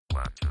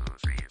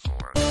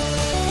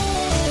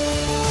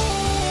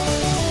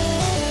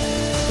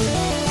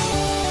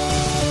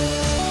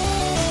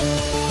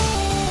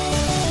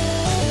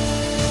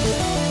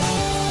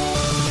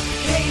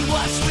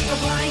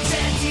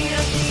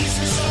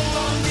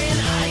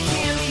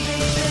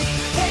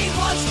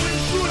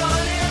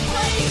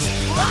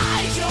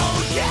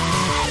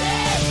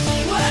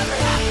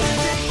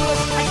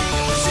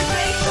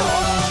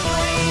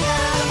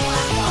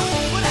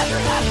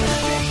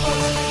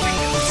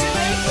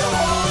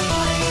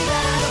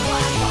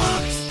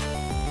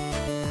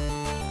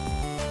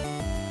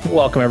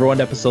Welcome, everyone,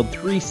 to episode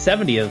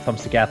 370 of the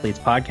Thumbstick Athletes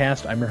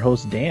podcast. I'm your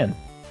host, Dan.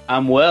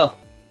 I'm Will.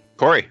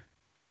 Corey.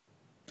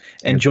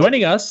 And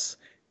joining us,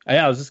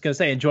 I was just going to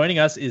say, and joining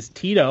us is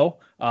Tito,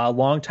 a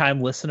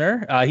longtime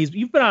listener.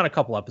 You've been on a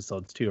couple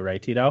episodes too,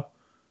 right, Tito?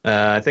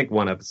 I think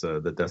one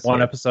episode.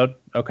 One episode?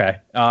 Okay.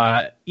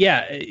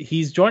 Yeah,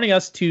 he's joining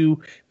us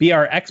to be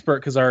our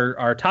expert because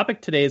our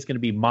topic today is going to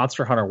be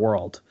Monster Hunter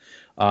World.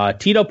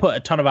 Tito put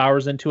a ton of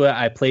hours into it.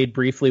 I played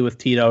briefly with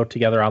Tito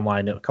together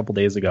online a couple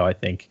days ago, I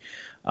think.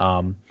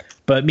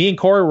 But me and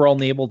Corey were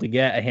only able to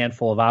get a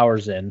handful of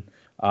hours in,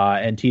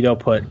 and Tito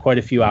put quite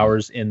a few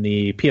hours in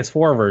the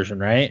PS4 version,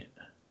 right?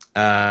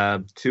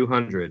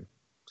 200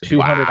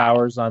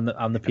 hours on the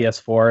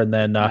PS4, and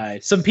then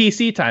Nice. some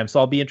PC time. So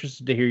I'll be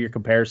interested to hear your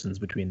comparisons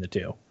between the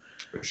two.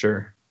 For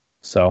sure.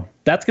 So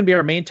that's going to be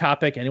our main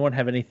topic. Anyone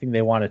have anything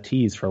they want to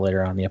tease for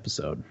later on in the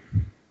episode?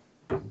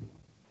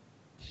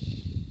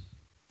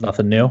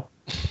 Nothing new?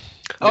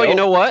 Oh, you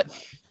know what?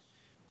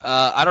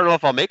 I don't know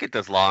if I'll make it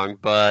this long,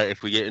 but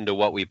if we get into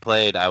what we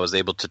played, I was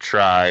able to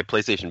try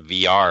PlayStation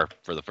VR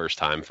for the first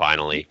time,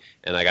 finally.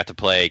 And I got to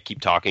play Keep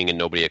Talking and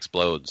Nobody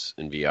Explodes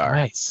in VR.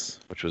 Nice.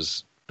 Which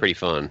was pretty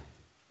fun.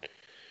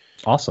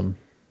 Awesome.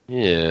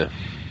 Yeah.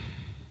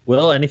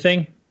 Will,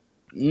 anything?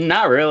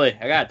 Not really.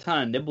 I got a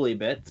ton of nibbly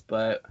bits,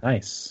 but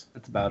Nice.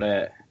 that's about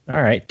it.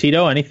 All right.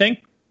 Tito, anything?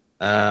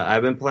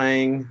 I've been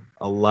playing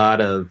a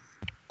lot of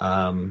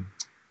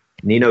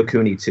Ni no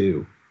Kuni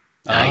 2.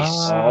 Nice.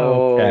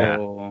 Oh, okay.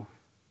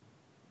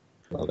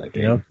 Love that You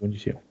game. know, when you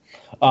do.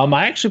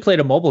 I actually played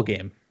a mobile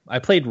game. I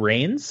played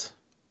Reigns,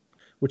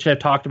 which I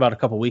talked about a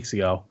couple weeks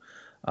ago.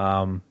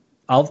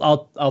 I'll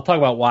talk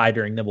about why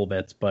during Nibble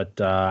Bits, but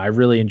I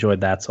really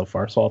enjoyed that so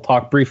far. So I'll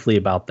talk briefly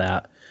about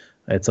that.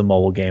 It's a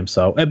mobile game,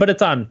 but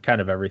it's on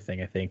kind of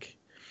everything, I think,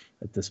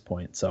 at this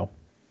point. So,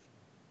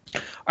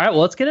 all right,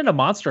 well, let's get into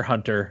Monster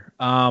Hunter.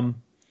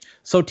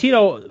 So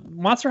Tito,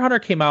 Monster Hunter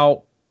came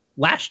out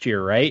last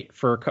year, right?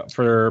 For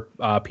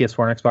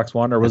PS4 and Xbox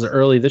One, or was it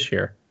early this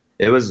year?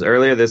 It was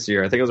earlier this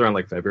year. I think it was around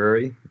like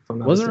February. If I'm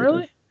not Was it mistaken.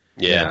 really?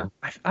 Yeah.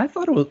 I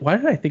thought it was. Why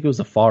did I think it was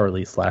a fall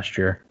release last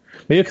year?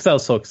 Maybe because I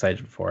was so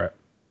excited for it.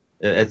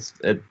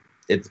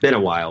 It's been a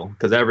while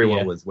because everyone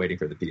Yeah. was waiting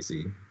for the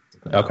PC.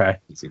 Okay.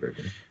 PC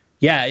version.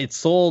 Yeah, it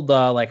sold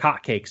like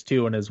hotcakes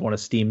too, and is one of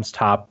Steam's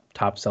top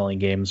selling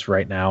games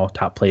right now,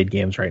 top played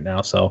games right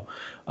now. So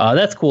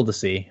that's cool to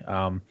see.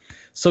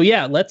 So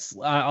yeah, let's.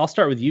 I'll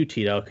start with you,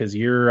 Tito, because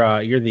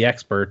you're the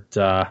expert.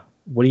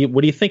 What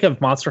do you think of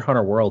Monster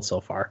Hunter World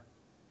so far?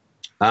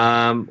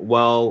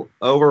 Well,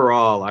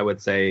 overall, I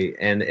would say,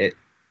 and it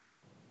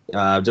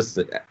just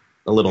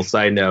a little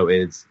side note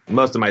is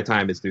most of my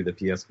time is through the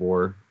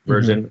PS4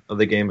 version of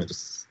the game. I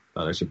just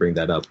thought I should bring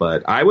that up,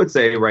 but I would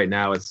say right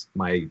now it's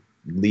my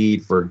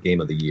lead for game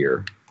of the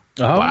year.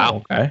 Oh,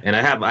 Wow. Okay. And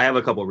I have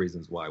a couple of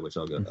reasons why, which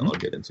I'll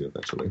get into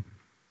eventually.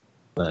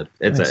 But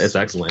it's Nice. it's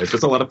excellent. It's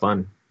just a lot of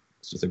fun.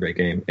 It's just a great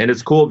game, and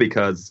it's cool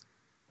because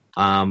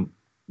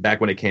back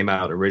when it came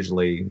out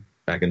originally,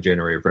 back in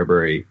January or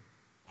February,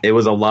 it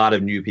was a lot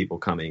of new people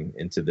coming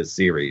into this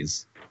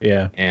series,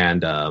 Yeah.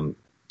 and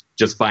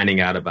just finding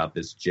out about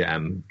this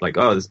gem, like,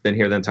 oh, it's been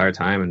here the entire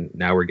time, and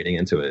now we're getting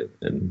into it.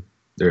 And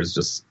there's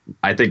just,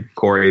 I think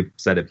Corey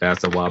said it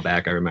best a while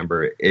back. I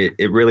remember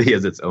it really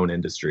is its own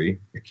industry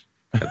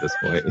at this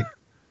point.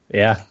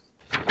 Yeah.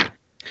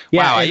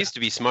 Wow, I and- used to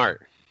be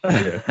smart.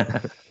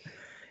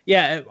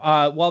 Yeah,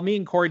 while me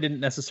and Corey didn't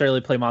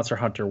necessarily play Monster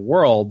Hunter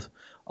World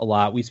a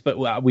lot,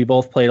 we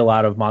both played a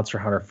lot of Monster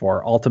Hunter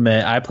 4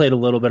 Ultimate. I played a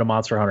little bit of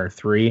Monster Hunter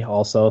 3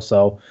 also,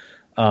 so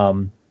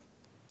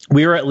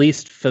we were at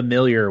least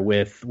familiar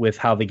with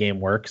how the game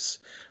works.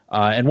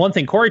 And one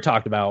thing Corey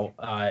talked about,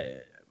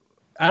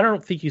 I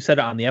don't think you said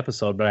it on the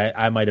episode, but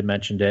I might have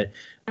mentioned it.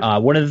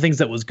 One of the things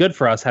that was good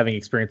for us having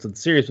experience with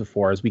the series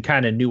before is we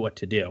kind of knew what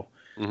to do.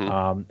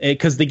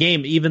 Because the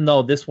game, even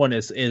though this one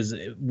is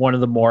one of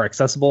the more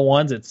accessible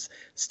ones, it's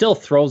still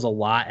throws a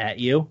lot at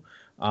you,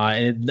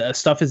 and the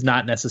stuff is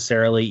not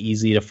necessarily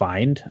easy to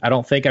find. I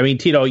don't think. I mean,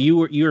 Tito, you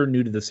were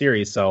new to the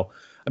series, so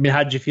I mean,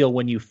 how did you feel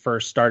when you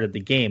first started the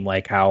game?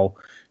 Like how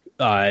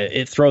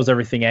it throws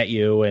everything at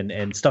you,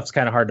 and stuff's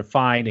kind of hard to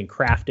find, and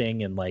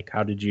crafting, and like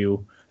how'd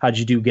you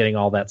do getting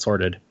all that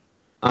sorted?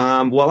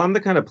 Well, I'm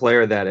the kind of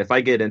player that if I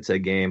get into a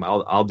game,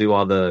 I'll do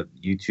all the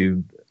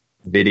YouTube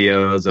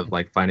videos of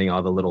like finding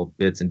all the little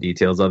bits and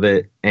details of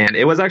it. And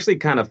it was actually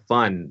kind of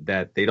fun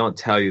that they don't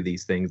tell you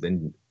these things,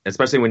 and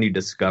especially when you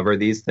discover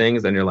these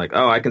things and you're like,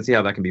 oh, I can see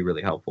how that can be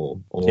really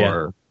helpful.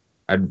 Or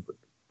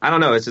I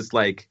don't know. It's just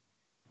like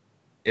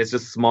it's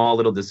just small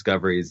little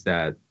discoveries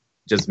that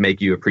just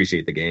make you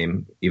appreciate the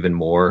game even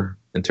more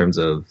in terms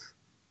of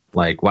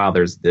like, wow,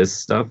 there's this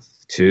stuff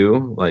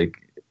too. Like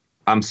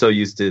I'm so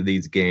used to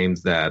these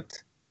games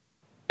that,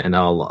 and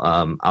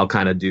I'll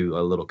kind of do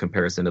a little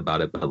comparison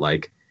about it, but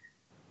like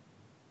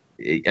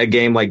a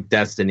game like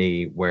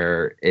Destiny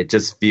where it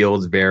just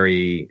feels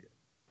very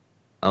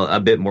a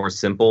bit more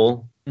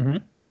simple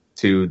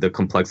to the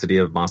complexity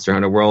of Monster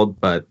Hunter World,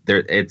 but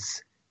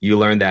you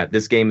learn that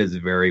this game is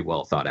very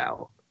well thought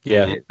out.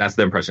 Yeah, That's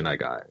the impression I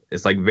got.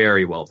 It's like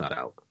very well thought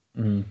out.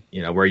 You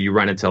know, where you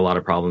run into a lot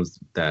of problems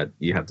that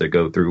you have to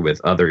go through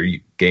with other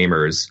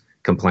gamers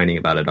complaining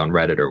about it on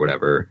Reddit or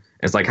whatever.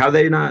 It's like, how do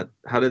they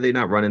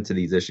not run into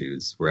these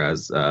issues?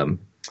 Whereas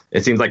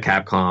it seems like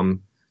Capcom,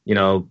 you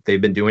know,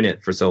 they've been doing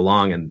it for so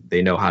long and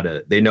they know how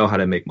to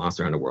make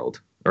Monster Hunter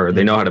World, or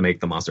they know how to make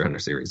the Monster Hunter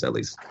series at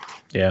least.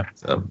 Yeah.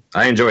 So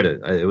I enjoyed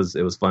it. It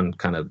was fun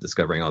kind of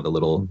discovering all the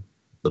little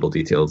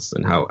details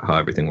and how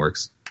everything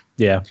works.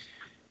 Yeah.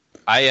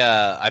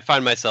 I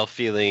find myself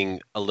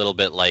feeling a little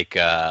bit like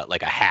a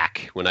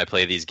hack when I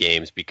play these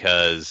games,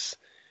 because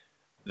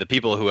the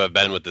people who have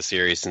been with the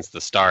series since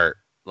the start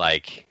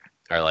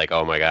are like,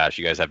 oh my gosh,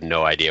 you guys have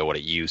no idea what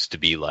it used to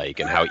be like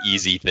and how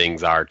easy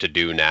things are to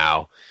do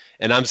now.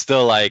 And I'm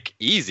still like,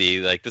 easy?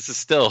 Like, this is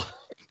still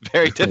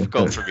very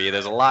difficult for me.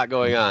 There's a lot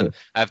going on.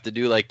 I have to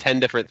do like 10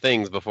 different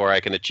things before I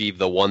can achieve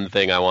the one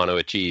thing I want to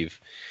achieve.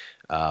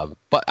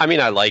 But I mean,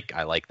 I like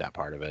that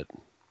part of it.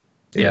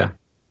 Yeah.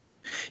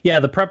 Yeah,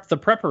 the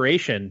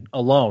preparation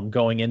alone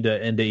going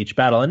into each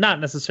battle, and not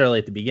necessarily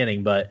at the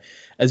beginning, but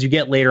as you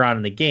get later on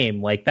in the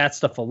game, like that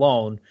stuff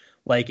alone,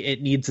 like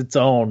it needs its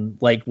own,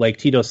 like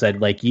Tito said,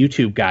 like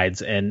YouTube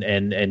guides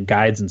and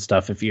guides and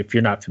stuff. If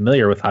you're not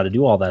familiar with how to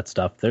do all that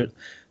stuff,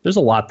 there's a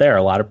lot there,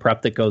 a lot of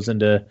prep that goes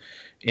into.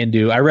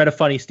 I read a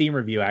funny Steam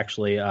review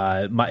actually.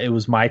 It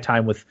was my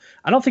time with,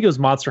 I don't think it was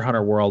Monster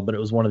Hunter World, but it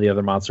was one of the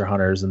other Monster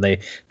Hunters, and they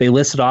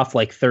listed off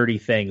like 30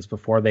 things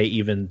before they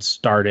even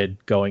started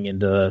going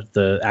into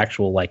the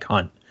actual like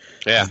hunt.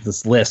 Yeah,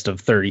 this list of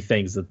 30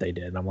 things that they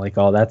did. And I'm like,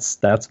 oh,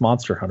 that's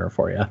Monster Hunter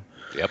for you.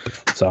 Yep.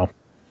 So,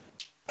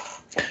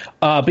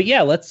 but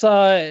yeah, let's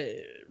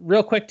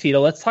real quick,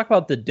 Tito. Let's talk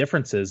about the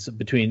differences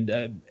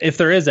between, if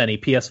there is any,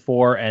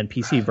 PS4 and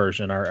PC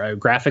version. Are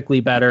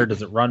graphically better?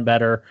 Does it run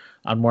better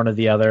on one or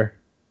the other?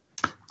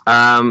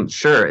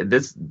 Sure.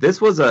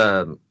 This was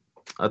a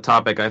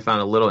topic I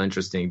found a little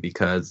interesting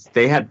because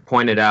they had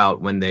pointed out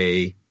when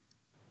they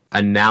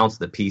announced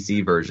the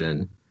PC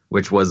version,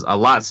 which was a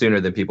lot sooner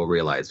than people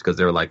realized, because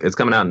they were like, it's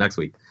coming out next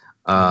week,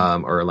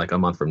 or like a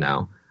month from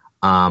now.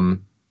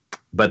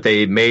 But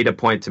they made a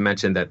point to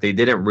mention that they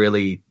didn't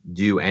really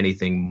do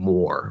anything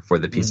more for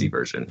the PC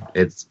version.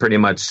 It's pretty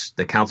much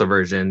the console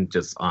version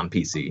just on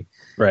PC.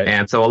 Right.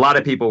 And so a lot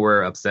of people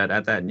were upset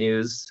at that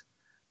news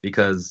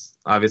because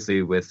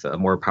obviously with a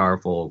more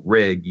powerful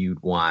rig,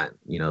 you'd want,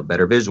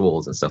 better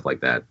visuals and stuff like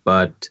that.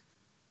 But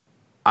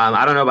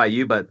I don't know about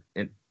you, but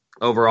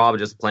overall,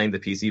 just playing the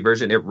PC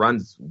version, it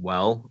runs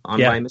well on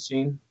my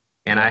machine.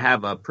 And I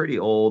have a pretty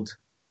old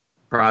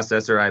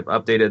processor. I've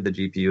updated the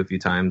GPU a few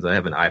times. I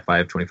have an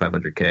i5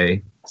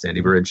 2500K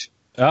Sandy Bridge.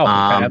 Oh,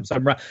 okay.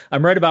 So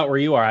I'm right about where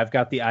you are. I've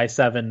got the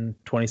i7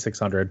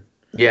 2600.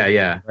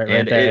 Yeah. Right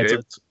and there.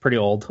 It's pretty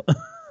old.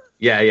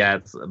 Yeah.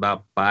 It's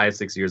about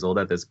 5-6 years old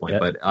at this point.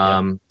 But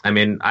I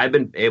mean, I've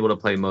been able to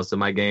play most of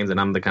my games, and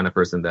I'm the kind of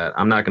person that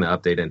I'm not going to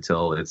update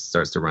until it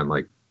starts to run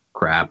like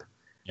crap.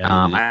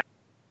 Yeah.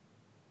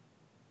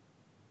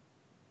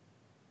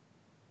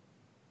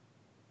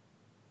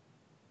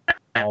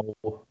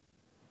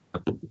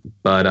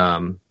 But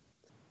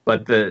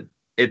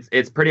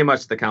it's pretty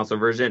much the console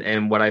version.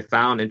 And what I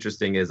found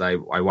interesting is I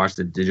watched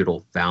a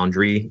Digital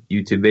Foundry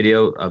YouTube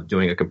video of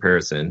doing a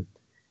comparison,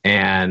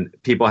 and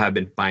people have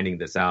been finding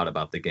this out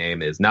about the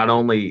game. Is not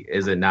only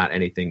is it not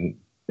anything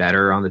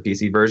better on the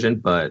PC version,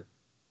 but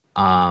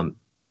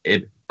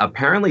it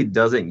apparently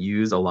doesn't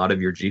use a lot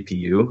of your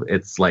GPU.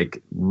 It's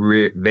like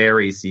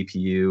very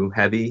CPU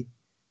heavy,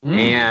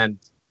 and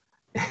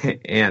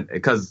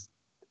because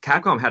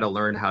Capcom had to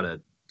learn how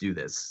to do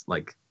this,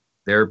 like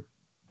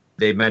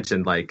they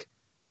mentioned like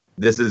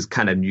this is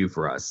kind of new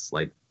for us,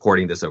 like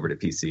porting this over to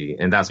PC,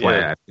 and that's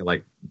why I feel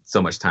like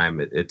so much time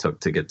it took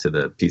to get to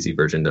the PC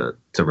version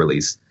to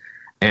release.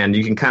 And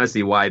you can kind of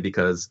see why,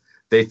 because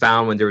they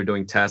found when they were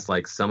doing tests,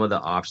 like some of the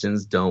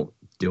options don't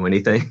do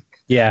anything.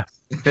 Yeah.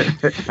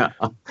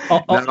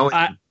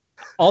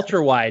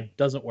 Ultra wide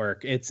doesn't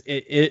work.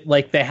 It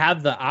like they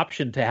have the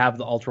option to have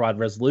the ultra wide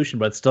resolution,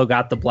 but it's still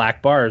got the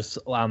black bars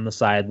on the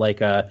side, like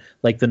the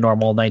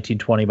normal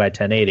 1920 by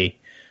 1080.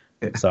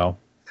 So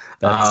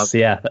that's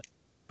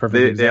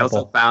perfect. They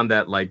also found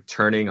that like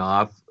turning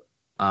off,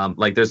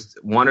 like there's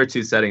one or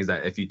two settings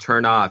that if you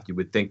turn off, you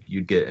would think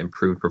you'd get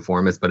improved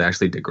performance, but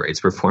actually degrades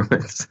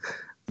performance.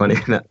 Funny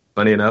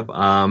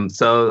enough.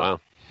 So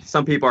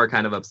some people are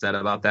kind of upset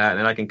about that,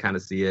 and I can kind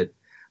of see it.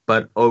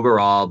 But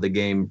overall, the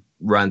game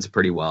runs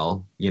pretty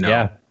well.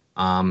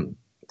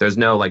 There's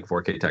no like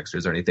 4K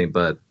textures or anything,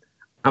 but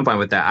I'm fine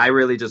with that. I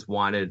really just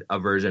wanted a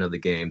version of the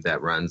game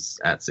that runs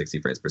at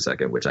 60 frames per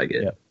second, which I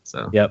get. Yep.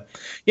 So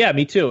yeah,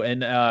 me too.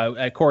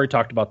 And Corey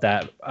talked about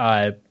that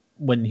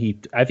when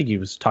I think he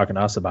was talking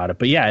to us about it.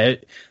 But yeah,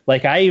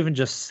 like I even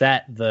just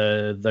set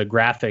the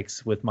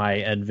graphics with my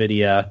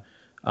NVIDIA,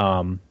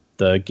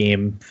 the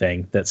game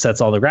thing that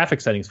sets all the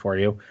graphic settings for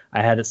you.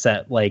 I had it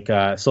set like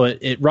so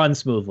it runs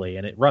smoothly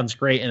and it runs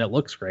great and it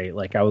looks great.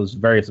 Like I was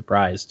very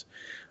surprised.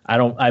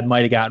 I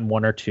might have gotten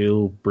one or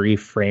two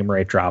brief frame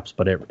rate drops,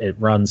 but it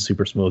runs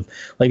super smooth.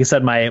 Like I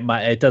said, my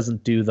it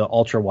doesn't do the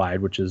ultra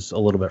wide, which is a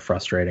little bit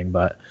frustrating,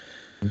 but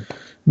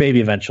maybe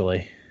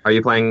eventually. Are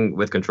you playing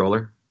with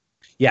controller?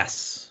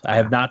 Yes, I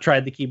have not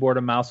tried the keyboard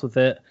and mouse with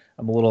it.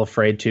 I'm a little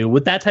afraid to.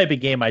 With that type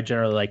of game, I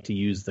generally like to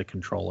use the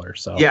controller.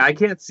 So yeah, I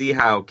can't see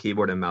how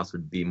keyboard and mouse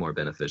would be more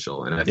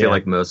beneficial, and I feel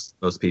like most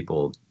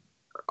people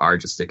are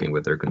just sticking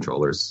with their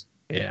controllers.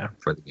 Yeah,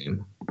 for the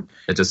game,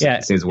 it just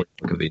seems way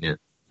more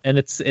convenient. And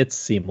it's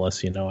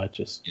seamless, It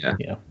just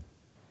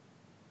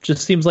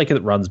just seems like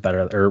it runs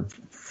better or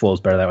flows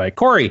better that way.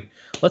 Corey,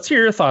 let's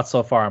hear your thoughts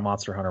so far on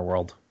Monster Hunter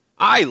World.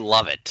 I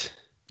love it.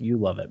 You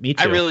love it. Me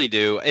too. I really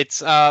do.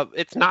 It's not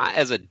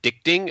as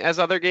addicting as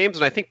other games,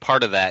 and I think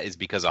part of that is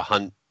because a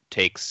hunt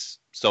takes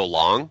so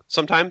long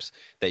sometimes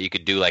that you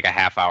could do like a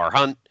half-hour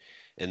hunt,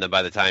 and then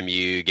by the time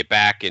you get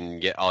back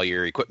and get all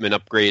your equipment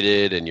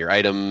upgraded and your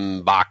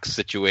item box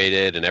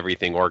situated and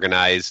everything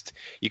organized,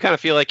 you kind of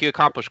feel like you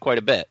accomplished quite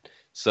a bit.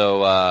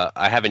 So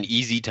I have an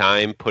easy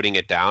time putting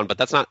it down, but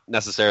that's not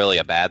necessarily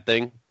a bad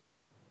thing,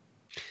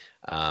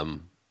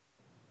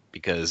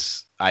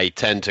 because I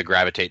tend to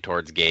gravitate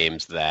towards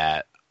games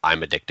that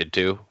I'm addicted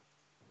to,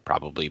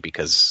 probably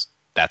because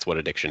that's what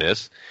addiction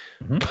is.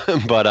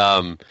 Mm-hmm.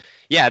 But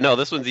yeah, no,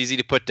 this one's easy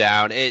to put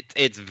down.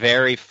 It's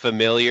very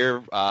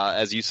familiar,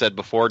 as you said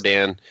before,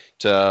 Dan,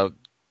 to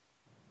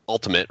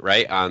Ultimate,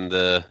 right, on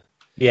the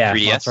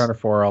 3DS? Monster Hunter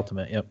 4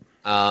 Ultimate, yep.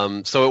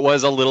 So it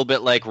was a little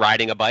bit like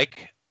riding a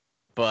bike,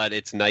 but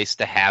it's nice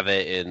to have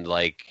it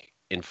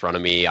in front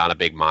of me on a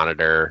big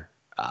monitor,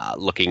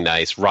 looking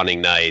nice,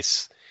 running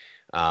nice.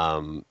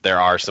 There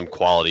are some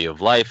quality of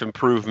life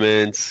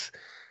improvements.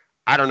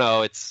 I don't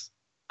know.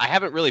 I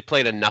haven't really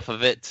played enough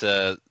of it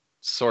to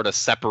sort of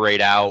separate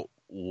out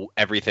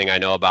everything I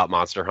know about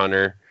Monster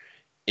Hunter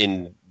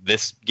in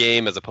this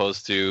game as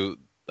opposed to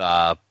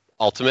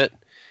Ultimate.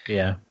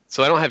 Yeah.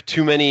 So I don't have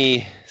too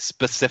many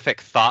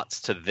specific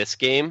thoughts to this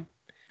game.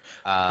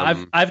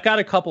 I've got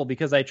a couple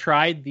because I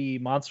tried the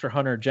Monster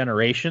Hunter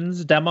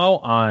Generations demo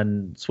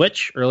on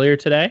Switch earlier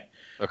today.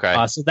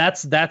 Okay. So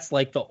that's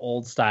like the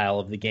old style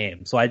of the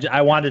game. So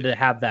I wanted to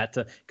have that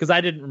because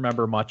I didn't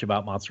remember much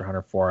about Monster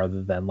Hunter 4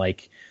 other than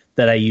like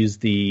that I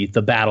used the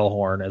battle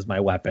horn as my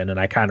weapon, and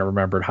I kind of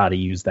remembered how to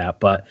use that.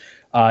 But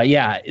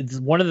it's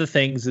one of the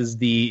things is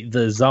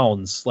the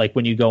zones. Like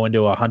when you go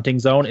into a hunting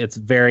zone, it's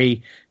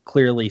very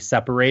clearly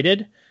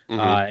separated.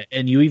 Mm-hmm.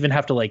 And you even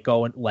have to like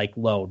go and like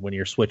load when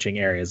you're switching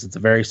areas. It's a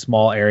very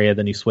small area,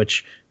 then you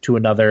switch to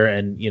another,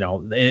 and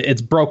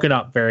it's broken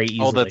up very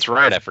easily. Oh, that's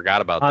right. I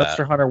forgot about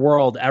Monster Hunter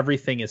World.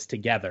 Everything is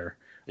together.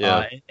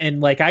 Yeah.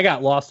 And like I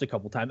got lost a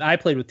couple times. I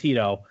played with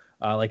Tito,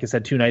 like I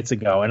said 2 nights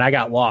ago, and I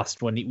got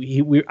lost when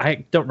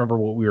I don't remember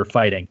what we were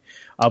fighting.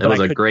 But it was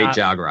a great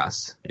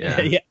Jagras.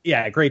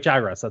 Yeah, great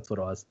Jagras. That's what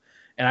it was.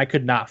 And I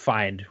could not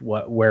find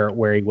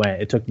where he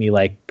went. It took me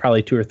like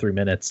probably 2 or 3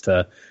 minutes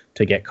to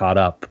get caught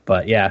up.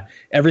 But yeah,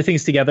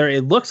 everything's together.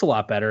 It looks a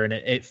lot better, and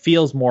it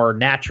feels more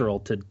natural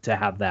to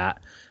have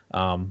that.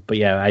 But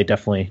yeah, I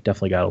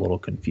definitely got a little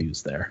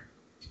confused there.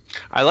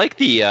 I like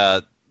the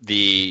now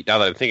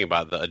that I'm thinking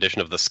about it, the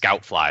addition of the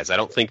scout flies. I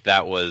don't think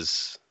that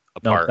was a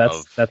part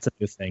of. That's a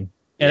new thing.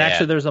 And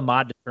actually, there's a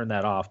mod to turn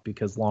that off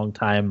because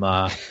longtime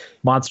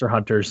monster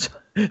hunters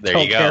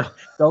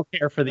don't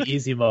care for the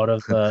easy mode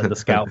of the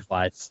scout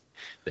flies.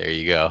 There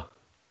you go.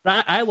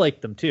 But I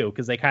like them too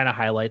because they kind of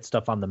highlight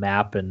stuff on the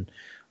map, and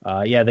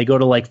they go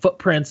to like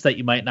footprints that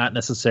you might not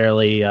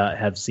necessarily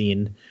have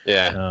seen.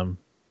 Yeah.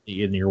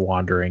 In your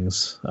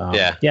wanderings.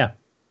 Yeah.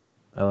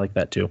 I like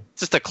that too.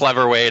 It's just a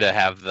clever way to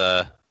have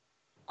the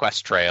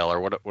quest trail, or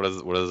what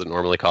is it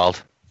normally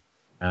called?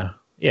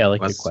 Yeah,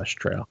 like the quest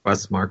trail.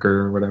 Quest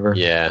marker or whatever.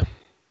 Yeah.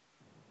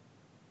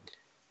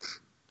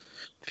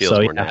 Feels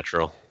more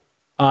natural.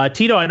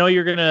 Tito, I know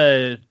you're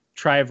gonna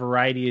try a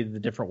variety of the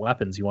different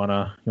weapons. You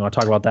wanna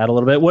talk about that a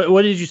little bit?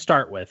 What did you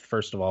start with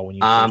first of all when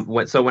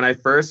you? So when I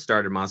first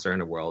started Monster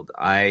Hunter World,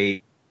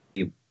 I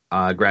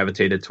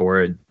gravitated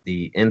toward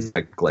the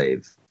insect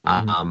glaive,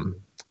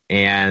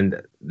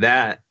 and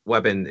that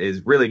weapon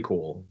is really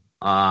cool.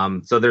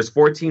 So there's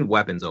 14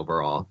 weapons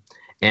overall.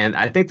 And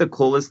I think the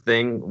coolest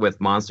thing with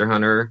Monster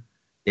Hunter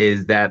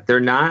is that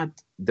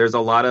there's a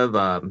lot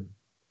of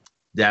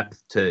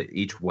depth to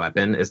each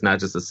weapon. It's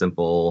not just a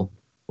simple,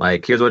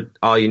 like, here's what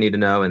all you need to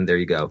know, and there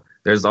you go.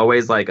 There's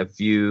always like a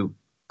few,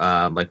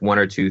 like 1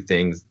 or 2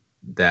 things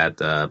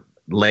that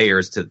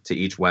layers to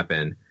each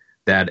weapon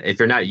that if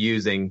you're not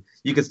using,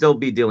 you can still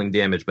be dealing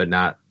damage, but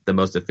not the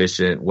most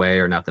efficient way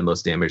or not the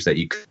most damage that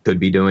you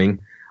could be doing.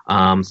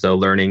 So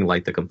learning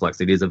like the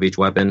complexities of each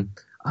weapon.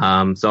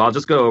 So I'll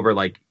just go over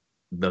like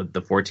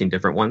the 14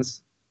 different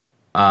ones,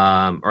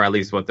 or at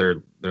least what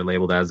they're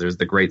labeled as. There's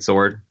the great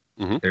sword.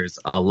 Mm-hmm. There's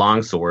a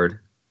long sword,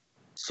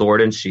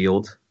 sword and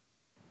shield.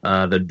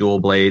 The dual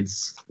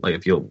blades, like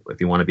if you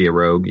want to be a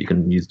rogue, you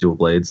can use dual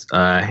blades.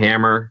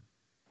 Hammer,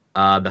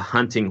 the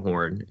hunting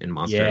horn in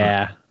Monster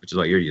Hunter, which is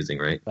what you're using,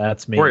 right?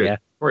 That's me.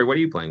 Corey, what are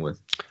you playing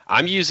with?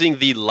 I'm using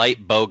the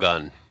light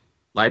bowgun.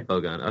 Light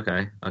bowgun.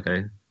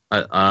 Okay.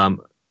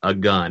 A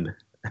gun,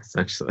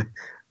 essentially.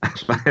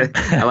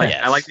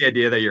 I like the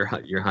idea that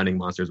you're hunting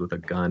monsters with a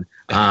gun.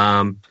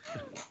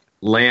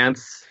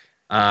 Lance,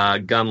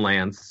 gun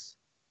lance.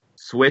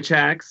 Switch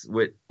axe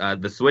with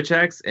the switch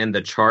axe and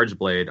the charge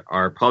blade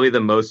are probably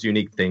the most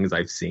unique things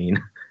I've seen,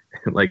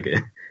 like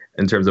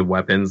in terms of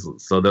weapons.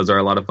 So those are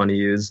a lot of fun to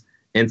use.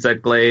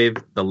 Insect glaive,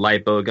 the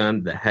light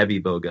bowgun, the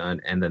heavy bowgun,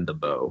 and then the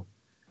bow.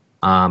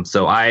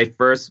 So I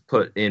first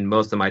put in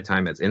most of my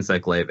time as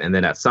insect glaive, and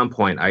then at some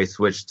point I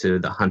switched to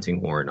the hunting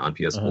horn on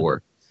PS4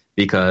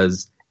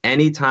 because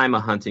anytime a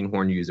hunting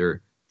horn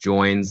user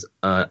joins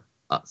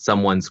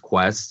someone's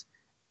quest,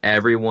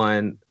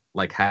 everyone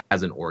like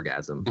has an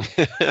orgasm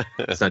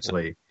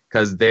essentially,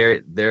 because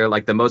they're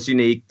like the most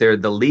unique. They're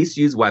the least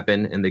used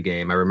weapon in the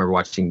game. I remember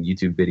watching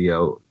YouTube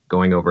video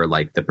going over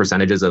like the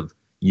percentages of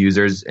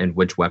users and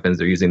which weapons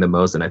they're using the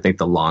most, and I think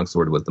the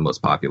longsword was the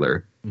most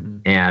popular,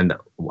 and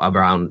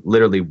around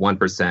literally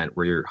 1%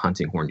 were your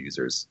hunting horn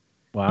users.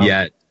 Wow.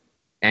 Yet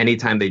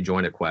anytime they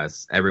join a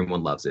quest,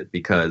 everyone loves it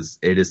because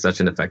it is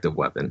such an effective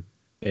weapon.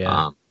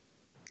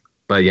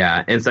 But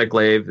yeah, insect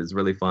glaive is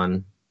really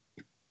fun.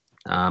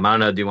 I don't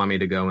know. Do you want me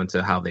to go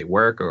into how they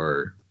work,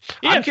 or?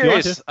 Yeah, I'm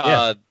curious.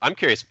 I'm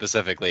curious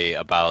specifically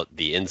about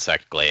the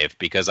insect glaive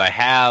because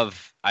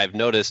I've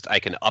noticed I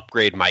can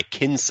upgrade my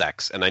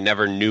kinsects, and I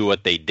never knew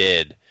what they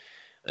did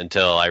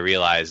until I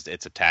realized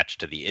it's attached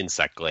to the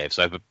insect glaive.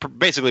 So I've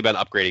basically been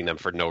upgrading them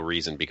for no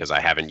reason because I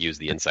haven't used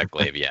the insect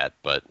glaive yet.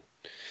 But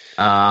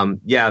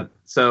yeah.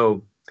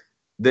 So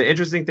the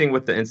interesting thing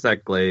with the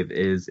insect glaive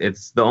is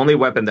it's the only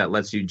weapon that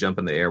lets you jump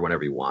in the air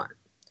whenever you want,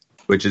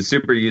 which is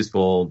super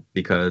useful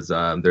because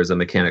there's a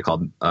mechanic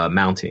called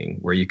mounting,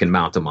 where you can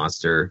mount a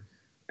monster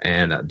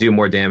and do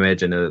more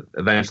damage and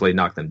eventually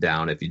knock them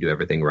down if you do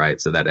everything right,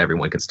 so that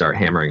everyone can start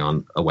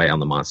hammering away on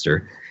the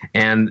monster.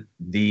 And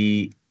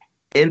the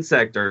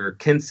insect, or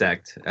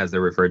kinsect as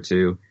they're referred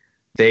to,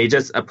 they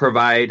just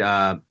provide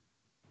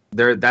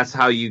that's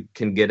how you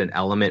can get an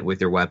element with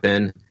your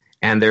weapon.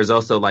 And there's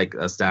also like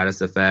a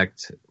status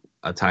effect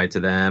tied to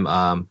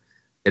them.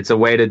 It's a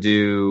way to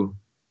do.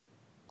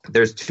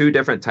 There's two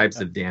different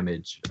types of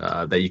damage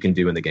that you can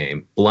do in the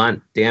game: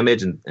 blunt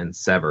damage and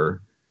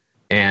sever.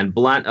 And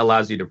blunt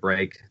allows you to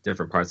break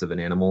different parts of an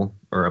animal,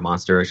 or a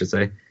monster, I should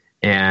say.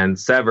 And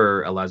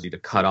sever allows you to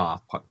cut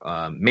off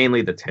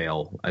mainly the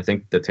tail. I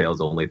think the tail is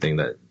the only thing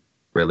that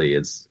really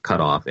is cut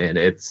off, and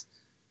it's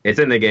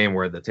in the game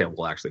where the tail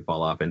will actually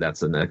fall off, and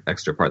that's an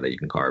extra part that you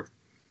can carve.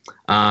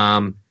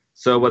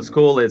 So what's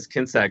cool is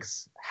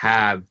kinsects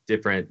have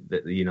different,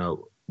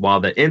 while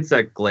the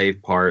insect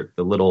glaive part,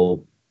 the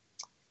little,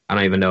 I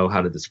don't even know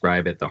how to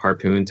describe it, the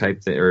harpoon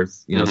type thing, or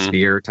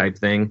spear type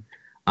thing,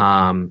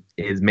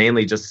 is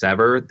mainly just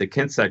sever. The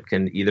kinsect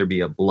can either be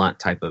a blunt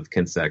type of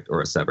kinsect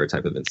or a sever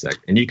type of insect,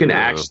 and you can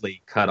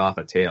actually cut off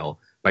a tail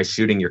by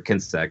shooting your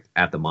kinsect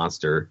at the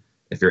monster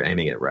if you're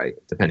aiming it right,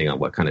 depending on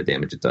what kind of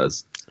damage it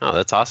does. Oh,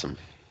 that's awesome.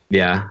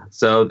 Yeah.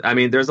 So I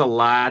mean, there's a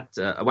lot.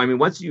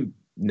 Once you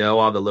know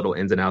all the little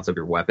ins and outs of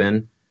your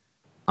weapon,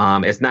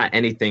 it's not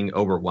anything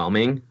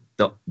overwhelming.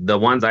 The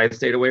ones I've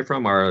stayed away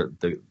from are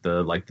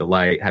the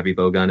light heavy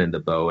bowgun and the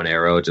bow and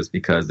arrow, just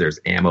because there's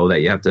ammo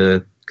that you have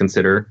to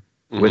consider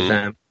with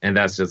them, and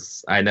that's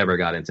just, I never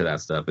got into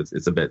that stuff.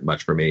 It's a bit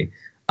much for me.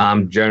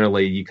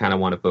 Generally, you kind of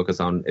want to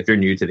focus on, if you're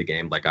new to the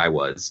game like I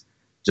was,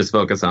 just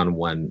focus on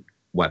one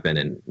weapon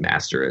and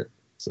master it.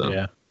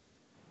 So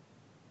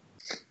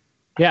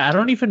yeah, I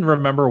don't even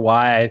remember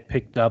why I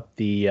picked up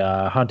the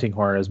hunting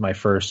horn as my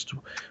first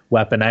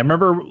weapon. I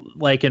remember,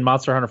 like, in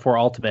Monster Hunter 4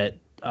 Ultimate,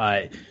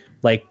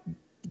 like,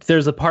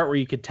 there's a part where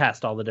you could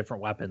test all the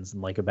different weapons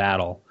in like a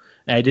battle.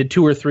 And I did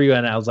 2 or 3,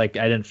 and I was like,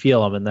 I didn't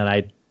feel them, and then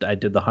I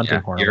did the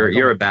hunting horn.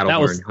 You're a battle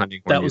horn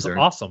hunting horn That was user.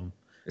 Awesome.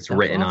 It's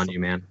written on you,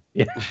 man.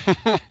 Yeah.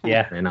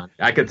 Yeah.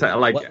 I could tell.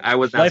 Like, I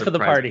was not life of the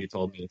surprised party. when you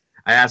told me.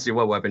 I asked you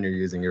what weapon you're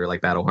using. You were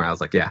like, battle horn. I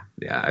was like, yeah,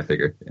 I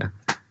figured. Yeah.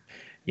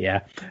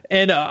 Yeah,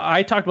 and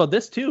I talked about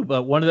this too.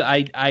 But one of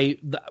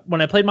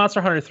when I played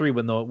Monster Hunter 3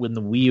 when the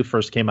Wii U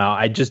first came out,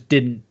 I just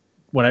didn't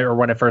when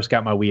I first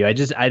got my Wii U,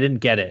 I didn't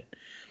get it.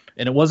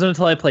 And it wasn't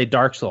until I played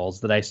Dark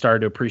Souls that I started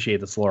to appreciate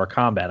the slower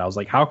combat. I was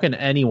like, how can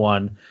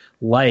anyone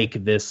like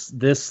this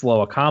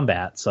slow a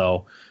combat?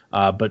 So,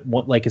 but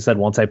like I said,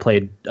 once I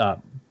played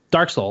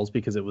Dark Souls,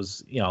 because it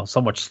was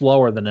so much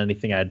slower than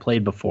anything I had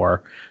played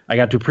before, I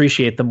got to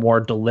appreciate the more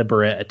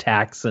deliberate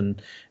attacks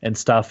and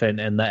stuff and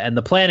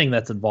the planning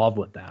that's involved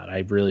with that.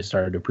 I really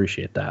started to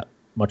appreciate that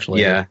much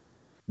later.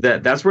 Yeah,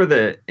 that's where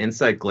the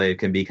insect glaive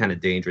can be kind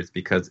of dangerous,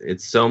 because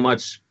it's so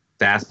much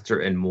faster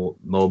and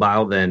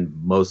mobile than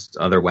most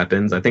other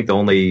weapons. I think the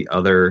only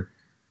other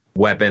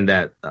weapon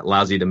that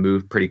allows you to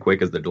move pretty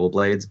quick as the dual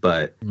blades,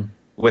 but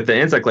with the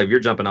insect glaive, you're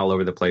jumping all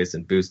over the place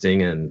and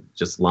boosting and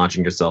just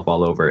launching yourself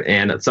all over.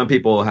 And some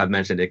people have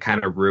mentioned it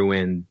kind of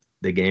ruined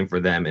the game for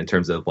them in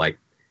terms of like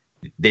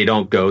they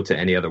don't go to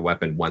any other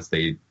weapon once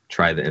they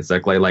try the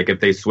insect glaive. Like if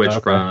they switch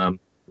from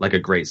like a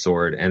great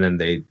sword and then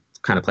they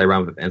kind of play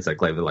around with the insect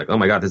glaive, they're like, oh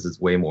my god, this is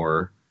way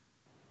more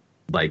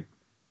like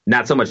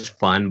not so much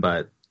fun,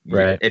 but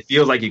it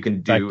feels like you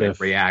can do and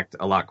react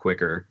a lot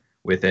quicker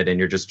with it, and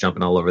you're just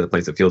jumping all over the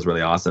place. It feels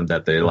really awesome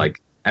that they're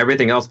like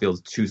everything else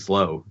feels too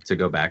slow to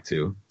go back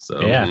to.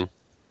 So yeah,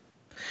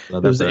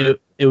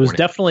 it was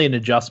definitely an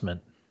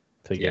adjustment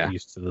to get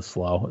used to the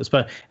slow.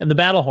 And the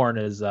battle horn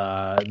is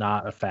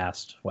not a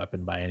fast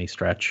weapon by any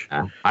stretch.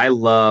 I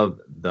love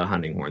the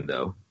hunting horn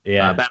though.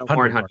 Yeah, battle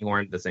horn, hunting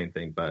horn, the same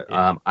thing. But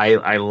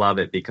I love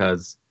it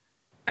because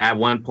at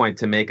one point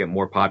to make it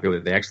more popular,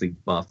 they actually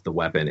buffed the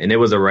weapon, and it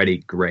was already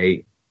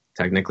great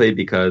technically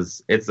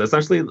because it's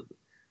essentially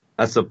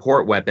a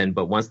support weapon,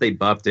 but once they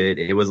buffed it,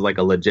 it was like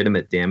a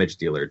legitimate damage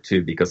dealer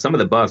too. Because some of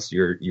the buffs,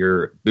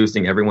 you're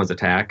boosting everyone's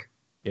attack.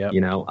 Yeah,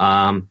 you know,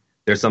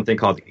 there's something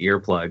called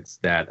earplugs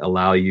that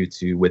allow you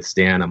to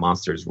withstand a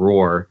monster's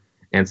roar,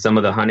 and some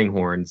of the hunting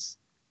horns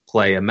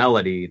play a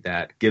melody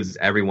that gives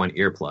everyone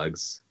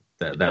earplugs.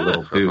 That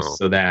little boost,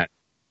 so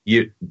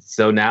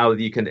now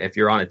you can, if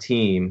you're on a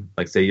team,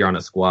 like say you're on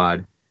a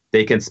squad,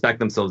 they can spec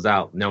themselves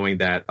out knowing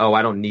that, oh,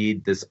 I don't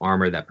need this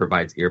armor that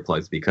provides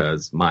earplugs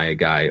because my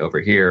guy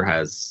over here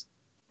is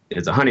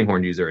a hunting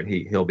horn user and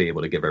he'll be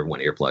able to give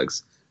everyone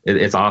earplugs.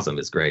 It's awesome.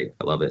 It's great.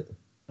 I love it.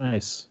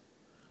 Nice.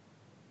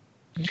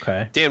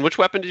 Okay. Dan, which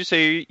weapon did you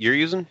say you're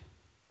using?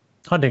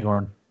 Hunting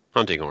horn.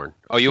 Hunting horn.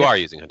 Oh, you are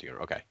using hunting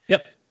horn. Okay.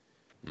 Yep.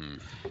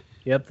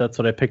 Yep, that's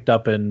what I picked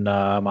up in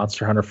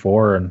Monster Hunter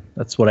 4, and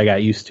that's what I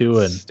got used to,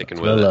 and sticking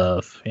with it.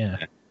 Love. Yeah.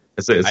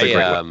 It's a great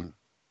weapon.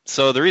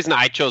 So the reason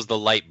I chose the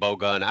light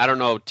bowgun, I don't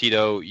know,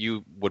 Tito,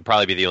 you would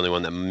probably be the only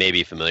one that may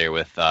be familiar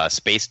with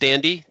Space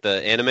Dandy,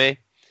 the anime,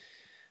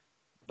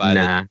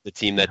 by the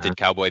team that did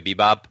Cowboy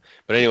Bebop.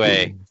 But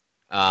anyway,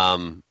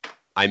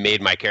 I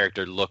made my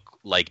character look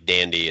like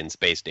Dandy in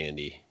Space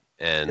Dandy.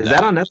 And is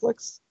that on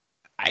Netflix?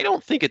 I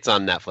don't think it's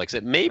on Netflix.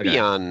 It may be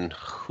on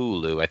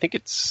Hulu. I think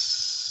it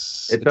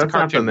does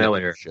sound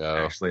familiar,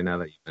 actually, now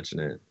that you mention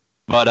it.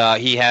 But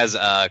he has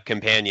a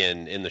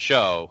companion in the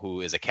show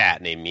who is a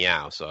cat named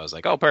Meow. So I was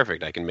like, oh,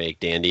 perfect. I can make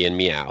Dandy and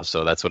Meow.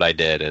 So that's what I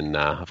did. And,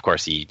 of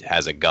course, he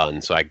has a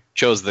gun. So I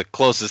chose the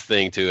closest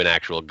thing to an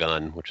actual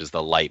gun, which is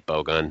the light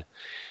bowgun.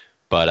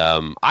 But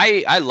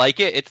I like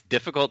it. It's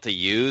difficult to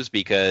use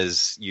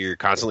because you're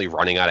constantly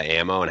running out of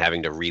ammo and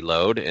having to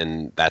reload.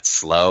 And that's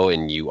slow,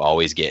 and you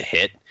always get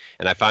hit.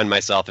 And I find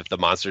myself, if the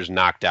monster's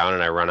knocked down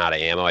and I run out of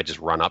ammo, I just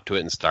run up to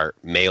it and start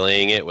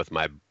meleeing it with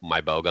my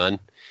bowgun.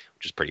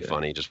 Which is pretty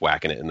funny, just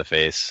whacking it in the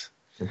face.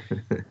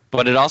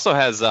 But it also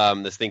has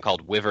this thing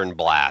called Wyvern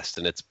Blast,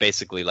 and it's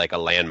basically like a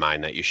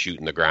landmine that you shoot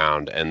in the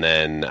ground, and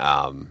then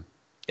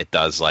it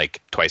does like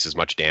twice as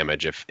much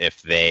damage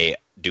if they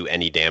do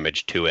any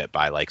damage to it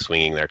by like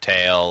swinging their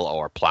tail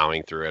or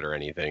plowing through it or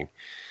anything.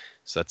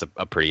 So that's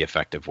a pretty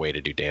effective way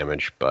to do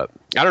damage. But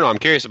I don't know, I'm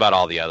curious about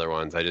all the other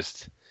ones.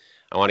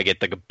 I want to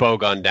get the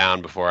bowgun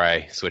down before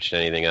I switch to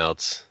anything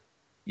else.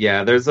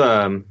 Yeah, there's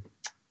I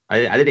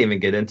didn't even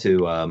get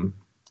into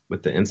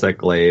with the insect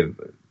glaive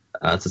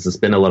since it's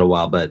been a little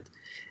while, but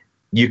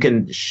you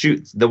can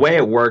shoot. The way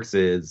it works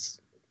is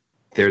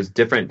there's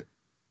different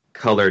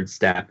colored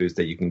stat boosts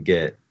that you can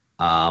get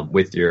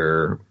with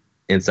your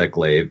insect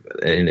glaive,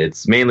 and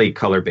it's mainly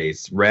color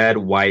based: red,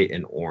 white,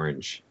 and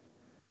orange,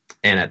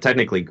 and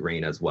technically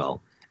green as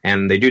well.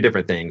 And they do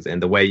different things,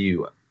 and the way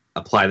you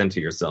apply them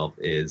to yourself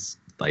is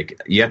like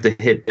you have to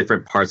hit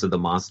different parts of the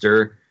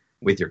monster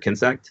with your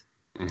Kinsect.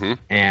 Mm-hmm.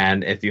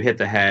 And if you hit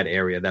the head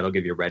area, that'll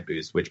give you a red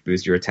boost, which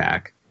boosts your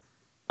attack.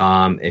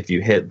 If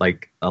you hit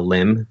like a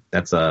limb,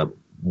 that's a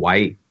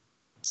white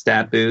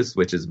stat boost,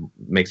 which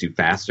makes you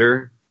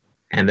faster.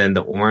 And then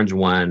the orange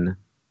one,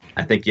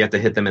 I think you have to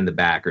hit them in the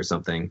back or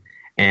something,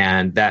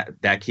 and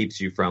that keeps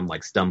you from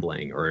like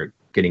stumbling or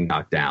getting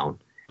knocked down.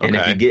 Okay. And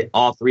if you get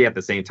all three at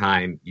the same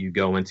time, you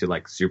go into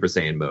like Super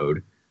Saiyan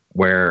mode,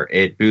 where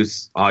it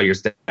boosts all your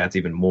stats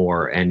even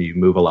more, and you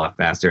move a lot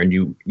faster, and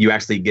you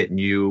actually get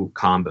new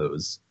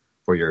combos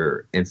for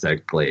your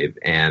insect glaive,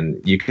 and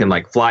you can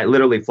like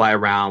literally fly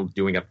around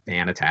doing a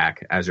fan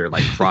attack as you're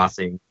like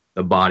crossing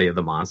the body of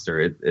the monster.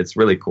 It's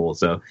really cool.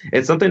 So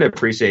it's something to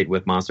appreciate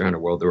with Monster Hunter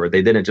World, where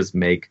they didn't just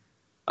make,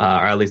 or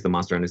at least the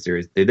Monster Hunter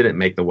series, they didn't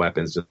make the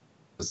weapons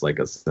just like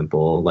a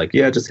simple like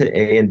just hit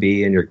A and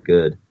B and you're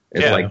good.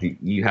 It's like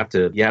you have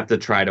to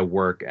try to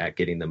work at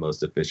getting the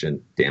most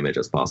efficient damage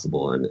as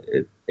possible, and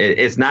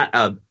it's not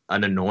an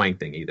annoying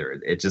thing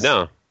either.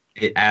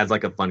 It adds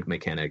like a fun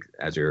mechanic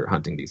as you're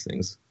hunting these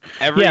things.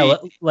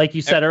 Like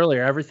you said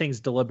earlier, everything's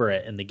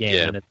deliberate in the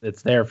game, and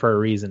it's there for a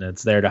reason.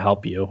 It's there to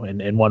help you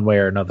in one way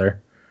or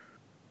another.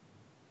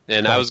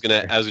 And I was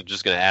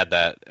just gonna add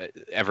that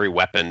every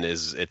weapon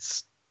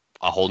it's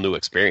a whole new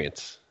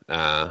experience.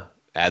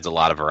 Adds a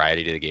lot of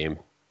variety to the game.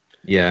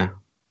 Yeah.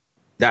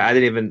 I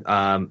didn't even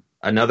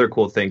another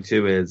cool thing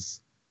too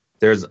is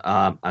there's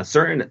a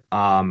certain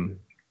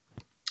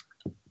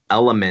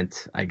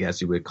element, I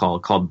guess you would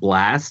called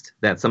blast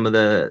that some of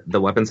the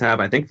weapons have.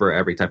 I think for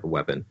every type of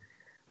weapon,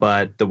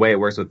 but the way it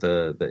works with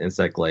the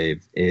insect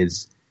glaive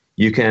is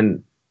you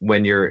can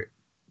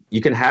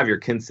have your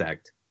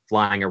Kinsect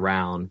flying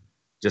around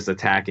just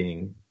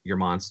attacking your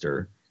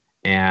monster,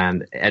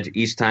 and at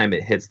each time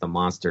it hits the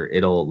monster,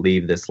 it'll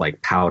leave this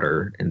like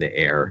powder in the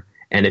air.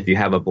 And if you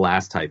have a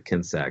blast type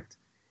Kinsect,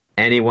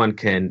 anyone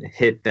can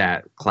hit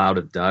that cloud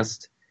of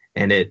dust,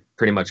 and it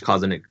pretty much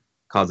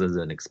causes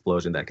an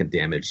explosion that can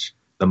damage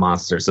the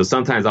monster. So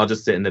sometimes I'll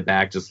just sit in the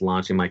back, just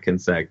launching my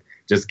Kinsect,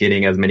 just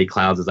getting as many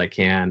clouds as I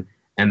can.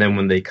 And then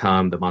when they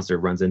come, the monster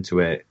runs into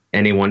it.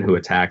 Anyone who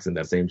attacks in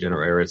that same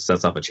general area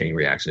sets off a chain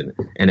reaction,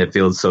 and it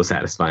feels so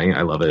satisfying.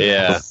 I love it.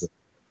 Yeah.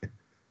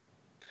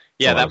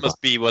 Yeah, that must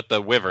be what the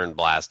Wyvern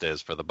Blast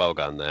is for the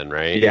bowgun then,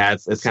 right? Yeah,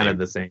 it's kind of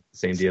the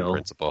same deal.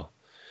 Principle.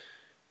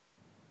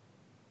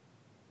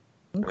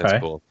 Okay. That's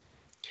cool.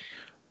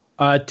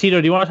 Tito,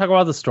 do you want to talk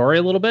about the story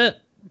a little bit?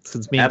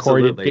 Since me and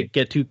Corey didn't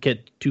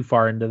get too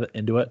far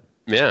into it.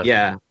 Yeah.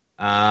 Yeah.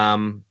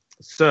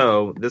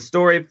 So the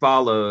story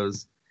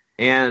follows,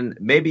 and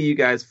maybe you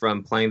guys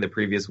from playing the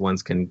previous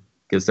ones can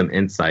give some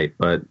insight,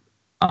 but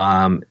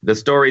the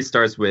story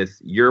starts with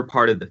you're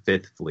part of the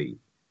Fifth Fleet.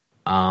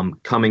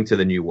 Coming to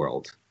the New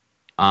World.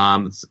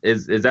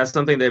 Is that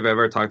something they've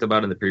ever talked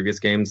about in the previous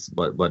games?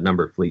 What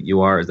number of fleet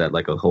you are? Is that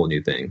like a whole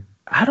new thing?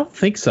 I don't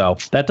think so.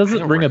 That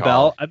doesn't ring a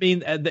bell. I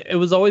mean, it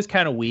was always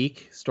kind of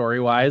weak story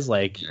wise.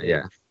 Like,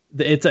 yeah,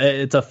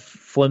 it's a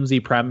flimsy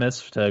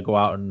premise to go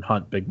out and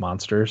hunt big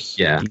monsters.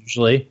 Yeah,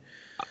 usually.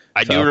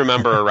 I do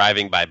remember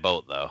arriving by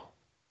boat though.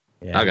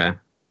 Yeah. Okay,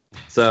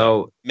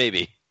 so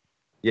maybe.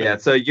 Yeah,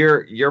 so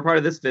you're part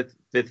of this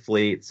fifth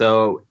fleet.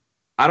 So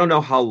I don't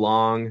know how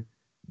long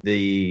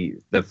the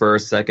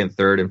first, second,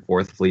 third, and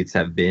fourth fleets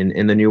have been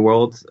in the New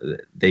World.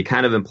 They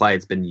kind of imply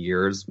it's been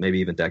years, maybe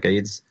even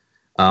decades.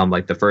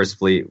 Like the first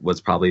fleet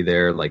was probably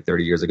there like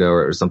 30 years ago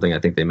or something. I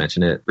think they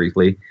mentioned it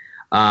briefly.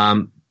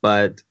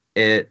 But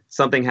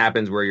something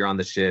happens where you're on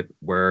the ship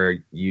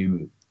where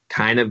you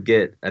kind of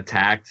get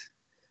attacked,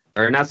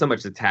 or not so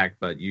much attacked,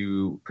 but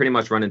you pretty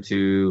much run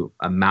into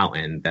a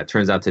mountain that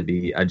turns out to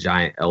be a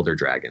giant elder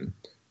dragon,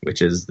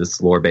 which is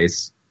this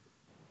lore-based,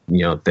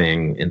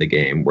 thing in the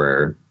game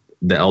where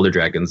the elder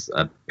dragons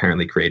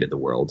apparently created the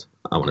world,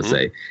 I want to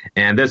say.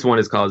 And this one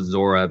is called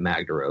Zora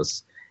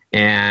Magdaros.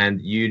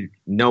 And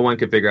no one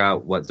can figure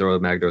out what Zora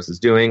Magdaros is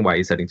doing, why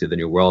he's heading to the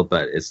New World,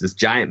 but it's this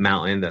giant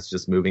mountain that's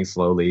just moving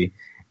slowly.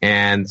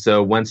 And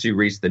so once you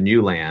reach the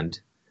new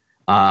land,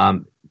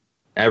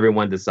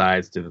 everyone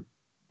decides to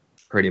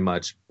pretty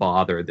much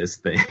bother this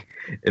thing,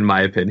 in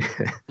my opinion.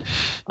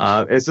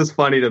 It's just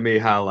funny to me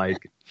how,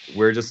 like,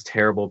 we're just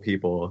terrible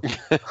people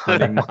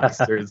hunting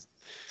monsters,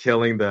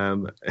 killing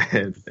them,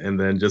 and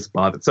then just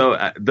bother.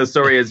 So the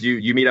story is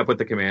you meet up with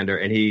the commander,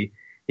 and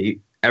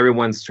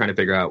everyone's trying to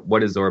figure out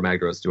what is Zora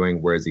Magdaros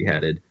doing, where is he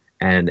headed,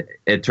 and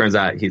it turns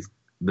out he's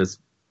this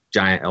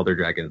giant elder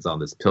dragon is on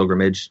this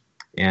pilgrimage,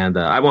 and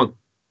I won't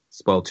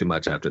spoil too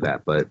much after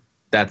that, but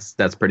that's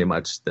pretty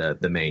much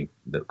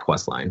the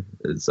quest line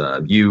is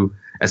you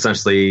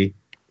essentially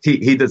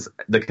he does.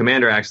 The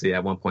commander actually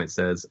at one point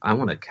says, I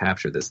want to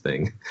capture this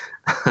thing,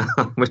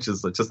 which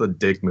is just a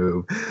dick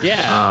move.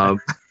 Yeah.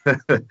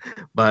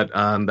 But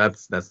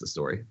that's the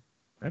story.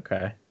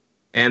 Okay.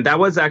 And that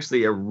was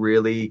actually a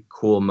really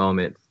cool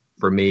moment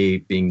for me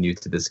being new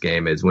to this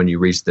game, is when you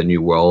reach the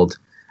New World.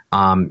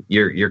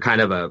 You're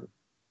kind of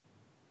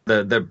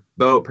the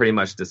boat pretty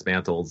much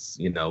dismantles,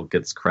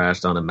 gets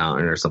crashed on a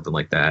mountain or something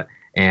like that.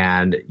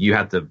 And you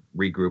have to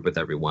regroup with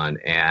everyone,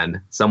 and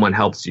someone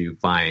helps you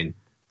find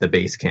the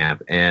base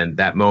camp. And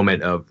that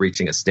moment of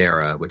reaching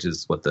Astera, which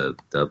is what the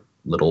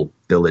little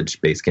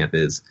village base camp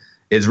is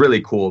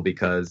really cool,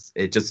 because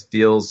it just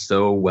feels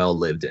so well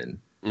lived in.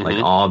 Mm-hmm.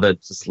 Like all the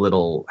just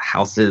little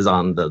houses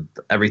on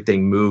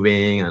everything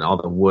moving and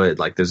all the wood,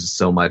 like there's just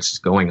so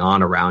much going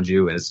on around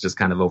you, and it's just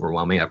kind of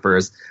overwhelming at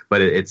first,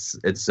 but it's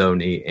so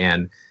neat.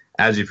 And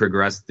as you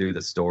progress through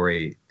the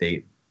story,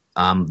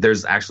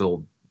 there's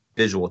actual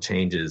visual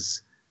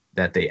changes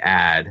that they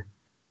add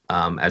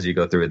as you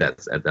go through it.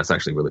 That's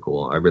actually really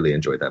cool. I really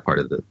enjoyed that part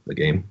of the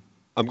game.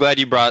 I'm glad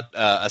you brought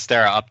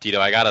Astera up, Tito.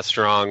 I got a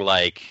strong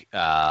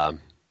the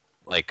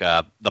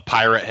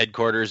pirate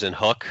headquarters in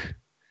Hook.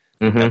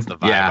 Mm-hmm. That's the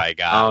vibe I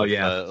got. Oh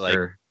yeah,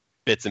 sure.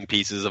 Bits and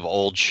pieces of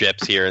old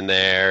ships here and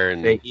there,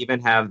 and they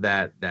even have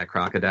that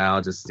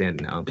crocodile just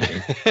standing out.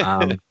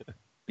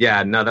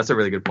 Yeah, no, that's a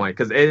really good point,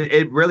 because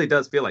it really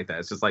does feel like that.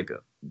 It's just like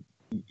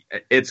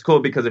it's cool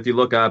because if you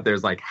look up,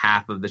 there's like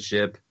half of the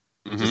ship,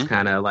 just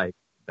kind of like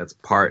that's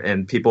part,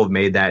 and people have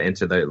made that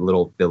into the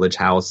little village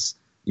house,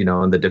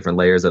 and the different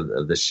layers of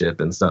the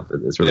ship and stuff.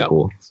 It's really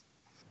cool.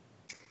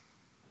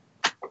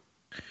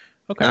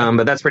 Okay,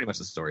 but that's pretty much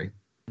the story.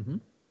 Mm-hmm.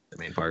 The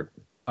main part.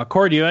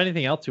 Corey, do you have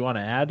anything else you want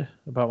to add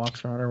about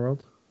Monster Hunter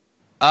World?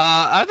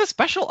 Are the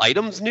special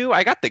items new?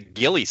 I got the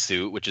ghillie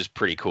suit, which is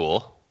pretty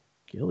cool.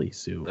 Ghillie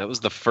suit. That was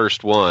the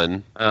first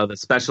one. The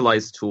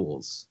specialized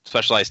tools.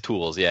 Specialized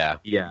tools, yeah.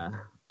 Yeah.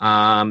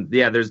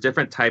 There's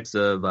different types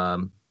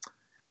of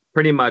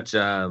pretty much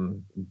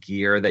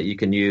gear that you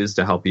can use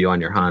to help you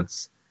on your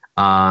hunts.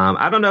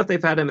 I don't know if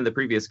they've had them in the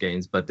previous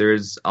games, but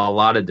there's a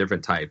lot of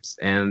different types.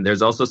 And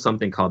there's also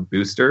something called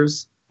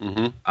boosters.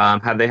 Mm-hmm.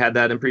 Have they had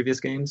that in previous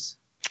games?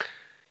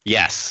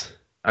 Yes.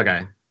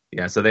 Okay.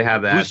 Yeah, so they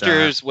have that.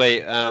 Boosters,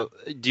 wait,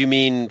 do you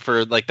mean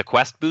for like the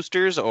quest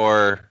boosters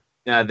or?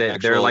 Yeah, they're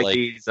actual, like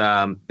these.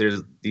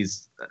 There's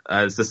these.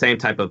 It's the same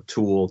type of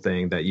tool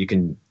thing that you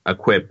can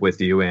equip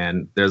with you,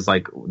 and there's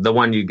like the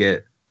one you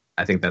get.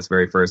 I think that's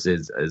very first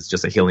is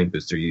just a healing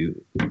booster.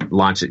 You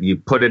launch it, you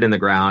put it in the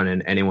ground,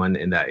 and anyone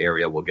in that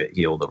area will get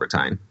healed over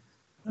time.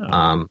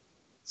 Oh.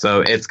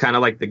 So it's kind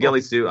of like the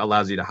ghillie suit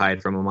allows you to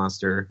hide from a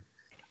monster.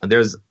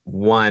 There's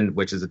one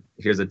which is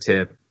here's a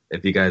tip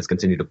if you guys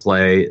continue to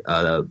play,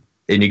 and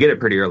you get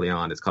it pretty early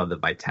on. It's called the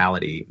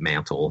Vitality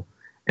Mantle.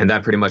 And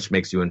that pretty much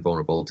makes you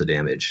invulnerable to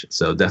damage.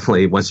 So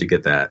definitely, once you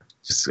get that,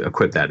 just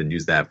equip that and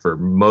use that for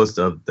most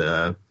of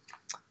the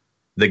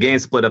game.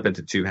 Split up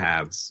into two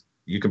halves.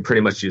 You can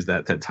pretty much use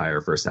that the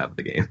entire first half of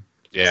the game.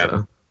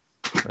 Yeah,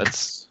 so.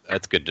 That's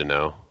good to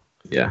know.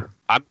 Yeah,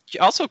 I'm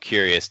also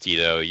curious,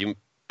 Tito. You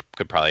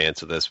could probably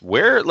answer this.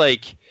 Where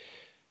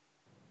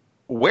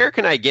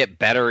can I get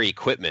better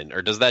equipment,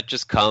 or does that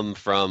just come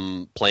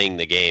from playing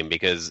the game?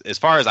 Because as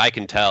far as I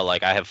can tell,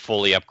 like I have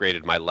fully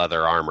upgraded my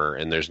leather armor,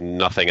 and there's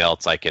nothing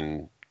else I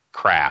can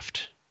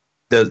craft.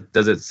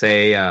 Does it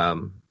say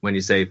when you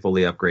say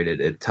fully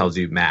upgraded, it tells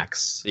you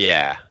max?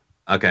 Yeah.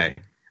 Okay.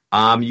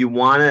 You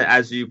want to,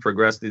 as you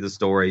progress through the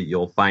story,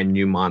 you'll find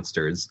new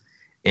monsters,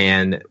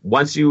 and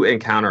once you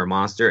encounter a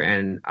monster,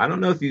 and I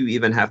don't know if you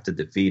even have to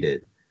defeat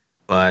it,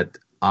 but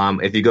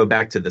if you go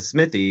back to the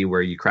smithy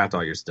where you craft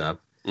all your stuff.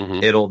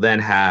 Mm-hmm. It'll then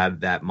have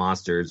that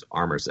monster's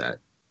armor set,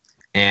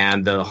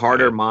 and the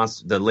harder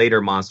the later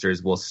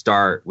monsters will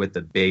start with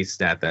the base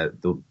stat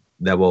that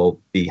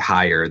will be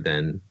higher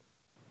than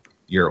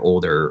your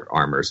older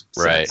armor sets.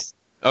 Right.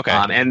 Okay.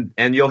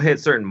 And you'll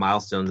hit certain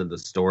milestones in the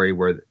story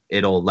where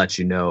it'll let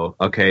you know,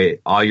 okay,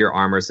 all your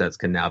armor sets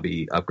can now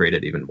be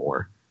upgraded even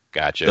more.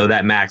 Gotcha. So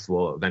that max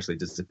will eventually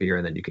disappear,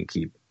 and then you can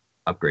keep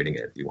upgrading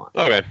it if you want.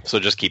 Okay. So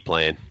just keep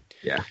playing.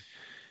 Yeah.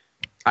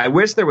 I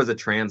wish there was a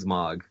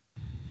transmog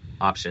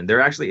option. There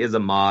actually is a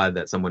mod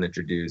that someone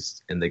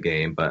introduced in the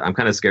game, but I'm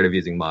kind of scared of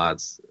using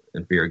mods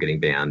in fear of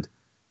getting banned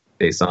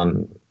based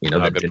on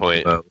the good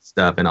point.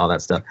 Stuff and all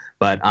that stuff.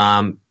 But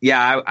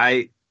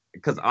I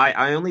because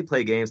I only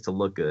play games to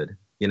look good.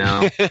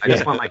 I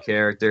just want my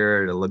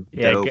character to look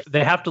dope.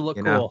 They have to look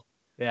cool.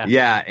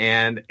 Yeah,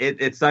 and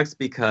it sucks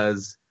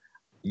because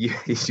you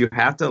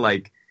have to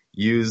like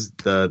use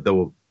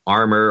the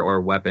armor or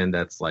weapon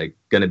that's like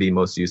going to be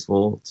most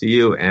useful to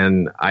you,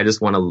 and I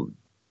just want to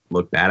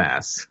look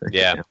badass.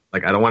 Yeah.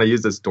 Like I don't want to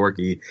use this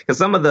dorky, because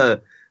some of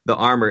the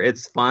armor,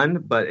 it's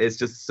fun, but it's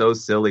just so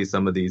silly.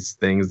 Some of these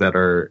things that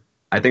are,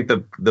 I think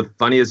the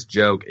funniest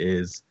joke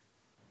is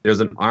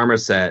there's an armor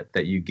set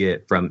that you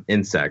get from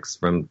insects,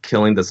 from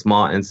killing the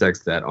small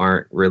insects that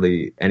aren't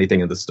really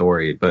anything in the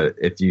story. But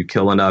if you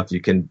kill enough, you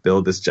can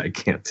build this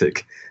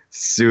gigantic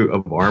suit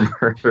of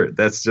armor.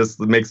 That's just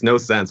makes no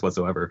sense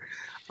whatsoever.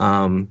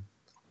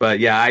 But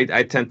yeah,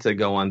 I tend to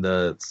go on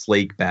the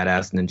sleek,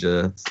 badass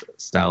ninja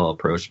style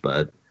approach.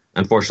 But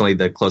unfortunately,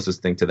 the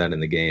closest thing to that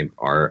in the game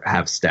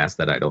have stats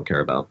that I don't care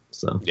about.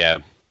 So yeah,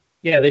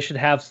 they should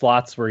have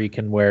slots where you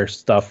can wear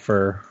stuff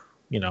for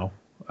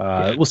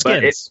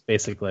skins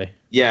basically.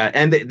 Yeah,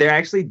 and they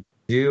actually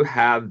do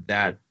have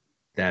that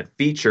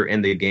feature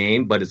in the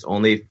game, but it's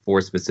only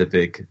for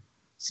specific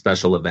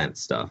special event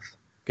stuff.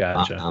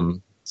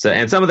 Gotcha. So,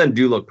 and some of them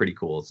do look pretty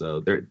cool. So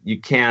they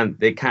kind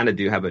of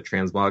do have a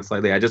transmog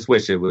slightly. I just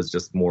wish it was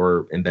just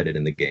more embedded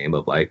in the game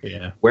of like,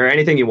 wear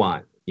anything you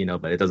want,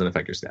 but it doesn't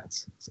affect your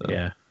stats. So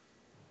yeah.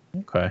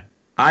 Okay.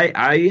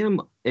 I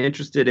am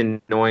interested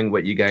in knowing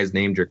what you guys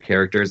named your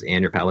characters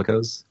and your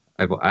palicos.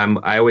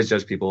 I always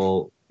judge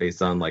people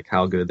based on like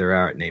how good they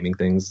are at naming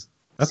things.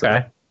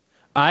 Okay.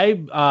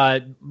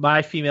 So.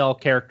 My female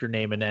character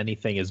name in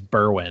anything is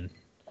Berwin.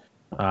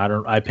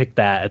 I picked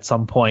that at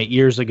some point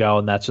years ago,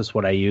 and that's just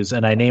what I use.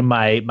 And I named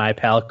my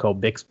Palico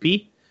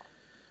Bixby.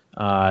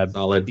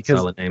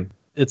 Solid name.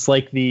 It's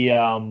like the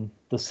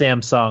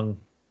Samsung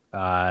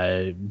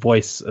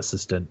voice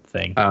assistant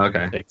thing. Oh,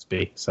 okay.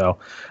 Bixby. So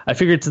I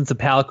figured since the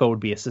Palico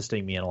would be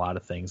assisting me in a lot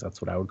of things, that's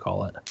what I would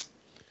call it.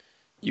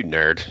 You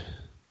nerd.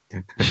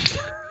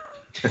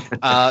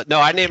 No,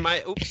 I named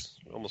my. Oops.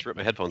 Almost ripped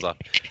my headphones off.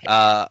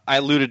 I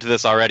alluded to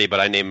this already, but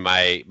I named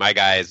my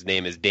guy's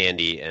name is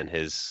Dandy, and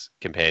his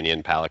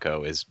companion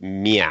Palico is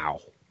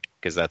Meow,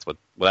 because that's what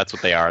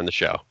they are in the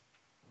show.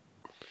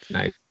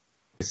 Nice,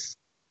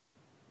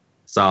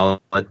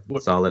 solid.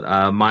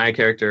 My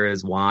character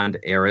is Wand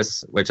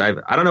Eris, which I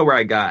don't know where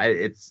I got.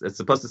 It's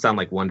supposed to sound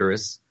like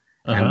Wondrous,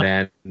 and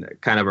then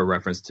kind of a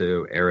reference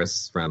to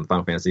Eris from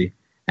Final Fantasy.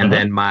 And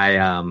then my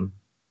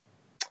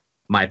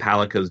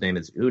Palico's name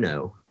is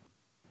Uno.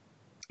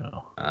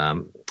 Oh.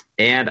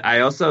 And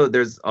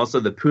there's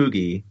also the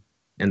Poogie,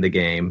 in the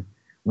game,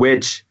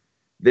 which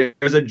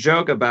there's a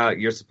joke about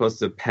you're supposed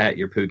to pet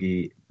your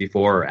Poogie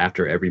before or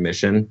after every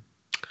mission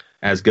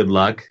as good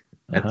luck.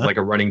 That's like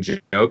a running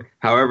joke.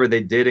 However,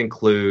 they did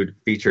include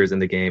features in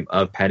the game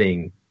of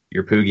petting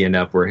your Poogie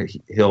enough where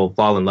he'll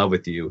fall in love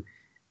with you.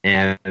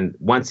 And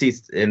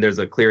there's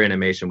a clear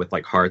animation with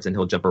like hearts, and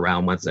he'll jump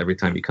around once every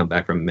time you come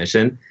back from a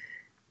mission.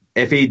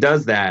 If he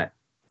does that,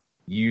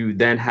 you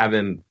then have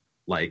him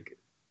like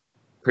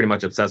pretty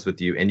much obsessed with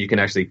you, and you can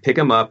actually pick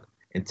him up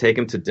and take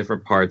him to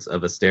different parts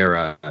of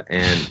Astera,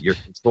 and your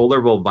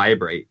controller will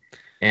vibrate.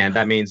 And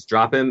that means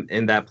drop him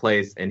in that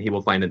place, and he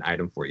will find an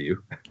item for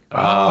you.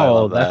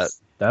 Oh,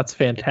 that's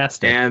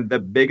fantastic. And the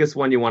biggest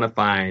one you want to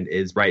find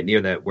is right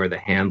near that where the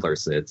handler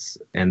sits.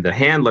 And the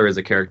handler is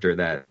a character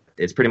that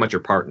is pretty much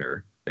your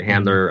partner. The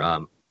handler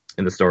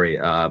in the story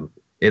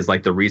is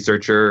like the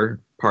researcher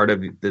part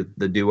of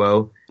the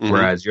duo,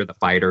 whereas you're the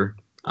fighter,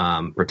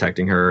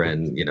 protecting her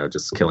and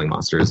just killing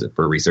monsters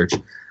for research,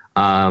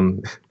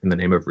 in the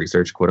name of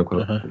research, quote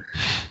unquote.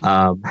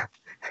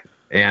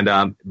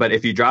 But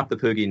if you drop the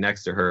Poogie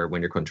next to her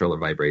when your controller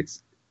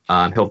vibrates,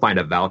 he'll find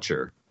a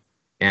voucher.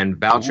 And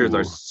vouchers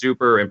are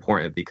super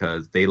important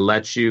because they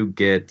let you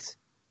get,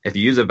 if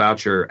you use a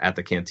voucher at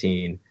the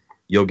canteen,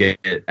 you'll get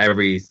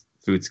every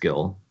food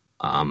skill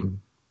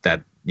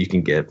that you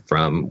can get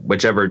from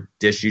whichever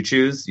dish you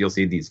choose. You'll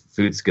see these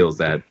food skills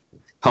that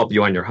help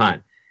you on your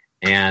hunt.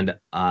 And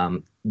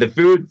the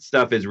food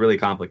stuff is really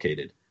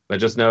complicated. But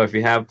just know if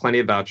you have plenty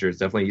of vouchers,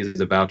 definitely use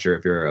a voucher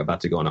if you're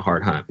about to go on a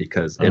hard hunt,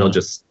 because it'll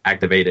just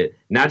activate it,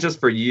 not just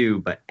for you,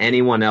 but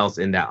anyone else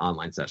in that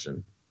online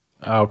session.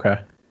 Oh, okay.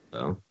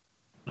 So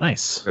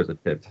nice. There's a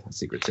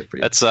secret tip for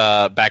you. That's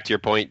back to your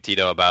point,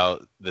 Tito,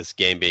 about this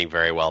game being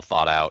very well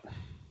thought out.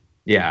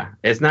 Yeah,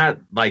 it's not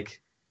like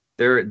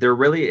there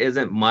really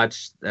isn't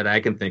much that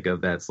I can think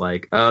of that's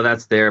like, oh,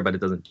 that's there, but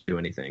it doesn't do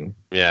anything.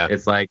 Yeah.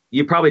 It's like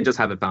you probably just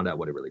haven't found out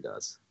what it really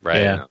does.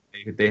 Right. Yeah.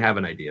 They have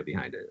an idea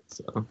behind it.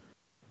 So.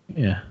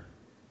 Yeah.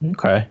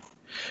 Okay.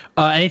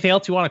 Anything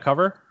else you want to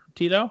cover,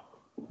 Tito,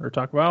 or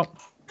talk about?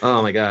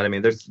 Oh my God! I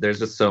mean, there's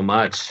just so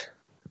much.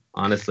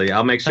 Honestly,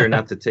 I'll make sure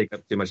not to take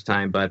up too much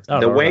time. But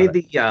the way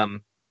the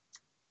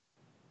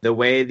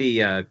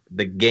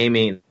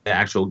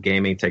actual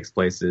gaming takes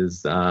place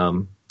is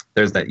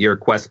there's your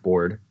quest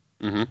board,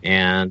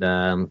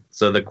 and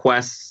so the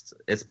quest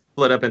is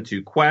split up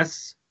into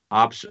quests,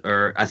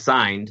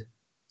 assigned,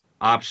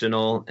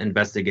 optional,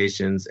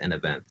 investigations, and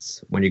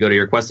events. When you go to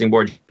your questing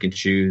board, you can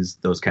choose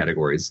those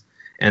categories.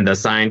 And the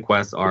assigned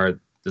quests are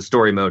the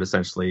story mode,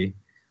 essentially.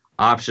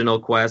 Optional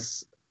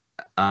quests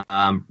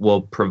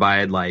will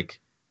provide like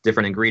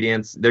different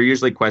ingredients. They're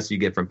usually quests you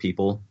get from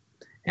people,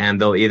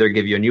 and they'll either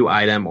give you a new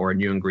item or a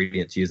new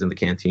ingredient to use in the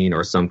canteen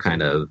or some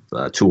kind of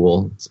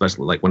tool,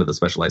 especially like one of the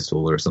specialized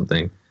tools or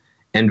something.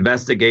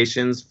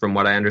 Investigations, from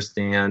what I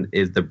understand,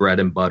 is the bread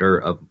and butter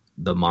of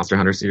the Monster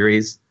Hunter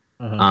series.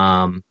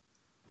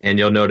 And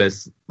you'll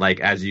notice, like,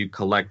 as you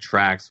collect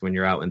tracks when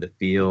you're out in the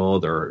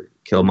field or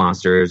kill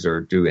monsters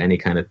or do any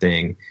kind of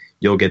thing,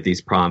 you'll get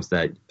these prompts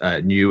that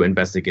new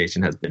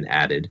investigation has been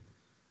added.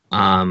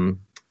 And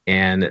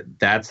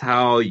that's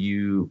how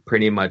you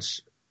pretty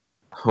much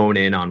hone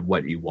in on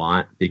what you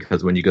want,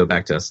 because when you go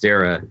back to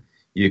Astera,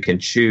 you can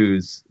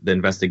choose the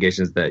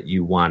investigations that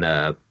you want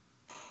to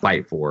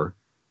fight for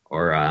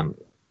or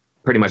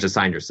pretty much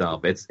assign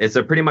yourself. It's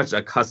a pretty much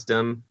a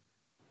custom,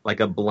 like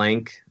a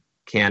blank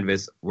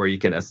canvas where you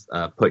can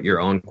put your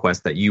own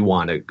quest that you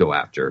want to go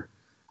after,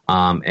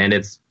 and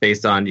it's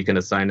based on, you can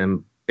assign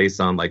them based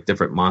on like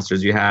different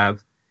monsters you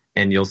have,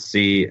 and you'll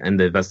see in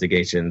the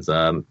investigations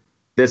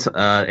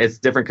it's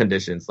different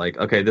conditions. Like,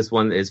 okay, this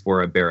one is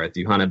for a Barreth.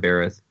 You hunt a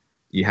Barreth,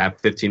 you have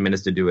 15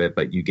 minutes to do it,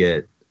 but you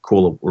get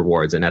cool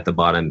rewards, and at the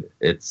bottom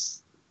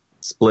it's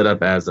split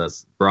up as a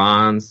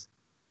bronze,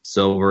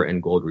 silver,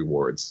 and gold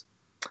rewards.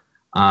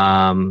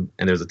 And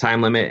there's a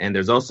time limit, and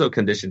there's also a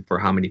condition for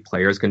how many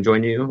players can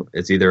join you.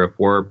 It's either a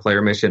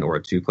 4-player mission or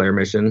a 2-player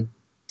mission,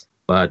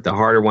 but the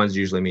harder ones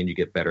usually mean you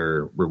get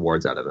better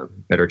rewards out of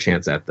them, better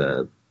chance at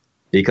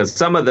because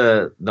some of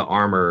the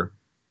armor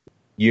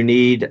you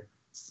need,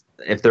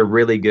 if they're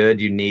really good,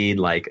 you need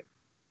like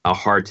a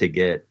hard to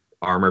get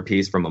armor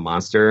piece from a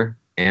monster.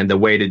 And the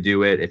way to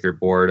do it, if you're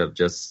bored of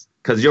just,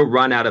 because you'll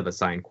run out of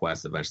assigned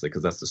quests eventually,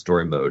 because that's the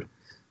story mode.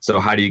 So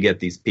how do you get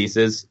these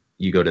pieces?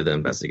 You go to the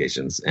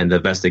investigations, and the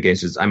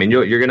investigations, I mean,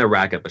 you're going to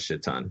rack up a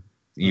shit ton.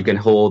 You can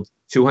hold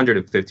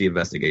 250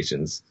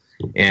 investigations,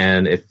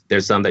 and if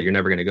there's some that you're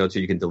never going to go to,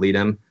 you can delete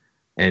them,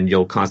 and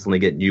you'll constantly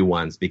get new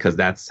ones, because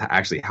that's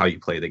actually how you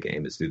play the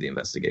game, is through the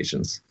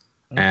investigations.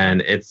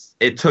 And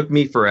it took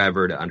me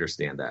forever to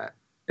understand that.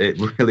 It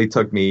really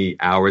took me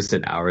hours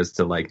and hours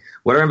to like,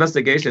 what are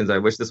investigations? I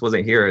wish this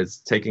wasn't here.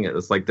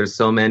 It's like, there's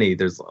so many,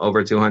 there's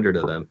over 200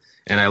 of them.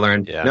 And I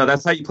learned, no,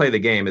 that's how you play the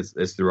game,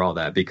 is through all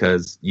that,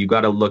 because you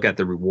got to look at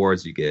the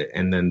rewards you get.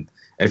 And then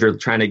if you're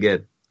trying to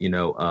get,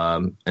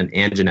 an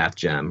Anjanath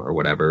gem or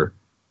whatever,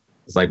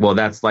 it's like, well,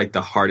 that's like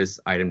the hardest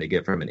item to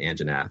get from an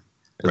Anjanath.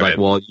 It's like,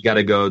 well, you got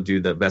to go do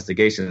the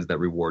investigations that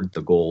reward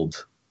the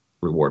gold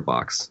reward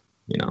box.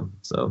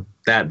 So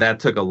that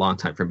took a long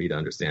time for me to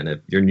understand. If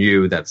you're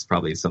new, that's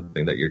probably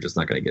something that you're just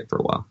not going to get for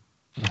a while.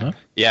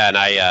 Yeah, and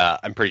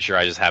I'm pretty sure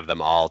I just have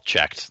them all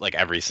checked. Like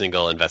every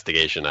single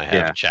investigation I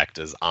have checked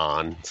is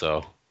on.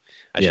 So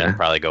I should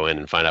probably go in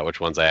and find out which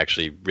ones I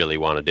actually really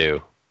want to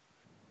do.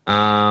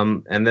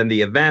 And then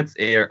the events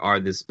are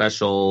the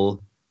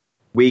special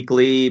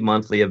weekly,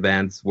 monthly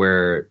events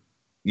where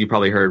you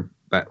probably heard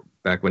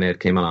back when it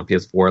came out on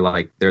PS4,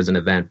 like there's an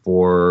event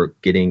for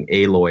getting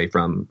Aloy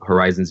from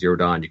Horizon Zero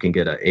Dawn. You can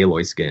get an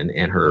Aloy skin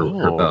and her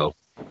bow.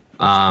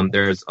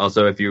 There's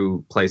also, if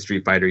you play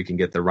Street Fighter, you can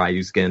get the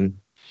Ryu skin,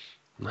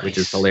 which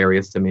is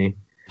hilarious to me.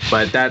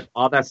 But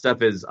all that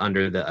stuff is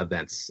under the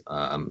events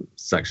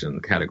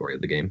section category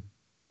of the game.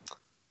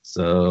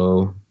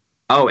 So,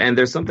 and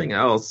there's something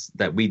else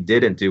that we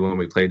didn't do when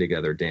we played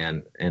together,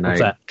 Dan, and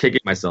I'm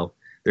kicking myself.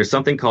 There's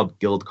something called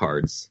guild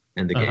cards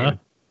in the game.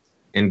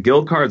 And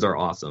guild cards are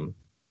awesome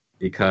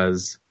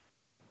because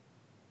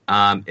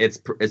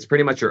it's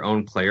pretty much your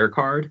own player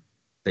card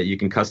that you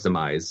can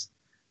customize,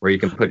 where you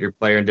can put your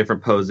player in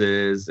different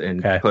poses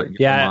and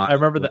put. I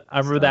remember that. I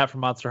remember that from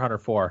Monster Hunter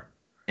 4.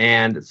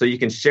 And so you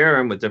can share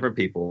them with different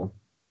people.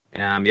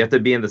 You have to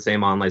be in the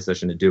same online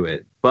session to do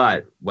it.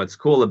 But what's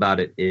cool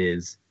about it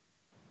is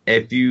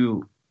if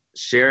you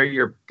share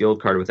your guild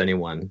card with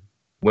anyone,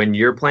 when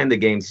you're playing the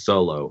game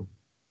solo,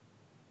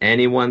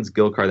 anyone's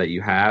guild card that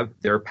you have,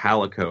 their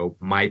Palico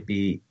might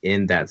be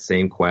in that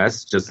same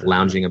quest, just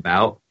lounging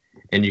about,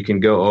 and you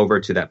can go over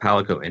to that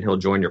Palico and he'll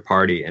join your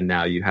party, and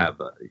now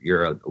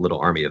you're a little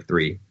army of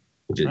 3,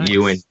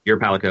 you and your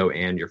Palico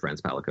and your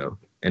friend's Palico.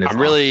 And it's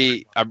I'm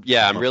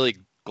really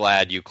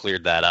glad you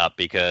cleared that up,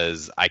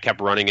 because I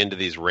kept running into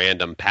these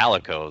random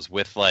Palicos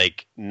with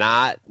like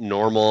not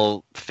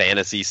normal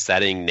fantasy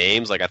setting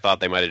names. Like I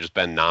thought they might have just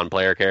been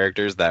non-player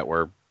characters that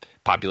were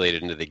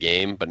populated into the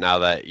game, but now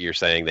that you're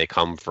saying they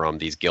come from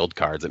these guild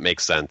cards, it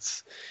makes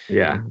sense.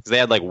 Yeah, because they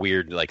had like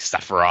weird, like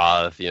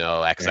Sephiroth,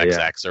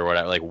 XXX or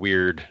whatever, like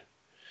weird.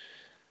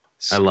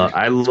 I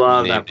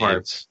love that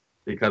part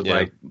because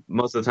like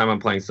most of the time I'm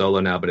playing solo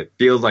now, but it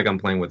feels like I'm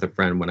playing with a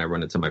friend when I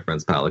run into my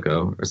friend's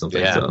Palico or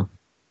something. Yeah. So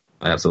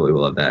I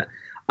absolutely love that.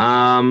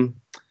 And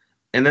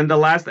then the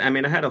last, I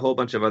had a whole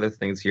bunch of other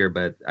things here,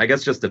 but I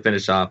guess just to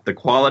finish off, the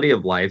quality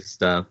of life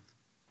stuff,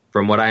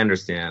 from what I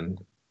understand,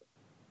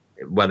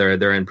 whether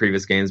they're in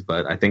previous games,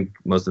 but I think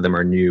most of them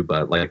are new,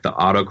 but like the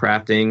auto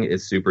crafting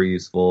is super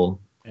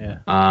useful. Yeah.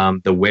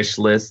 The wish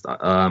list,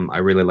 I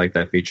really like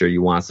that feature.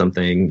 You want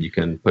something, you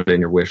can put it in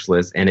your wish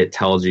list, and it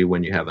tells you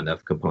when you have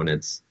enough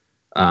components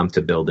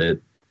to build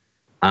it.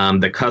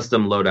 The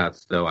custom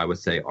loadouts, though, I would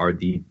say are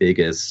the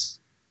biggest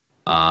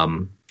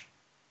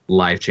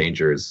life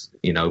changers.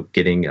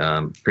 Getting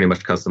pretty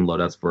much custom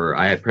loadouts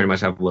I pretty much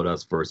have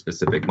loadouts for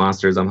specific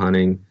monsters I'm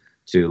hunting,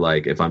 to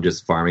like if I'm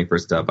just farming for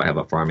stuff, I have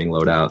a farming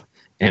loadout,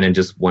 and in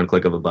just one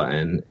click of a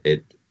button,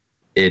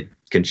 it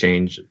can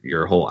change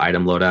your whole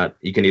item loadout.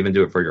 You can even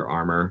do it for your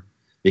armor,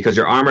 because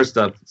your armor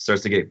stuff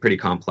starts to get pretty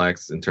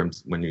complex in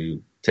terms when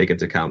you take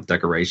into account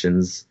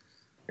decorations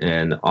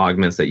and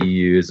augments that you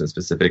use and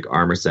specific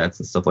armor sets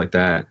and stuff like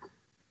that.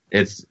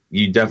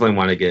 You definitely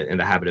want to get in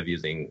the habit of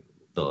using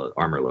the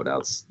armor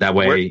loadouts. That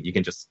way you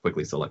can just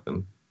quickly select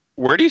them.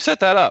 Where do you set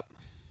that up?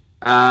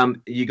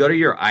 You go to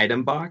your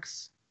item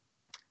box,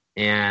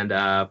 and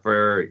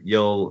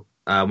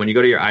when you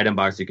go to your item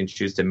box, you can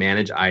choose to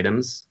manage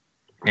items.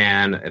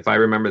 And if I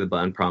remember the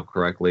button prompt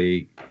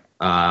correctly,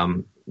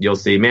 you'll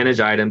see manage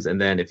items,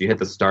 and then if you hit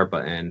the start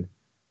button,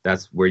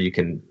 that's where you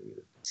can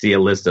see a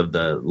list of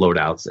the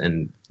loadouts,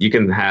 and you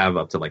can have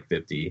up to like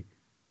 50.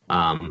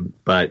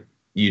 But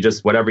you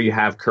just, whatever you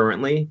have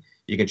currently,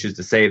 you can choose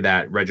to save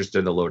that,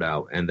 register the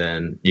loadout, and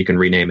then you can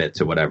rename it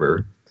to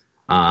whatever.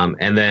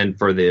 And then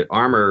for the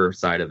armor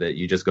side of it,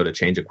 you just go to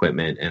change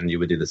equipment, and you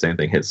would do the same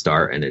thing, hit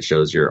start, and it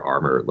shows your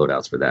armor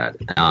loadouts for that.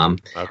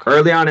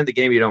 Early on in the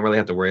game, you don't really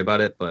have to worry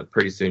about it, but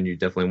pretty soon you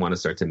definitely want to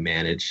start to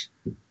manage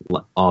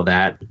all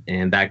that.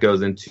 And that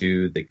goes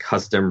into the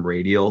custom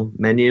radial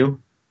menu.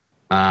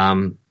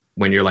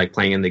 When you're like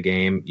playing in the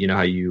game, you know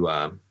how you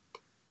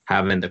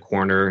have in the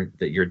corner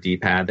that your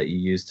D-pad that you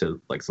use to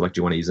like select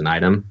you want to use an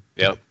item?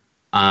 Yep.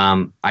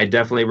 I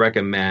definitely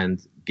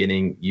recommend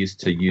getting used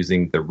to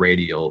using the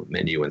radial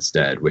menu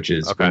instead, which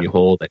is when you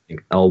hold, I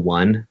think,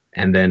 L1,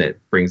 and then it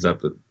brings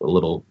up a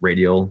little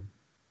radial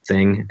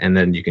thing, and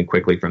then you can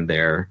quickly from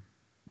there,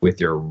 with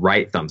your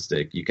right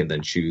thumbstick, you can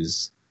then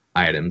choose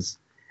items.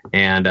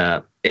 And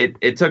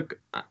it took,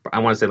 I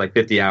want to say, like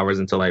 50 hours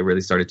until I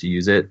really started to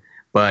use it,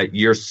 but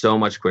you're so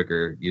much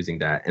quicker using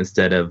that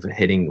instead of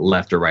hitting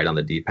left or right on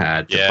the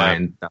D-pad to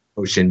find the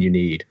potion you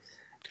need.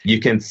 You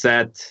can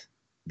set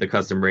the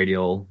custom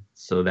radial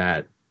so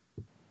that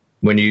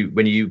when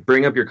you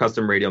bring up your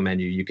custom radial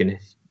menu, you can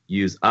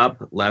use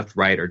up, left,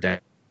 right, or down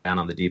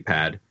on the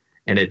D-pad,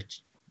 and it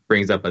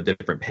brings up a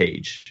different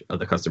page of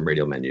the custom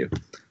radial menu.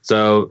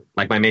 So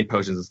like my main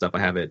potions and stuff, I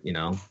have it,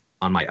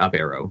 on my up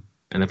arrow.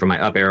 And then from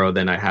my up arrow,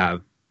 then I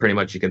have pretty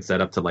much, you can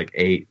set up to like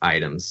 8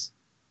 items,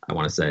 I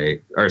want to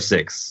say, or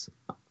 6.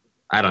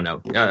 I don't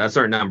know, a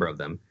certain number of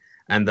them.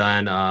 And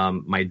then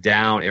my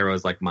down arrow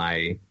is like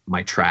my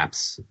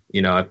traps.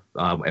 You know,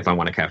 if I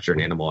want to capture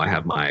an animal, I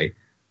have my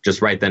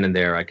just right then and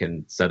there. I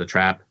can set a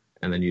trap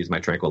and then use my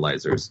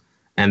tranquilizers.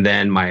 And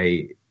then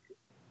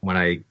when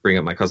I bring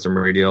up my custom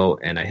radio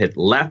and I hit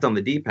left on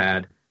the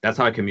D-pad, that's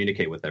how I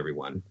communicate with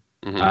everyone.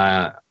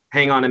 Mm-hmm.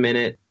 Hang on a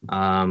minute.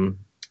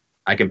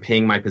 I can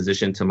ping my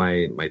position to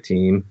my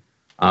team.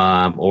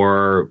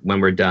 Or when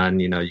we're done,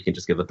 you know, you can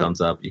just give a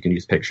thumbs up. You can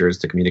use pictures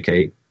to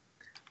communicate.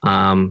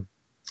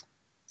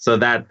 So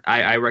that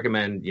I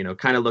recommend, you know,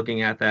 kind of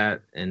looking at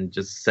that and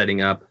just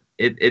setting up.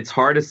 It's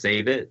hard to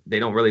save it. They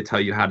don't really tell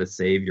you how to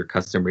save your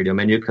custom radio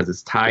menu because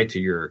it's tied to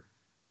your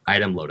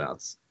item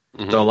loadouts.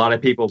 Mm-hmm. So a lot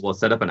of people will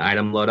set up an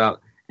item loadout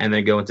and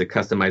then go into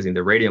customizing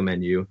the radio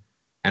menu.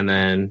 And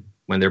then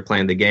when they're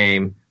playing the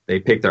game, they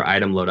pick their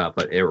item loadout,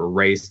 but it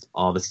erased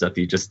all the stuff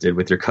you just did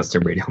with your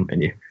custom radio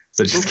menu.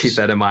 So just keep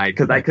that in mind,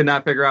 because I could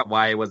not figure out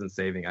why it wasn't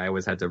saving. I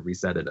always had to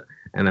reset it.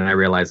 And then I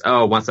realized,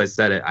 once I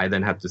set it, I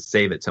then have to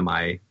save it to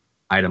my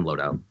item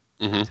loadout.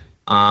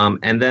 Mm-hmm.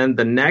 And then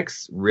the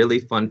next really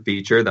fun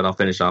feature that I'll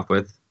finish off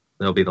with,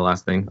 that'll be the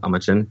last thing I'll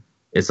mention,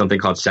 is something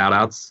called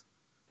shoutouts.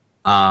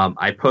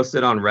 I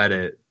posted on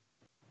Reddit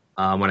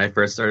when I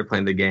first started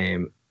playing the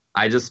game.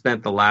 I just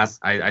spent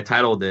I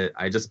titled it,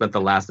 I just spent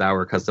the last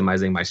hour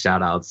customizing my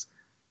shoutouts.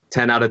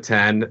 10 out of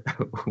 10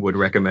 would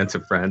recommend to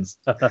friends.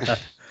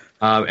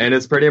 And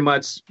it's pretty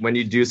much when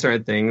you do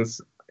certain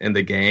things in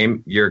the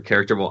game, your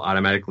character will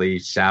automatically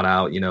shout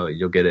out, you know,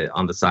 you'll get it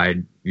on the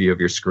side view of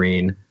your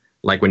screen.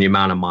 Like when you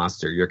mount a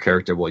monster, your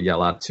character will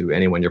yell out to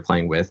anyone you're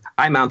playing with,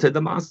 I mounted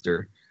the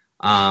monster.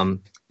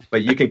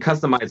 But you can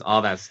customize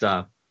all that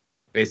stuff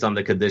based on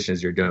the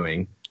conditions you're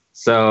doing.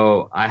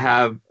 So I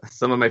have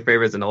some of my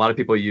favorites, and a lot of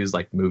people use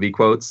like movie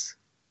quotes.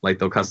 Like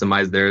they'll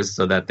customize theirs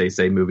so that they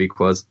say movie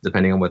quotes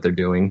depending on what they're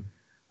doing.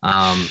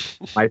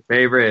 My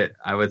favorite,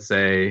 I would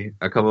say,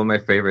 a couple of my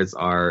favorites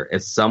are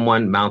if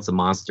someone mounts a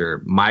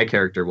monster, my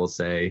character will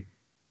say,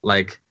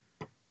 like,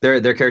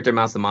 their character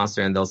mounts the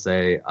monster and they'll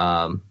say,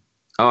 oh,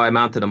 I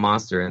mounted a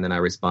monster, and then I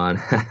respond,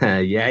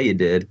 yeah, you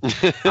did.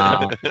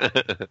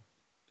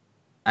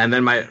 And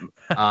then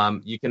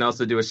you can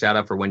also do a shout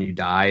out for when you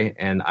die,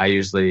 and I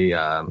usually,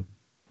 I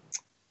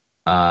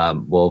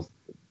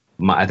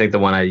think the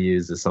one I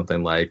use is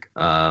something like,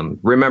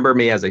 remember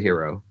me as a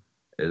hero.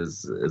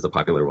 Is a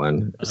popular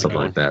one, or something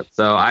like that.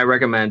 So I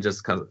recommend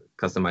just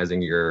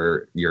customizing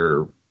your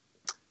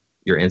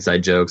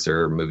inside jokes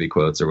or movie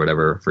quotes or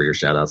whatever for your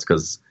shoutouts,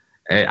 because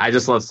I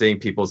just love seeing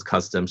people's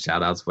custom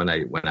shoutouts when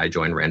I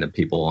join random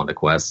people on the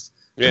quest.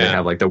 Yeah, they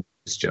have like the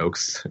weirdest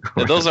jokes.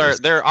 And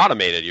they're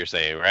automated. You're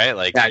saying, right?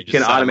 Like yeah, you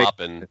can automate up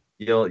and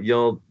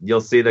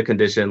you'll see the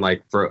condition,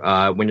 like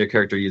for when your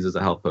character uses a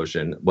health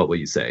potion, what will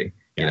you say?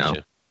 You know.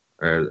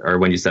 Or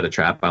when you set a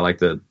trap, I like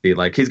to be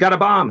like, he's got a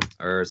bomb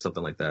or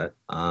something like that.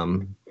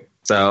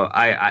 So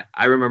I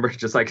remember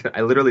just like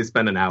I literally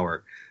spent an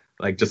hour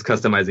like just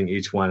customizing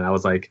each one. I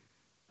was like,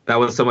 that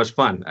was so much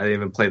fun. I didn't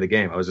even play the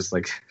game. I was just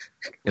like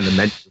in the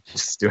menu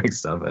just doing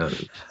stuff.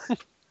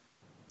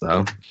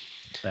 So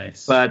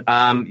nice. But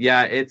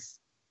yeah,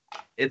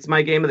 it's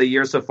my game of the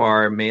year so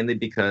far, mainly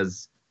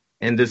because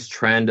in this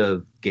trend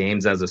of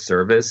games as a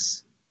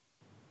service,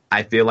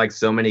 I feel like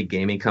so many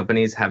gaming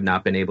companies have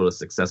not been able to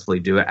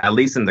successfully do it, at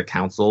least in the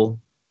console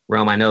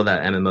realm. I know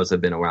that MMOs have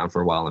been around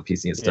for a while on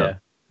PC and stuff.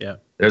 Yeah.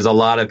 There's a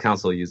lot of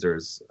console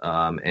users,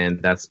 and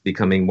that's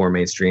becoming more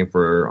mainstream in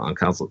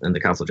the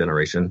console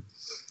generation,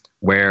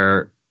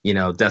 where, you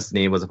know,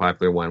 Destiny was a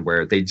popular one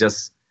where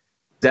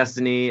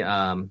Destiny,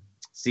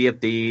 Sea of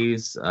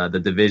Thieves,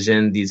 The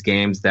Division, these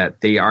games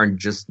that they are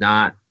just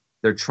not,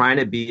 they're trying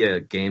to be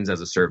a games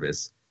as a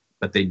service,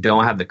 but they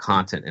don't have the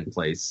content in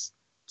place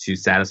to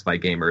satisfy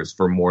gamers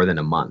for more than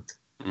a month.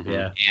 Mm-hmm.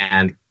 Yeah.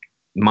 And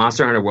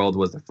Monster Hunter World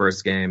was the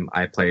first game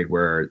I played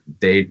where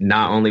they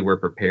not only were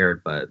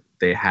prepared, but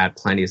they had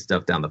plenty of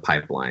stuff down the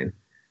pipeline.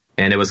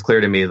 And it was clear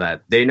to me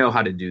that they know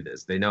how to do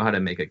this. They know how to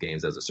make a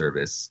games as a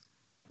service,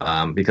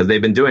 because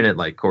they've been doing it,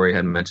 like Corey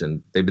had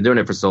mentioned, they've been doing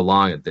it for so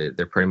long that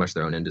they're pretty much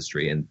their own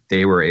industry, and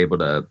they were able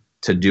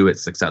to do it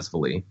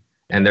successfully.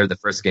 And they're the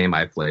first game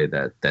I played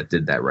that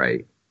did that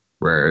right,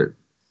 where,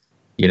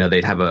 you know,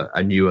 they'd have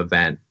a new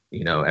event,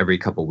 you know, every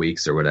couple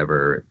weeks or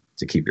whatever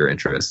to keep your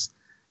interest.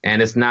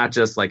 And it's not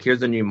just like,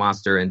 here's a new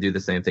monster and do the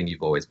same thing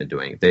you've always been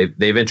doing.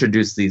 They've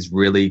introduced these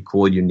really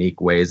cool,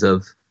 unique ways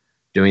of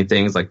doing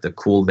things. Like the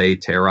Cool Day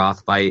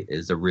Teroth fight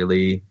is a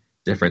really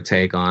different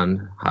take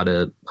on how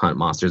to hunt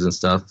monsters and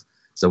stuff.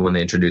 So when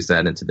they introduce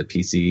that into the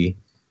PC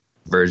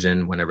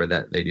version, whenever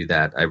that they do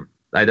that,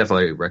 I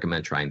definitely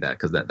recommend trying that,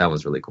 because that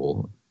was really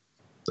cool.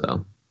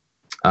 So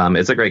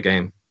it's a great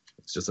game.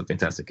 It's just a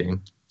fantastic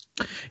game.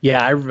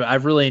 Yeah,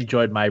 I've really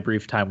enjoyed my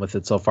brief time with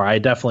it so far. I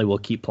definitely will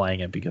keep playing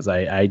it because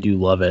I do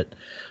love it.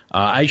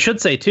 I should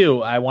say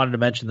too, I wanted to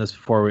mention this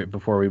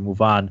before we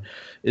move on,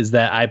 is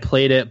that I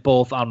played it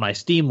both on my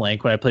Steam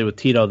Link. When I played with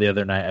Tito the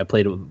other night, I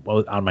played it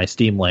on my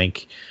Steam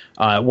Link.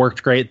 It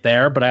worked great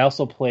there, but I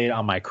also played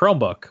on my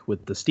Chromebook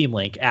with the Steam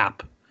Link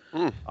app.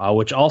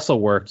 which also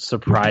worked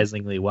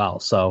surprisingly well.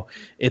 So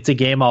it's a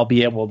game I'll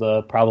be able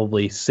to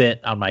probably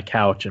sit on my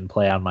couch and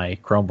play on my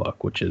Chromebook,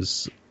 which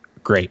is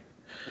great.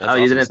 That's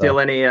you didn't feel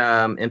any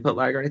input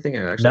lag or anything?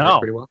 It actually worked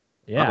pretty well.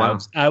 Yeah, oh, wow.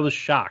 I was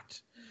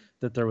shocked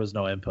that there was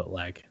no input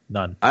lag.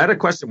 None. I had a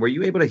question. Were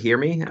you able to hear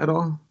me at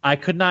all? I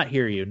could not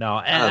hear you. No,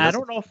 and I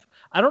don't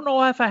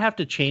know if I have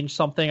to change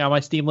something on my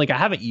Steam Link. I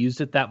haven't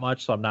used it that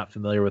much, so I'm not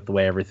familiar with the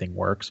way everything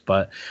works.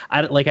 But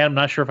I'm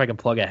not sure if I can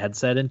plug a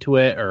headset into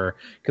it or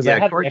because I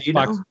have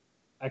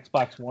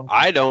Xbox One.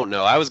 I don't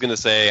know. I was going to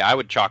say I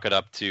would chalk it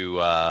up to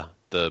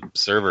the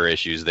server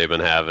issues they've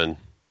been having.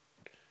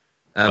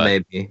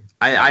 Maybe.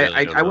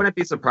 I wouldn't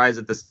be surprised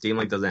if the Steam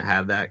Link doesn't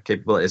have that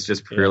capability. It's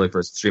just purely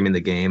for streaming the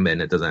game, and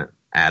it doesn't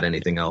add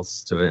anything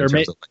else to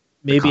it.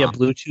 Maybe a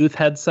Bluetooth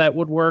headset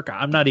would work.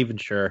 I'm not even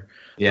sure.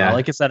 Yeah.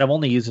 Like I said, I've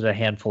only used it a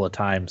handful of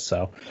times,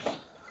 so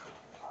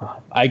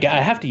I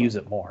have to use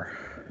it more.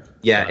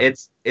 Yeah,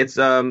 it's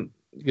the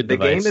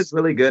game is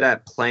really good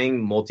at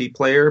playing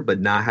multiplayer,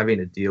 but not having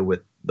to deal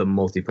with the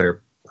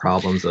multiplayer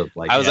problems of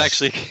like. I was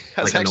actually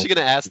going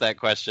to ask that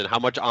question: how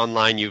much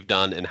online you've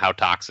done, and how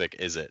toxic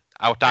is it?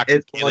 How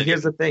toxic?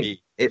 Here's the thing: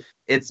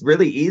 it's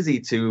really easy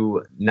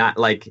to not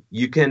like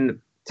you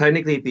can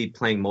technically be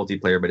playing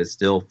multiplayer, but it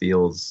still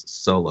feels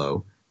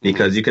solo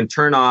because you can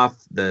turn off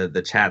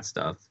the chat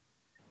stuff,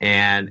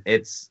 and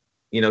it's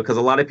because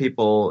a lot of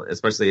people,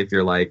 especially if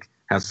you're like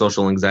have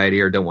social anxiety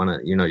or don't want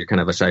to, you're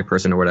kind of a shy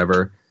person or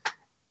whatever.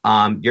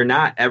 You're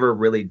not ever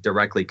really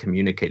directly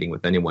communicating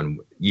with anyone.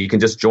 You can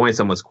just join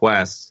someone's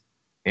quest,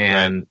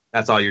 and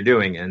that's all you're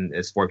doing. And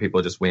it's 4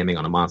 people just whamming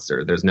on a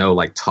monster. There's no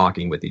like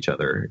talking with each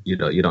other. You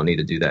don't need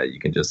to do that. You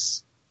can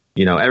just,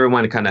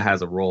 everyone kind of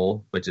has a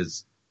role, which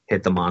is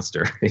hit the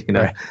monster.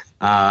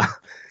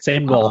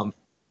 Same goal.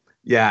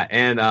 Yeah,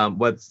 and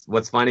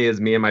what's funny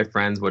is me and my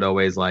friends would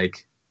always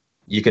like,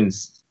 you can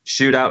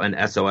shoot out an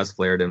SOS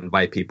flare to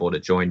invite people to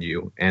join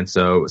you, and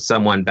so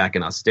someone back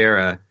in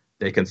Ostera,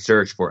 they can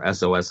search for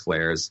SOS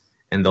flares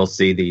and they'll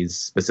see these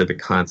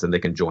specific hunts and they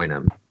can join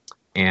them.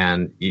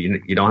 And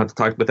you don't have to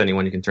talk with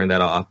anyone. You can turn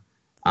that off.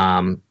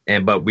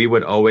 But we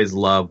would always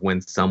love when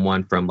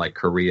someone from like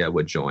Korea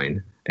would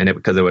join, and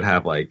because it would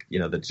have like,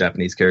 the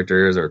Japanese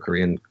characters or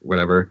Korean,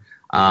 whatever.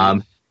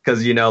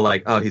 Because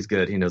like, oh, he's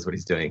good. He knows what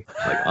he's doing.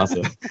 Like,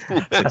 awesome.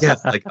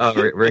 Yes, like, oh,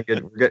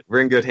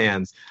 we're in good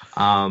hands.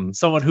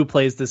 Someone who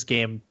plays this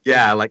game.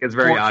 Yeah, like it's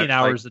very 14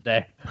 hours a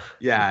day.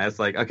 Yeah, it's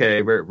like,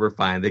 okay, we're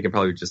fine. They can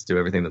probably just do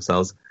everything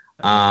themselves.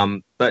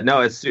 But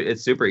no, it's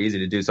super easy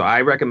to do. So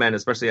I recommend,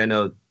 especially I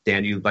know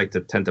Dan, you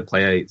tend to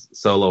play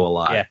solo a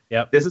lot. Yeah,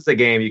 yep. This is a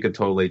game you could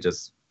totally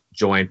just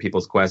join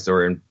people's quests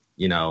or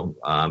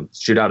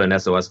shoot out an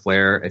SOS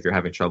flare if you're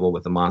having trouble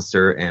with a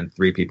monster, and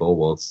 3 people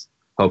will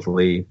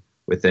hopefully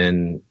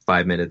within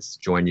 5 minutes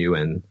join you,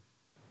 and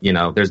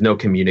there's no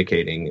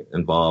communicating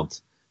involved.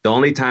 The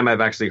only time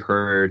I've actually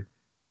heard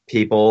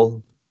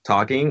people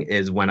talking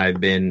is when I've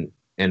been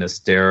in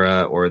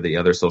Astera or the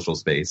other social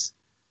space,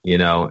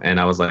 and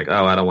I was like,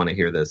 oh, I don't want to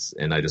hear this,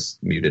 and I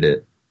just muted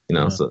it,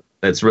 So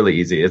it's really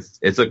easy.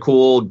 It's a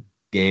cool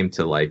game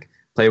to like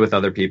play with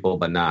other people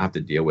but not have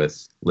to deal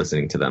with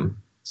listening to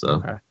them. So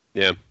okay.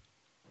 Yeah,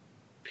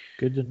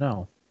 good to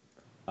know.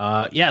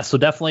 So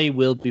definitely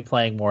we'll be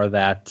playing more of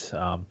that.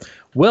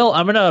 Will,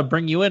 I'm gonna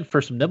bring you in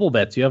for some nibble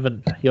bits. You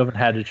haven't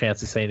had a chance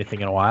to say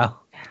anything in a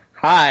while.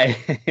 Hi.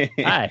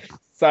 Hi.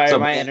 Sorry,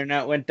 my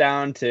internet went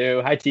down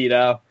too. Hi,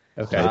 Tito.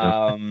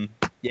 Okay.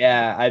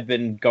 Yeah, I've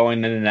been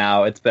going in and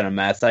out. It's been a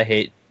mess. I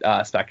hate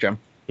Spectrum.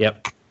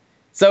 Yep.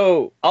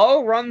 So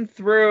I'll run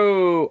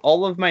through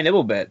all of my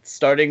nibble bits,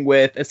 starting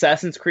with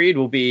Assassin's Creed.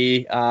 Will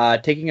be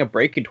taking a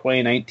break in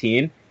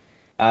 2019.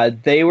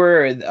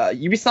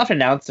 Ubisoft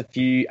announced I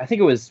think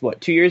it was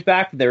 2 years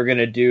back, that they were going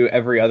to do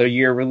every other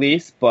year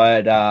release,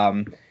 but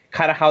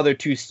kind of how their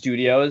 2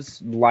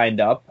 studios lined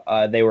up,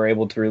 they were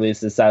able to release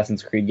the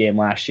Assassin's Creed game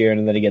last year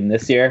and then again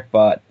this year,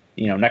 but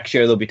next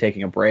year they'll be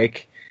taking a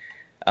break,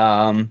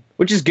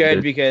 which is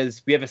good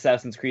because we have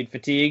Assassin's Creed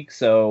fatigue.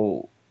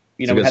 So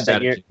we had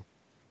that year.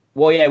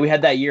 Well, yeah, we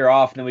had that year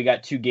off, and then we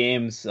got 2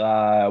 games,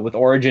 with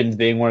Origins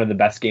being one of the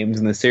best games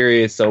in the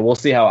series. So we'll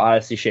see how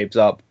Odyssey shapes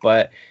up,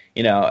 but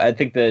I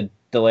think the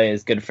delay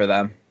is good for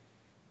them.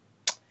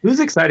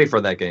 Who's excited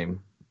for that game,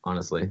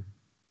 honestly?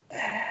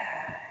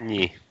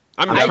 Yeah.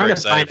 I'm never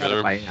excited for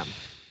them. I am.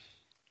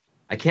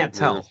 I can't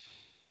tell.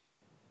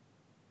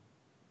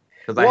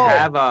 Because I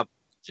have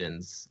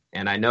Origins,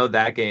 and I know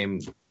that game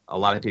a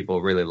lot of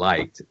people really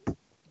liked.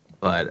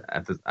 But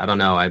I don't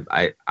know.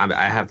 I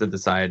have to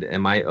decide,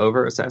 am I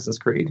over Assassin's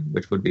Creed?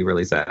 Which would be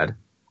really sad.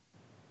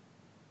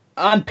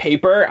 On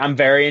paper, I'm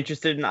very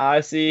interested in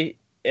Odyssey.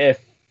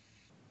 If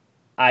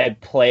I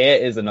play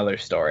it is another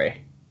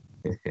story.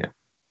 Yeah.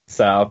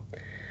 So,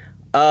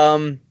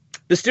 the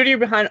studio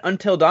behind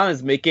Until Dawn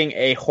is making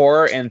a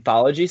horror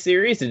anthology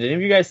series. Did any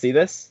of you guys see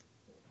this?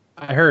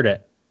 I heard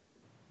it.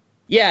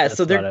 Yeah,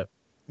 so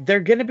they're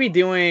going to be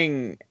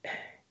doing...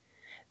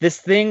 this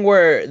thing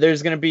where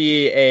there's going to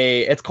be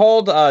it's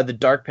called the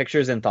Dark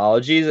Pictures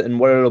Anthologies, and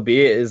what it'll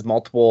be is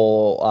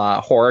multiple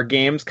horror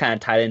games kind of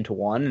tied into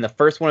one. And the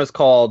first one is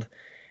called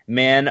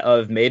Man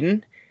of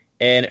Maiden,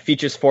 and it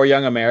features 4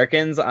 young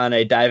Americans on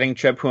a diving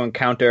trip who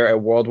encounter a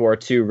World War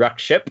II wrecked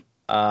ship.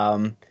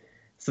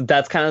 So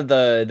that's kind of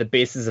the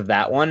basis of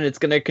that one. And it's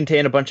going to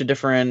contain a bunch of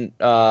different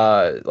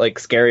like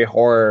scary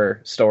horror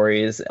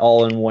stories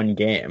all in one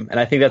game. And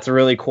I think that's a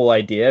really cool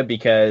idea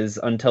because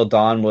Until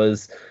Dawn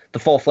was the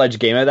full-fledged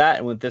game of that.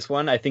 And with this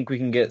one, I think we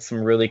can get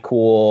some really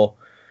cool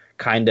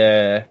kind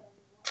of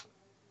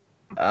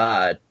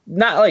not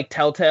like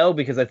Telltale,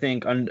 because I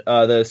think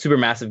the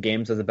Supermassive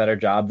Games does a better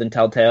job than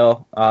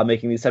Telltale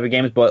making these type of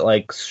games, but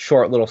like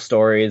short little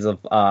stories of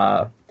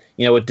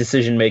with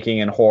decision making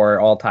and horror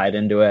all tied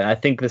into it. And I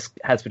think this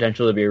has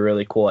potential to be a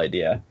really cool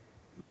idea.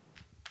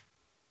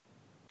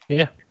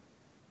 Yeah,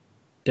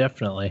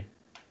 definitely.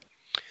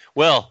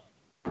 Well,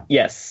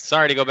 yes.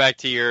 Sorry to go back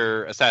to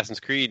your Assassin's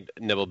Creed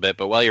nibble bit,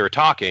 but while you were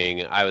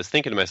talking, I was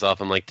thinking to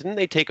myself, I'm like, didn't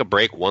they take a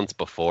break once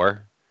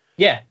before?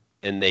 Yeah.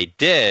 And they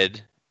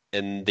did.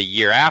 And the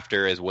year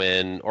after is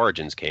when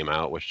Origins came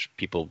out, which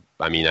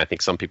I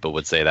think some people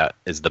would say that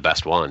is the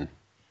best one.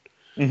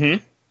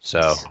 Mm-hmm.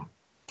 So,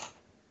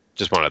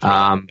 just wanted to throw that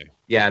out there.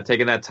 Yeah,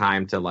 taking that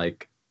time to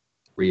like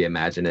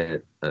reimagine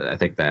it, I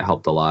think that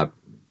helped a lot.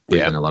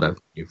 Breathing a lot of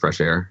new fresh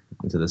air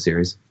into the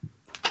series.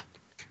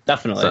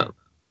 Definitely.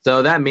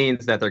 So that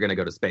means that they're going to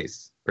go to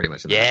space, pretty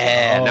much.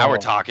 Now we're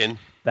talking.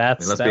 That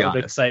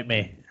would excite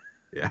me.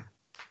 Yeah.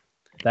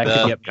 That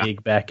could get me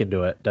back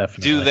into it,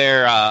 definitely. Do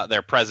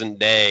their present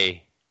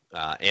day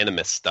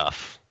Animus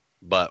stuff,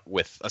 but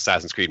with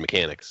Assassin's Creed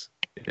mechanics.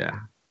 Yeah.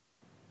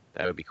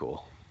 That would be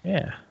cool.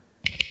 Yeah.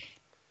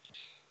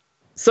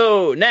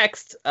 So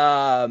next,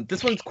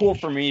 this one's cool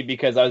for me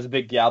because I was a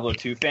big Diablo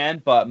 2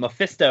 fan, but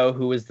Mephisto,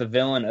 who is the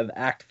villain of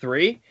Act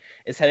 3,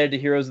 is headed to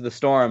Heroes of the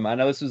Storm. I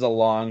know this was a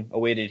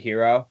long-awaited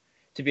hero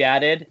to be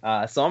added,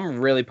 so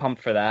I'm really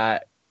pumped for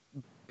that.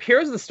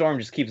 Heroes of the Storm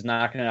just keeps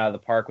knocking it out of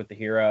the park with the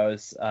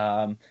heroes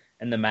and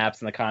the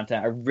maps and the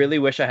content. I really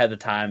wish I had the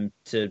time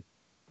to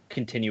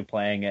continue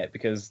playing it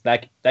because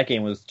that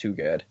game was too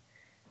good.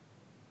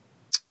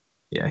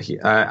 Yeah,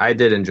 I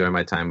did enjoy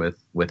my time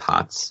with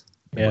HOTS.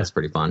 It was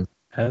pretty fun.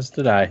 As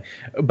did I.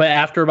 But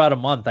after about a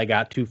month, I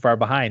got too far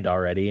behind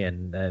already,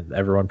 and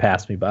everyone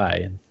passed me by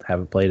and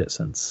haven't played it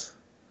since.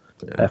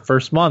 Yeah. That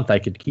first month, I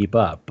could keep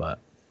up, but...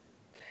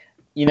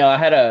 I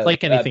had it's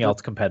like anything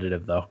else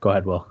competitive, though. Go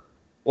ahead, Will.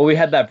 Well, we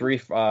had that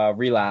brief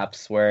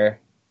relapse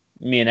where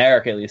me and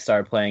Eric at least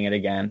started playing it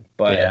again.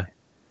 But yeah.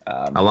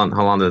 How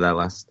long did that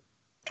last?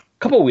 A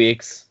couple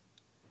weeks.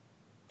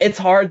 It's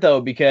hard,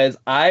 though, because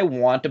I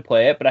want to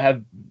play it, but I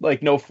have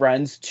no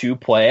friends to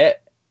play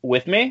it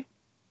with me.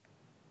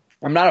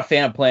 I'm not a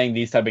fan of playing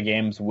these type of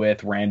games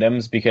with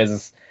randoms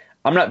because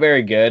I'm not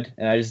very good,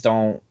 and I just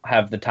don't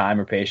have the time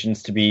or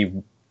patience to be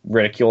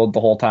ridiculed the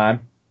whole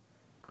time.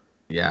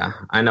 Yeah,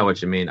 I know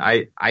what you mean.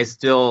 I've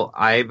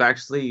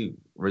actually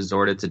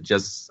resorted to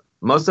just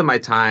most of my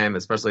time,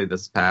 especially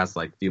this past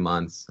few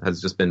months,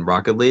 has just been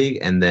Rocket League,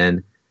 and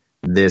then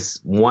this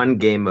one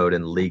game mode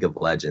in League of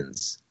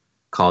Legends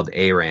called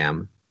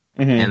ARAM.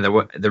 Mm-hmm. And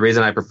the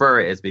reason I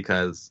prefer it is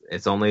because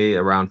it's only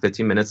around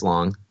 15 minutes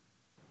long.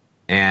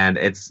 And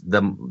it's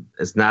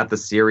not the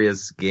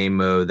serious game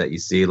mode that you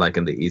see in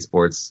the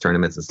esports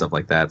tournaments and stuff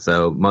like that.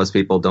 So most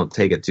people don't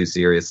take it too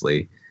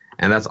seriously,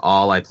 and that's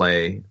all I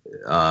play.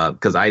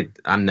 Because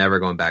I'm never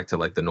going back to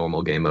the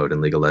normal game mode in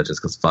League of Legends.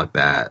 Because fuck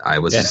that, I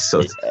was just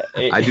so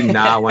I do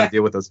not want to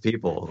deal with those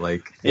people.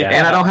 And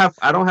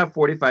I don't have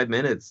 45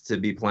 minutes to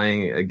be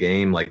playing a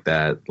game like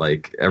that.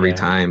 Every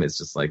time it's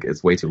just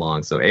it's way too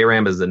long. So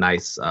ARAM is a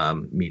nice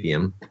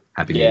medium,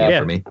 happy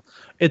medium for me.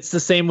 It's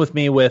the same with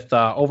me with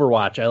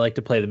Overwatch. I like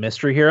to play the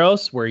mystery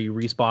heroes where you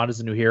respawn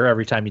as a new hero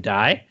every time you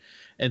die.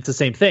 And it's the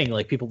same thing.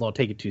 People don't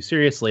take it too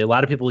seriously. A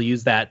lot of people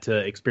use that to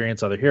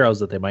experience other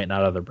heroes that they might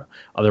not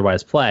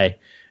otherwise play.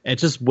 And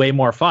it's just way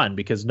more fun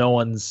because no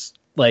one's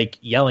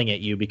yelling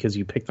at you because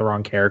you picked the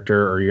wrong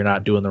character or you're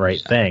not doing the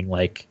right thing.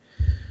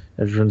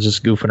 Everyone's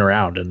just goofing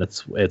around, and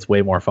it's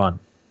way more fun.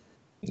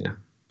 Yeah.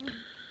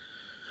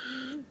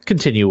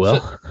 Continue,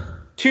 Will. So,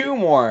 2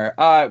 more.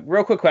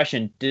 Real quick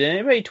question. Did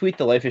anybody tweet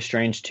the Life is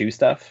Strange 2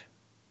 stuff?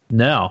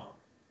 No.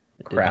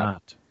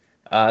 Crap.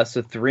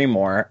 So 3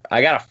 more.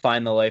 I gotta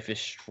find the Life is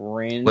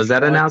Strange. Was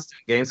that announced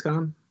at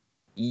Gamescom?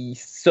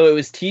 So it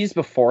was teased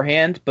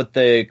beforehand, but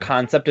the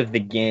concept of the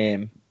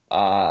game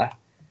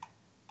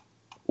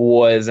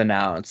was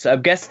announced. I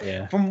guess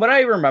from what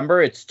I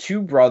remember, it's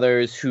 2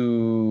 brothers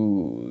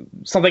who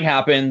something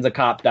happens, a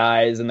cop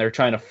dies, and they're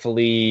trying to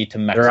flee to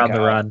Mexico. They're on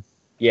the run.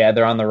 Yeah,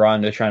 they're on the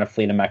run. They're trying to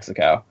flee to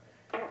Mexico.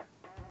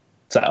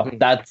 So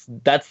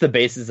that's the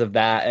basis of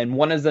that. And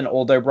one is an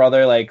older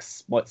brother,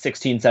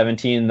 16,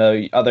 17.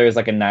 The other is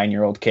a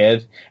 9-year-old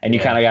kid. And you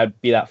kind of got to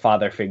be that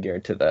father figure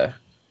to the...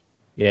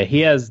 Yeah, he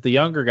has... The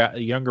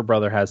younger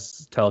brother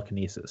has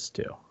telekinesis,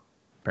 too,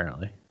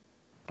 apparently.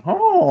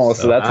 Oh,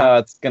 so that's how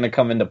it's going to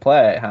come into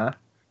play, huh?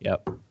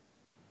 Yep.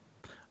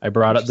 I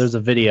brought up. There's a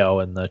video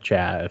in the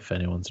chat if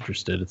anyone's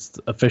interested. It's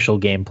the official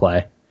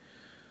gameplay.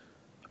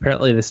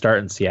 Apparently, they start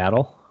in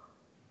Seattle.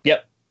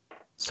 Yep.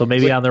 So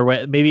maybe on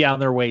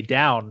their way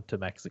down to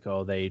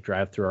Mexico, they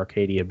drive through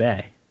Arcadia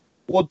Bay.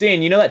 Well,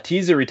 Dan, you know that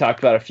teaser we talked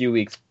about a few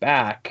weeks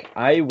back?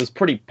 I was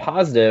pretty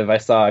positive I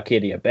saw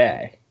Arcadia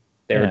Bay.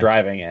 They were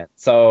driving it.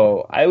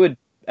 So I would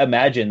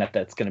imagine that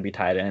that's going to be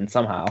tied in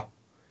somehow.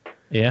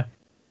 Yeah.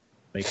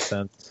 Makes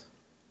sense.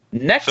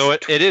 Next. So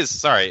it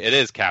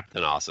is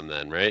Captain Awesome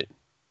then, right?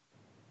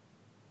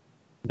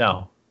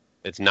 No.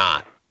 It's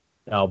not.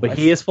 No, but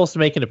he is supposed to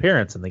make an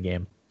appearance in the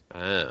game.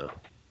 Oh.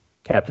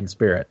 Captain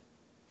Spirit.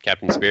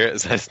 Captain Spirit,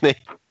 is that his name?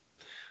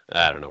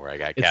 I don't know where I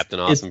got Captain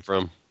Awesome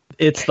from.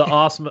 It's the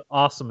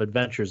awesome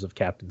adventures of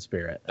Captain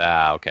Spirit.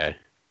 Ah, okay.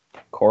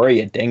 Corey,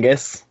 you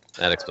dingus.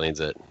 That explains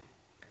it.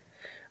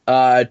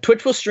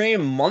 Twitch will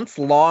stream months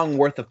long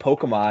worth of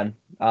Pokemon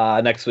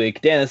next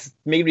week. Dan, this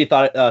made me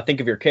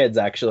think of your kids,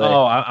 actually.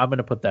 Oh, I'm going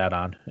to put that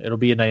on. It'll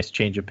be a nice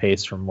change of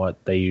pace from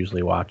what they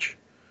usually watch.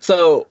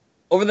 So,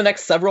 over the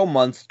next several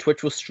months,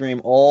 Twitch will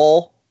stream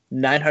all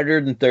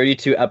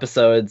 932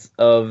 episodes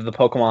of the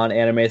Pokemon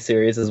anime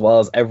series, as well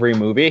as every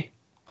movie.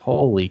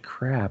 Holy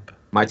crap.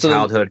 My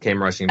childhood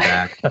came rushing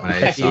back when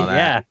I saw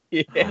that.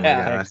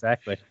 Yeah,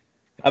 exactly.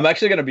 I'm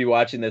actually going to be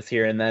watching this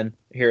here and there.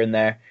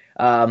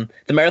 The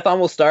marathon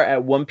will start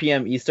at 1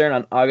 p.m. Eastern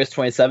on August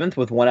 27th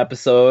with one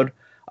episode,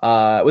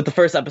 with the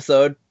first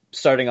episode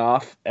starting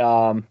off.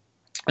 And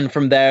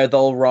from there,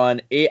 they'll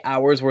run 8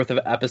 hours worth of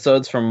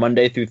episodes from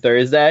Monday through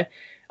Thursday.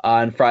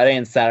 On Friday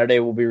and Saturday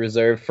will be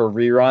reserved for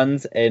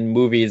reruns and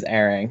movies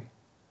airing.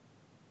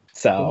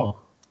 So, cool.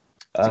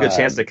 It's a good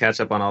chance to catch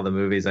up on all the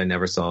movies I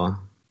never saw.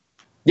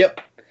 Yep.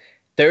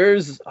 They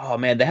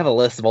have a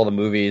list of all the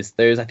movies.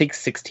 There's, I think,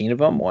 16 of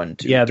them. One,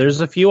 two. Yeah,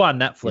 there's a few on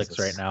Netflix Jesus.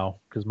 right now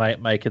because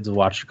my kids have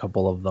watched a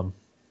couple of them.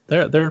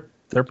 They're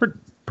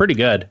pretty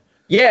good.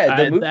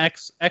 Yeah, the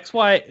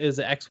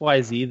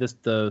XYZ.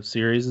 The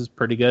series is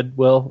pretty good.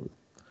 Will,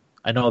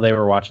 I know they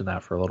were watching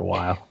that for a little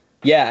while.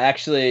 Yeah,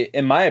 actually,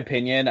 in my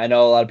opinion, I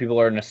know a lot of people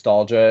are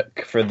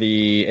nostalgic for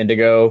the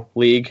Indigo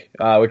League,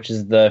 which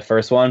is the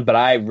first one, but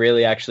I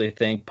really actually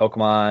think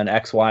Pokemon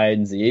X, Y,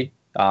 and Z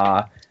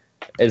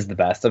is the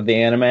best of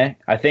the anime.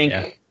 I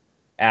think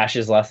Ash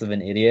is less of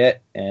an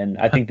idiot, and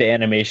I think the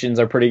animations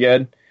are pretty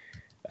good,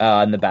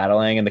 and the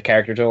battling and the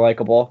characters are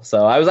likable.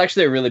 So I was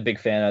actually a really big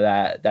fan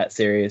of that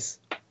series.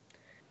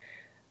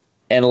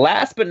 And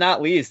last but not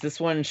least, this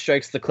one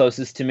strikes the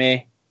closest to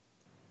me.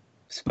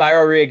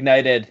 Spyro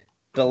Reignited.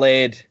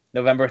 Delayed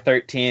November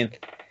 13th.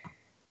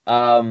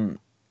 The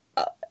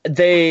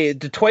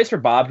Toys for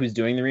Bob, who's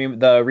doing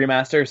the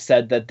remaster,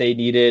 said that they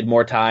needed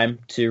more time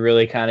to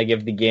really kind of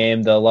give the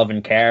game the love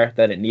and care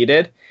that it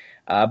needed.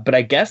 But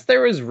I guess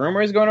there was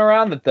rumors going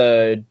around that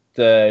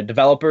the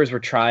developers were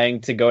trying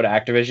to go to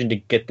Activision to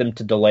get them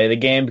to delay the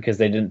game because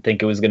they didn't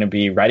think it was going to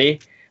be ready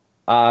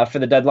for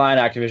the deadline.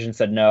 Activision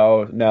said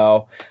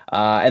no.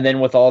 And then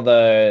with all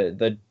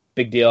the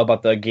big deal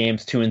about the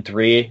games 2 and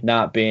 3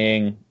 not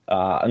being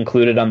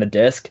included on the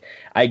disc,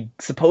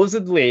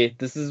 supposedly,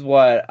 this is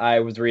what I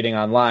was reading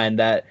online,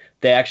 that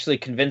they actually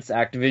convinced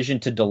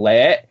Activision to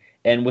delay it,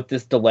 and with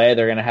this delay,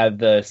 they're going to have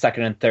the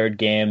second and third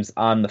games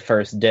on the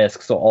first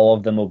disc, so all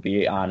of them will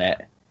be on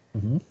it.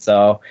 Mm-hmm.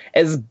 So,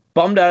 as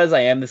bummed out as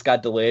I am this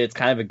got delayed, it's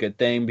kind of a good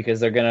thing, because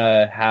they're going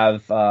to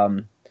have...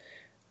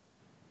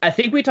 I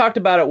think we talked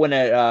about it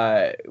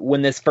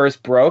when this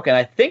first broke, and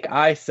I think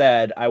I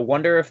said, I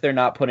wonder if they're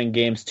not putting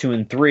games 2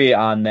 and 3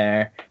 on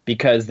there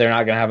because they're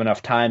not going to have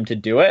enough time to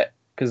do it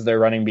because they're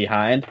running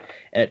behind.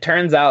 And it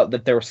turns out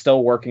that they were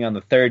still working on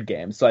the third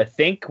game. So I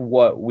think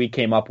what we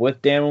came up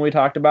with, Dan, when we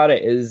talked about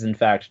it, is in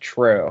fact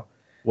true.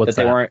 What's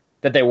that?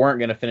 They weren't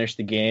going to finish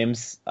the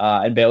games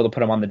and be able to put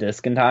them on the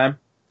disc in time.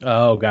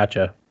 Oh,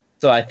 gotcha.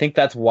 So I think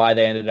that's why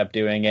they ended up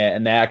doing it,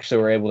 and they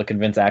actually were able to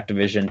convince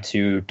Activision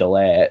to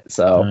delay it.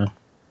 So.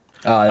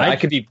 I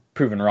could be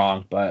proven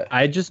wrong, but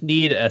I just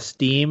need a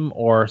Steam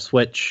or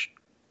Switch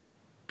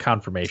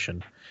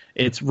confirmation.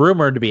 It's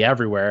rumored to be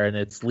everywhere, and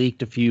it's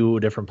leaked a few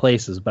different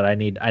places, but I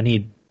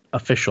need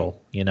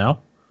official.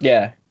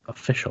 Yeah,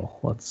 official.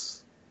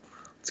 Let's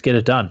get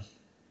it done.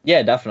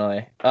 Yeah,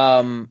 definitely.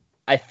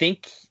 I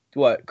think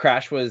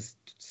Crash was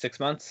 6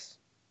 months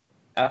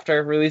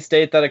after release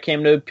date that it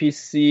came to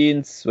PC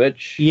and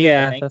Switch.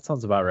 Yeah, that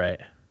sounds about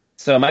right.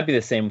 So it might be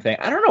the same thing.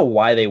 I don't know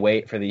why they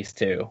wait for these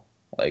two.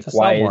 Like,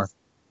 why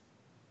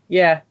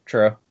Yeah,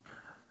 true.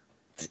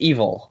 It's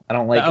evil. I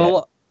don't like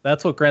it.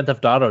 That's what Grand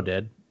Theft Auto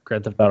did.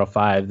 Grand Theft Auto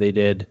 5. They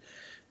did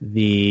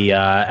the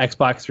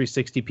Xbox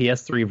 360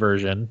 PS3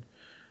 version,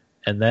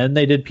 and then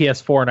they did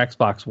PS4 and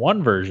Xbox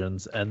One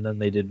versions, and then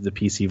they did the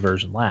PC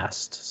version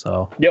last.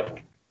 So yep.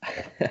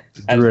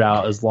 Drew it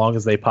out as long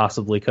as they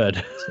possibly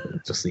could.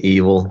 Just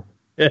evil.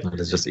 It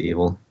is just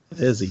evil. It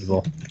is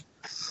evil.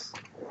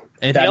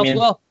 Anything else,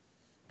 Will?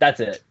 That's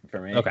it for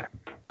me. Okay.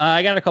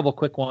 I got a couple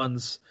quick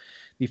ones.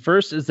 The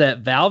first is that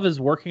Valve is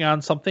working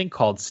on something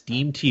called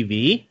Steam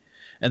TV,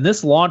 and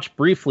this launched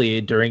briefly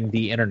during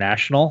the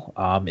International.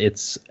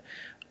 It's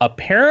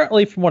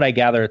Apparently, from what I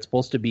gather, it's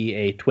supposed to be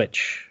a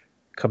Twitch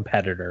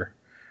competitor.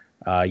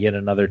 Yet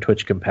another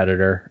Twitch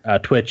competitor,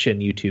 Twitch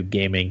and YouTube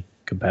gaming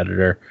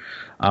competitor.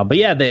 But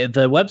yeah,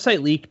 the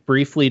website leaked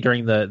briefly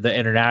during the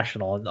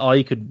international, and all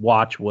you could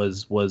watch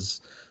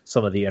was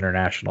some of the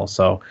international.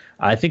 So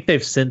I think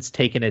they've since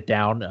taken it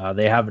down.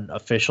 They haven't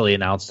officially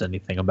announced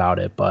anything about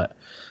it, but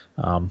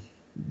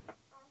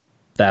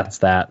that's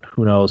that.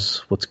 Who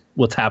knows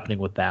what's happening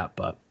with that?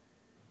 But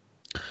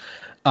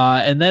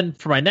and then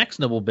for my next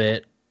nibble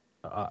bit,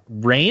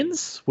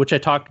 Reigns, which I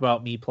talked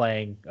about me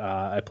playing.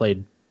 I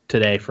played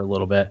today for a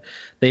little bit.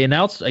 They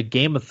announced a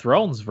Game of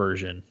Thrones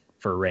version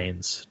for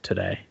Reigns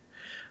today,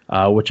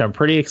 which I'm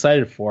pretty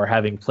excited for,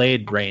 having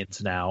played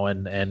Reigns now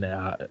and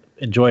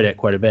enjoyed it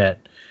quite a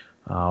bit.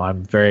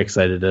 I'm very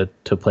excited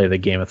to play the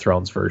Game of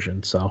Thrones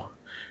version. So,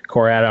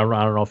 Corey, I don't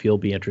know if you'll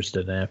be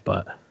interested in it,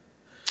 but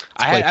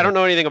I don't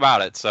know anything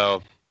about it.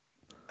 So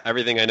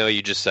everything I know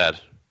you just said.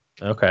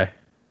 Okay.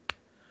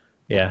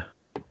 Yeah,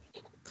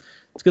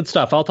 it's good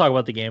stuff. I'll talk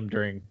about the game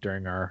during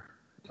our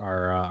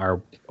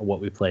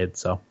what we played.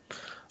 So,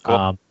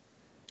 cool.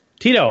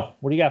 Tito,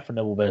 what do you got for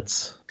nibble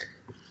bits?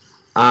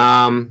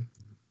 I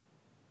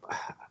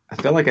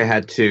feel like I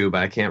had two,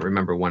 but I can't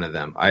remember one of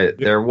them.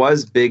 There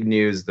was big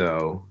news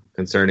though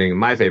concerning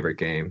my favorite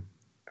game,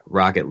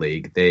 Rocket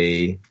League.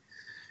 They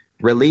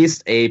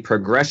released a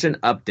progression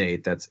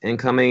update that's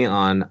incoming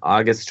on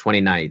August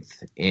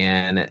 29th,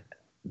 and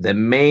the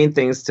main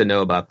things to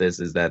know about this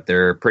is that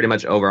they're pretty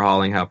much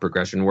overhauling how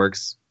progression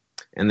works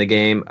in the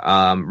game.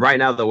 Right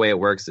now, the way it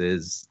works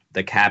is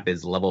the cap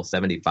is level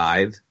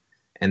 75,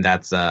 and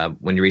that's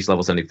when you reach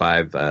level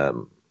 75,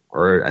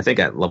 or I think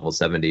at level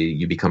 70,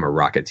 you become a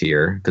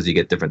Rocketeer because you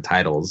get different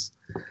titles.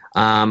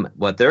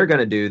 What they're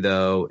going to do,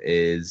 though,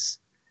 is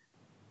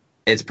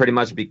it's pretty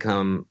much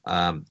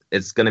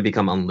it's going to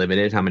become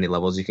unlimited how many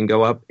levels you can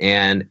go up,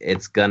 and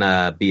it's going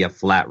to be a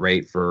flat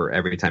rate for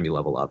every time you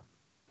level up.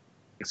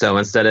 So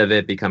instead of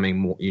it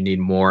becoming you need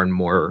more and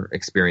more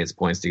experience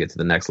points to get to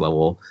the next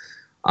level,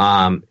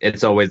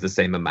 it's always the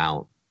same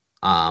amount.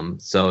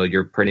 So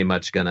you're pretty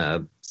much going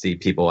to see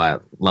people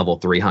at level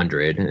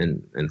 300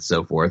 and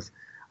so forth.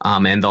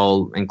 And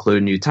they'll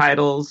include new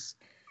titles.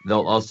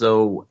 They'll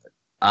also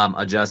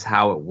adjust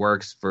how it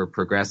works for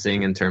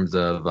progressing in terms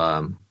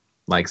of,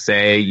 like,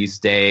 say you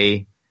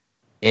stay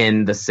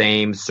in the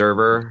same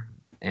server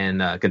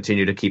and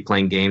continue to keep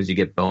playing games, you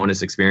get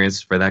bonus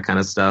experience for that kind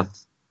of stuff.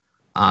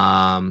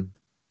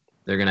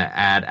 They're going to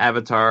add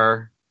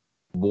avatar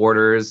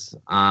borders.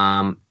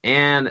 And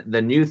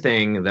the new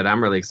thing that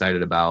I'm really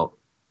excited about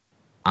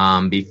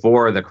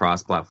before the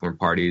cross-platform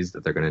parties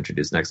that they're going to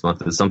introduce next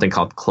month is something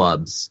called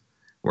clubs,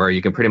 where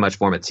you can pretty much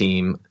form a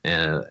team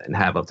and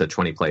have up to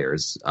 20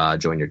 players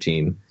join your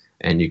team.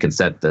 And you can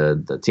set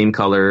the team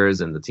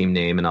colors and the team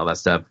name and all that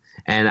stuff.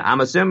 And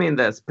I'm assuming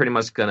that's pretty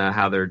much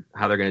how they're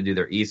going to do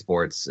their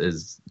esports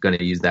is going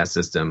to use that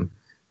system,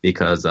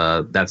 because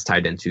that's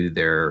tied into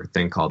their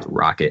thing called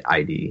Rocket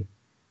ID,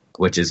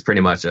 which is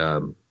pretty much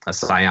having a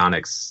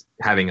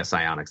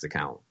Psyonix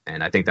account.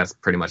 And I think that's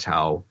pretty much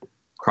how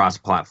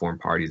cross-platform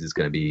parties is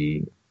going to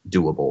be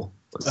doable,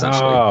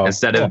 essentially.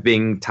 Instead of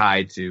being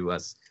tied to a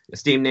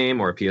Steam name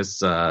or a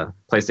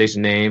PlayStation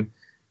name,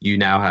 you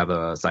now have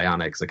a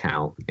Psyonix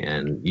account,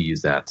 and you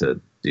use that to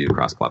do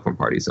cross-platform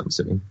parties, I'm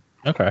assuming.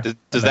 Okay.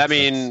 Does that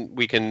mean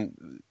you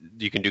can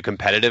do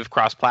competitive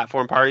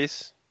cross-platform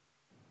parties?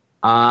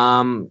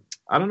 I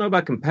don't know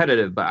about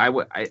competitive,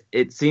 but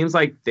it seems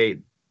like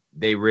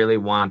they really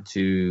want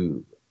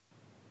to.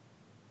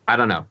 I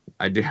don't know.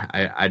 I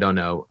don't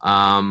know.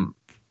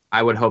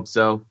 I would hope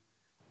so.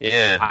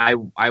 Yeah.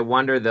 I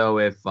wonder though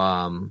if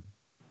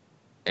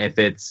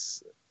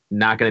it's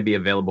not going to be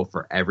available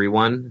for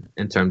everyone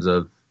in terms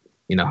of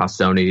how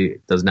Sony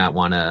does not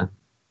want to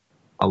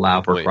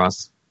allow for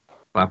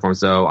cross-platform.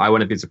 So I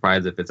wouldn't be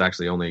surprised if it's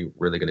actually only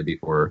really going to be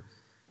for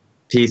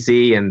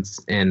PC and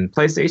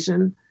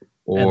PlayStation.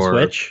 Or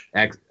and Switch?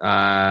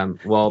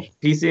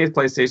 PC and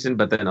PlayStation,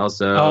 but then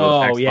also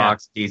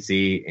Xbox,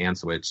 PC, and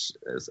Switch.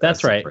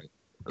 That's right.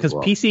 Because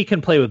PC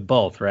can play with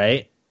both,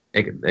 right?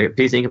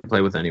 PC can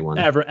play with anyone.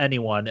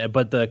 Anyone,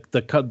 but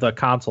the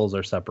consoles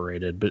are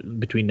separated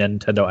between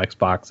Nintendo,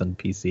 Xbox, and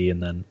PC,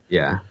 and then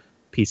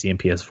PC and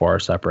PS4 are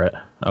separate.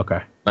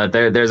 Okay. But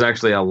there's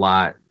actually a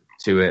lot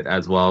to it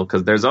as well,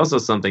 because there's also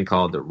something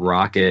called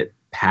Rocket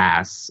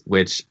Pass,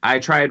 which I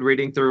tried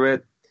reading through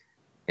it,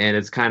 and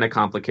it's kind of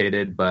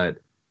complicated, but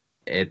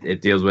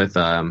it deals with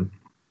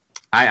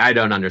I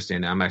don't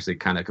understand it. I'm actually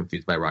kind of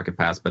confused by Rocket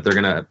Pass, but they're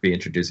going to be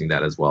introducing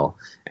that as well.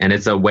 And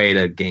it's a way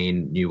to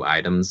gain new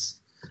items.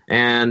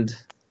 And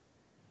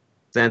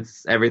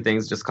since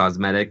everything's just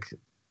cosmetic,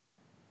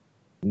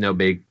 no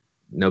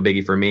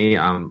biggie for me.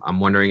 I'm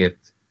wondering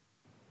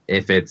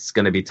if it's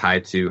going to be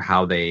tied to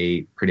how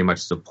they pretty much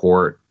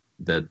support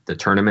the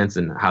tournaments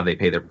and how they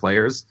pay their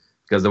players.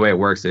 Because the way it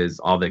works is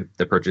all the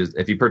purchase,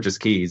 if you purchase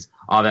keys,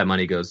 all that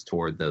money goes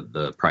toward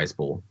the prize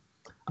pool.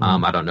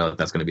 I don't know if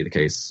that's going to be the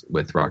case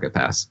with Rocket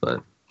Pass,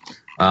 but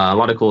a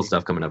lot of cool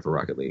stuff coming up for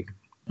Rocket League.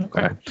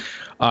 Okay.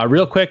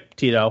 Real quick,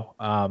 Tito.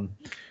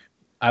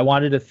 I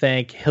wanted to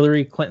thank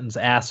Hillary Clinton's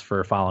ass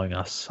for following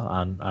us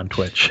on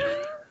Twitch.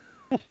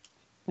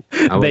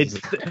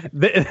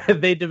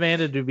 They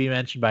demanded to be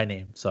mentioned by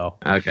name. So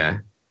okay.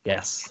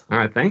 Yes. All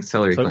right. Thanks,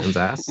 Hillary Clinton's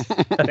ass.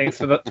 Thanks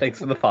for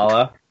the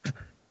follow.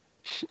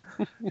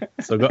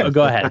 So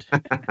go ahead.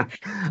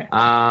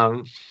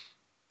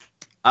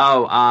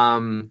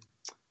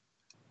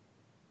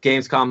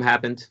 Gamescom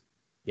happened.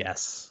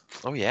 Yes.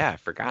 Oh yeah, I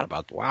forgot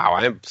about. Wow,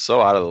 I'm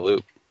so out of the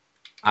loop.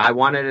 I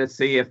wanted to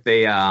see if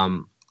they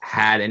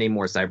had any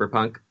more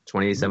Cyberpunk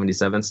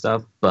 2077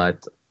 stuff,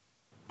 but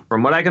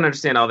from what I can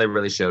understand, all they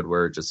really showed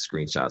were just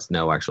screenshots,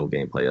 no actual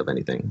gameplay of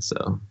anything.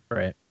 So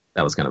right,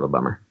 that was kind of a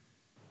bummer.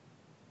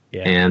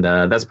 Yeah, and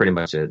that's pretty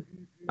much it.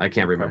 I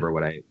can't remember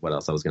what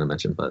else I was going to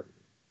mention, but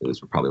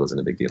probably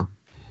wasn't a big deal.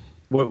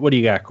 What do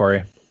you got,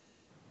 Corey?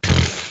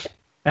 I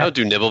don't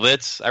do nibble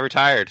bits. I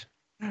retired.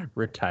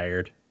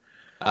 Retired.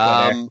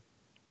 I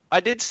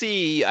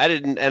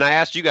didn't, and I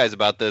asked you guys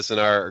about this in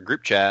our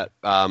group chat,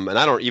 and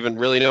I don't even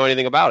really know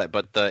anything about it,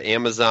 but the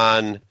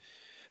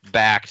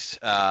Amazon-backed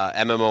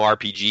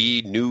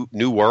MMORPG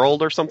New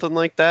World or something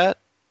like that.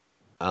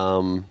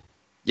 Yeah,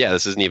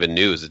 this isn't even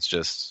news. It's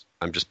just,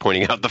 I'm just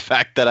pointing out the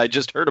fact that I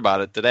just heard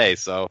about it today.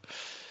 So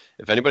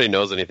if anybody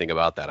knows anything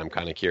about that, I'm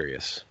kind of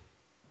curious.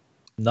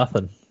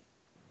 Nothing.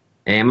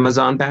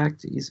 Amazon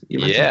backed?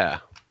 Yeah.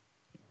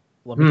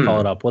 Let me call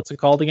it up. What's it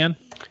called again?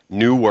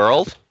 New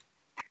World?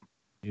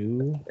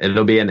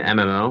 It'll be an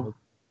MMO?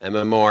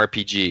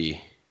 MMORPG.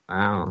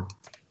 Wow.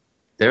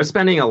 They're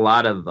spending a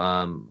lot of...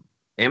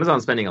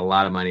 Amazon's spending a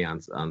lot of money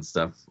on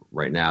stuff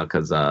right now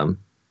because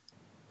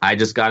I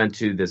just got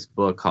into this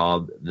book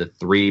called The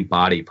 3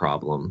 Body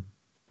Problem,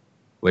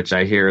 which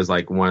I hear is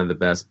like one of the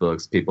best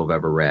books people have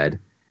ever read.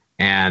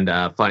 And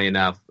funny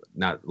enough,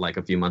 not like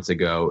a few months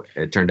ago,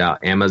 it turned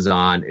out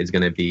Amazon is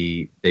going to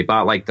be, they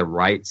bought like the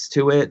rights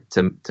to it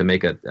to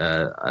make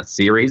a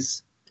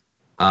series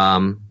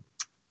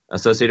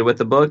associated with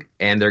the book,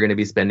 and they're going to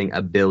be spending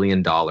 $1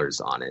 billion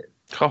on it.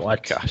 Oh my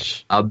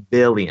gosh. $1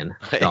 billion.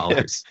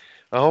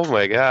 Oh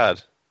my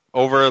God.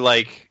 Over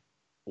like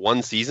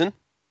one season?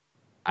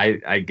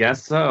 I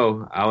guess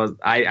so.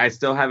 I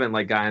still haven't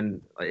like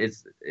gotten,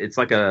 it's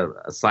like a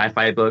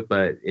sci-fi book,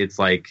 but it's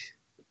like,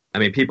 I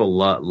mean, people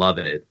love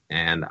it,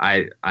 and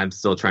I'm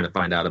still trying to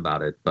find out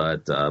about it.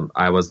 But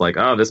I was like,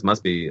 oh, this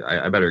must be.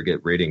 I better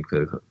get reading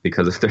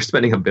because if they're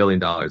spending $1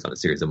 billion on a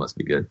series, it must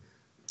be good.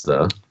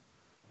 So,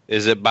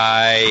 is it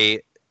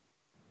by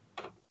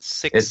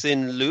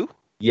Cixin Liu?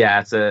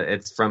 Yeah,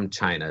 it's from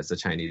China. It's a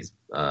Chinese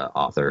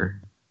author,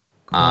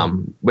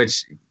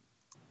 which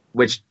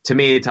to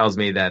me tells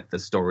me that the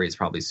story is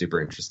probably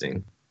super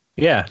interesting.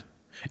 Yeah,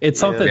 it's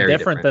something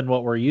different than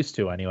what we're used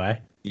to,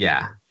 anyway.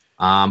 Yeah.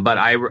 But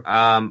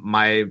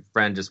my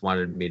friend just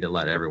wanted me to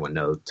let everyone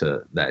know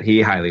that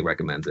he highly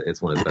recommends it.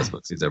 It's one of the best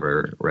books he's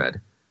ever read.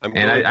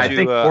 I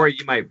think Corey,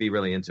 you might be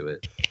really into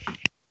it.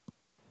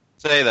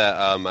 Say that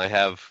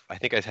I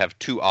think I have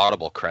 2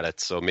 Audible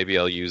credits, so maybe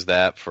I'll use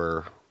that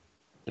for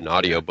an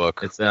audiobook.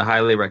 It's a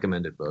highly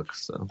recommended book.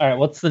 So. All right,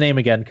 what's the name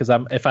again? Because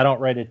if I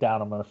don't write it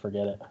down, I'm going to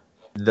forget it.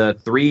 The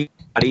 3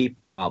 Body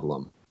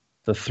Problem.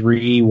 The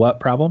 3 what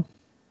problem?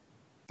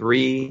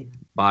 3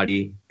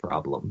 Body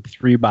Problem.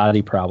 3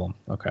 Body Problem.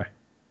 Okay.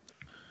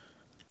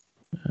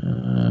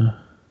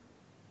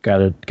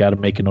 Gotta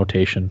make a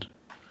notation.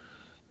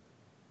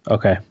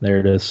 Okay, there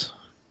it is.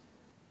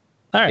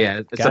 All right.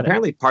 Yeah, it's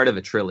apparently part of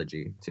a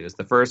trilogy too. It's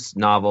the first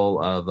novel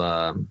of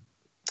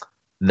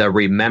the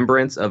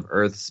Remembrance of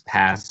Earth's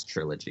Past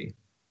trilogy.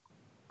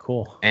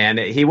 Cool. And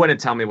he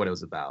wouldn't tell me what it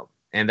was about,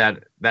 and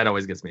that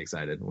always gets me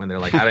excited when they're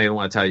like, I don't even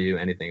want to tell you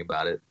anything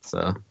about it.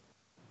 So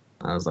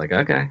I was like,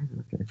 okay.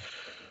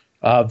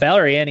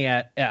 Valerie Annie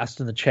asked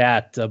in the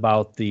chat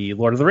about the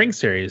Lord of the Rings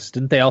series.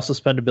 Didn't they also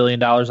spend $1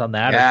 billion on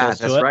that? Yeah,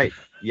 that's right.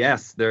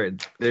 Yes, they're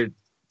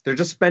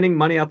just spending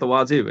money out the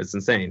wazoo. It's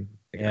insane.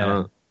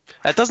 Yeah,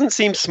 that doesn't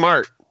seem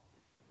smart.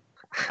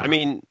 I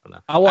mean,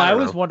 I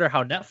always wonder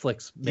how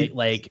Netflix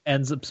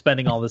ends up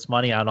spending all this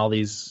money on all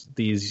these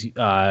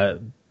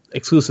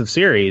exclusive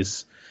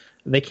series.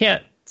 They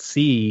can't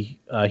see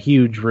a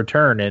huge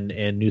return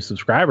in new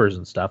subscribers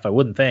and stuff. I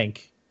wouldn't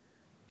think.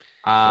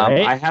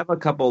 Right? I have a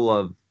couple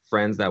of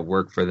friends that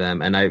work for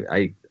them, and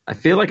I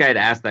feel like I had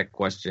asked that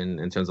question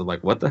in terms of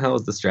like, what the hell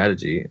is the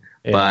strategy?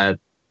 Yeah. But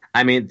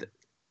I mean,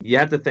 you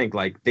have to think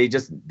like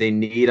they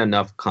need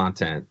enough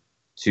content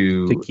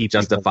to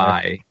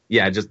justify,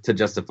 just to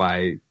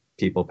justify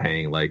people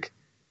paying, like,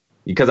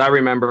 because I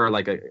remember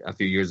like a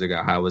few years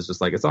ago how I was just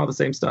like, it's all the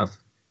same stuff,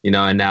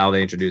 and now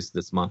they introduced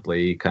this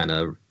monthly kind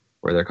of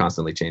where they're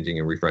constantly changing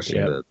and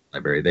refreshing the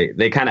library.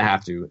 They kind of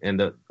have to,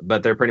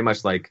 but they're pretty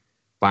much like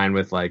fine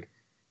with like,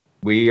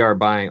 we are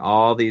buying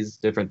all these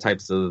different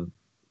types of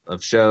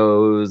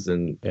shows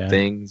and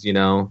things,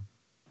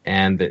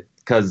 and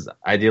because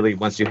ideally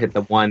once you hit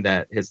the one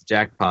that hits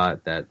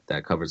jackpot,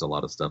 that covers a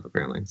lot of stuff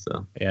apparently.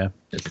 So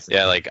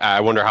like I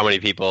wonder how many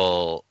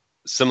people,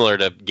 similar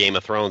to Game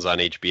of Thrones on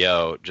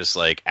HBO, just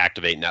like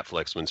activate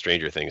Netflix when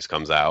Stranger Things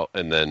comes out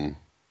and then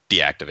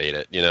deactivate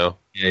it, you know?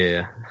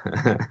 Yeah.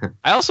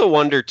 I also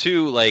wonder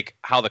too, like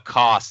how the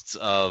costs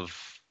have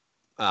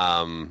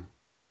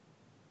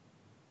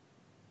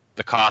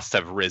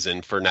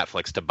risen for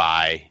Netflix to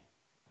buy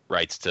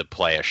rights to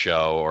play a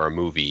show or a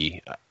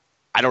movie.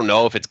 I don't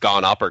know if it's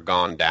gone up or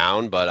gone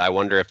down, but I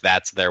wonder if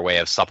that's their way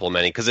of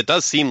supplementing, because it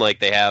does seem like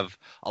they have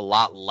a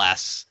lot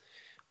less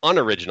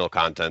unoriginal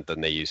content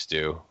than they used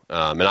to.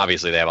 And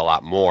obviously they have a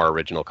lot more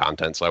original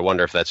content. So I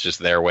wonder if that's just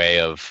their way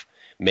of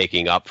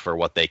making up for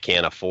what they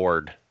can't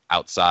afford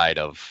outside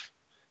of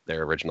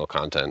their original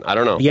content. I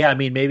don't know. Yeah, I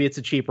mean, maybe it's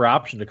a cheaper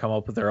option to come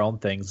up with their own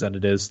things than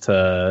it is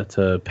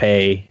to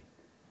pay,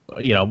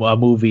 a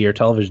movie or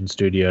television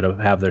studio to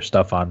have their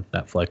stuff on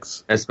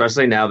Netflix.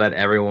 Especially now that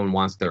everyone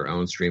wants their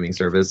own streaming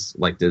service,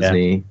 like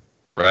Disney,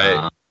 Right?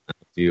 A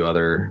few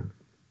other.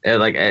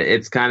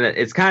 It's kind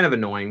of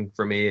annoying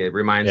for me. It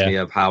reminds me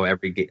of how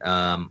every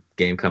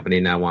game company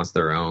now wants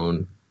their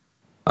own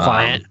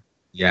Client.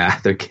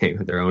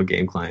 Their own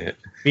game client.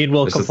 Me and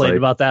Will complained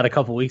about that a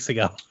couple weeks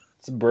ago.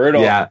 It's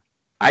brutal. Yeah.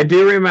 I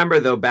do remember,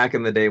 though, back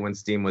in the day when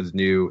Steam was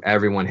new,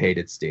 everyone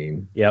hated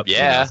Steam. Yep.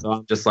 Yeah. So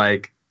I'm just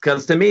like,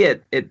 because to me,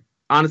 it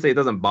honestly, it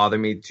doesn't bother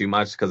me too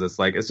much because it's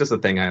just a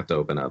thing I have to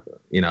open up.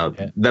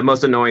 The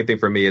most annoying thing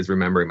for me is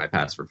remembering my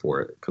password for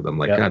it, because I'm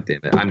like, God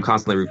damn it. I'm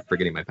constantly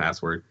forgetting my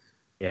password.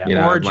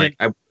 Yeah,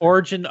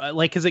 Origin,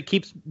 because it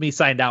keeps me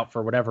signed out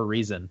for whatever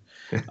reason,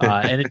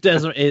 and it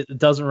doesn't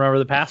remember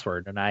the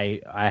password, and I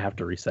have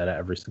to reset it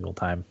every single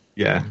time.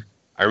 Yeah,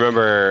 I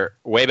remember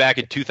way back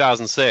in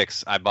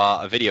 2006, I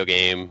bought a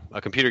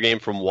computer game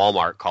from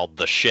Walmart called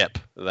The Ship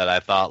that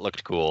I thought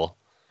looked cool,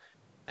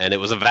 and it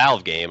was a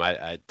Valve game.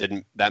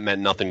 That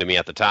meant nothing to me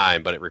at the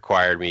time, but it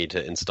required me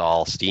to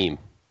install Steam,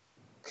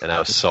 and I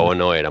was so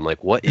annoyed. I'm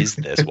like, what is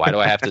this? Why do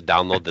I have to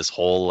download this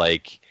whole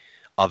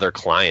other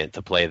client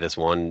to play this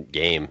one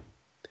game?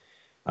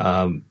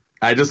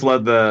 I just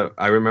love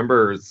I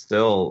remember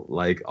still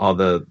all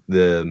the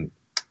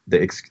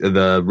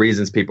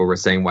reasons people were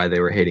saying why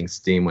they were hating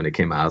Steam when it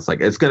came out. It's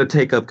like, it's going to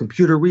take up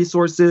computer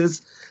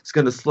resources. It's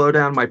going to slow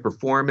down my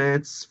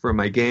performance for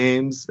my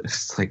games.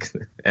 It's like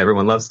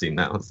everyone loves Steam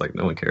now. It's like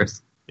no one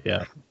cares.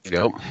 Yeah.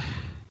 Yep.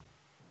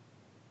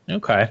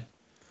 Okay.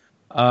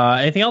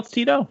 Anything else,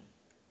 Tito?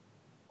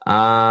 That's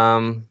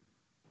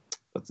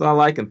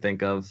all I can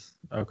think of.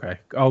 Okay.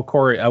 Oh,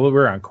 Corey.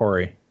 We're on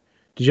Corey.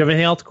 Did you have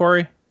anything else,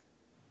 Corey?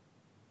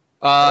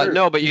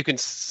 No, but you can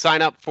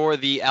sign up for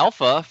the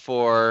alpha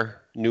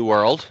for New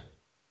World.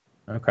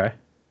 Okay.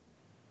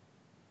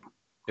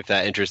 If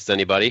that interests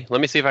anybody.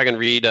 Let me see if I can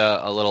read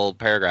a little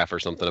paragraph or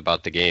something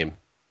about the game.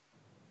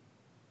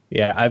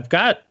 Yeah, I've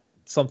got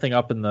something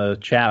up in the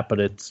chat, but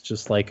it's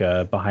just like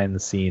a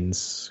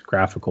behind-the-scenes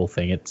graphical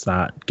thing. It's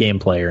not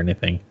gameplay or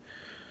anything.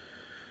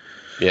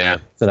 Yeah.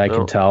 That I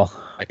can tell.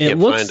 I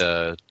can't find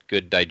a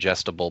good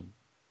digestible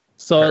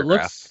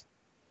paragraph.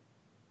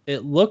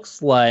 It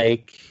looks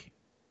like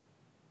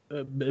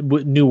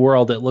New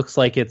World. It looks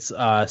like it's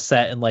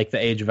set in the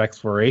Age of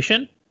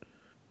Exploration.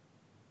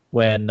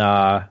 When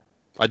I'd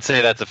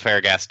say that's a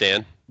fair guess,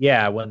 Dan.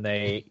 Yeah, when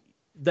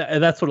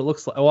that's what it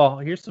looks like. Well,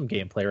 here's some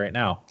gameplay right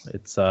now.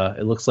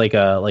 It looks like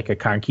a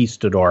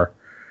conquistador,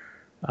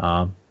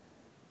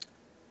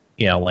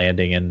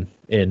 landing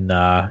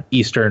in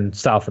eastern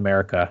South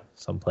America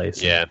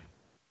someplace. Yeah.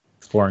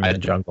 Exploring the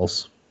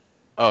jungles.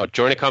 Oh,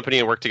 join a company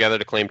and work together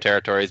to claim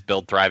territories,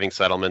 build thriving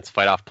settlements,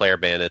 fight off player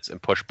bandits,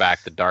 and push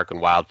back the dark and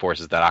wild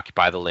forces that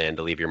occupy the land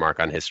to leave your mark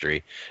on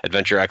history.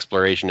 Adventure,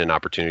 exploration, and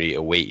opportunity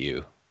await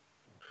you.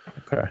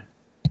 Okay.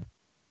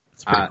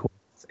 That's pretty cool.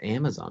 It's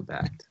Amazon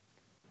backed.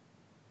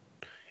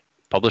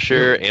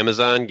 Publisher,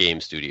 Amazon Game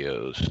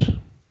Studios.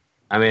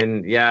 I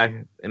mean, yeah,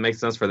 it makes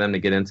sense for them to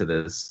get into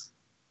this.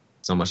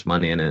 So much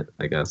money in it,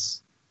 I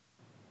guess.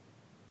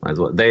 Might as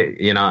well.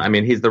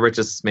 He's the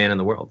richest man in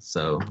the world,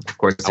 so of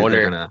course I wonder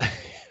they're gonna.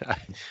 I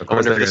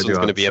wonder if this one's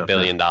going to be $1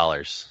 billion.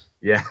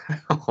 Yeah.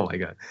 Oh my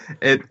god.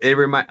 It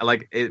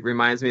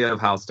reminds me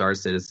of how Star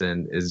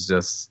Citizen is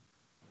just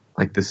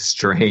this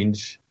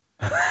strange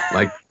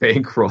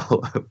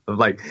bankroll of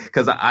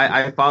because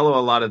I follow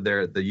a lot of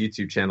the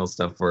YouTube channel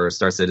stuff for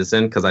Star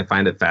Citizen because I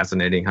find it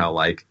fascinating how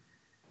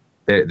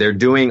they're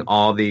doing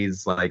all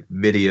these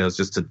videos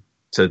just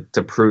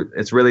to prove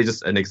it's really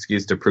just an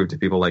excuse to prove to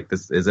people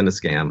this isn't a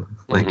scam.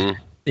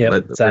 Yeah,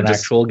 it's an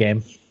actual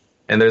game.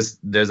 And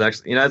there's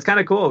actually it's kind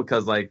of cool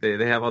because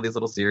they have all these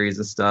little series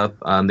and stuff.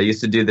 They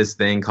used to do this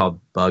thing called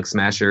Bug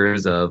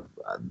Smashers of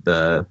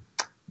the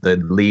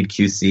lead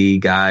QC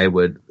guy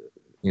would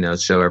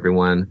show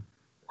everyone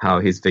how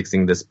he's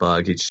fixing this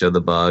bug. He'd show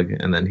the bug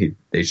and then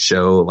they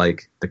show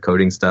the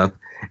coding stuff,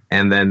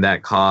 and then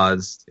that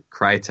caused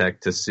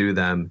Crytek to sue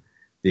them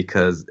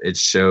because it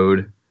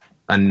showed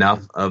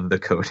enough of the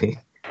coding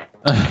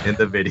in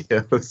the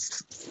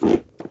videos.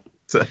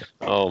 So,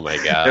 oh my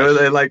god! It was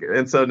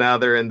and so now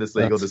they're in this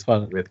legal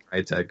dispute with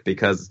Crytek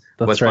because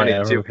what's funny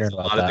too is a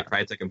lot of the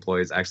Crytek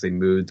employees actually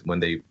moved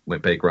when they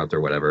went bankrupt or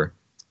whatever.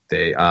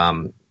 They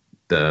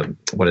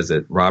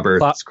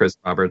Chris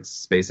Roberts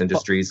Space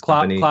Industries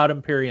company, Cloud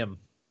Imperium.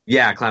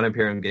 Yeah, Cloud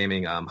Imperium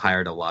Gaming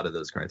hired a lot of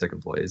those Crytek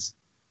employees.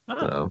 Oh.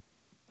 So,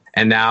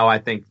 and now I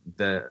think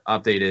the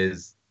update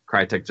is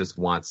Crytek just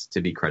wants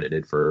to be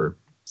credited for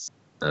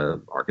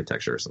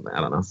architecture or something. I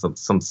don't know,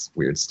 some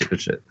weird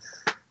stupid shit.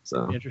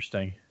 So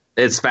Interesting.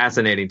 it's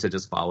fascinating to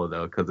just follow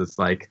though, because it's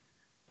like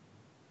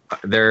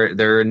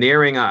they're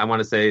nearing. I want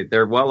to say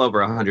they're well over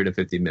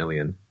 150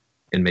 million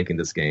in making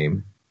this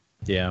game.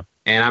 Yeah.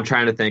 And I'm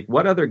trying to think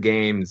what other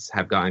games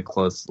have gotten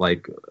close,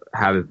 like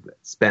have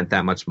spent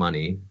that much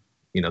money,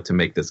 to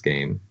make this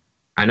game.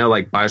 I know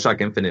like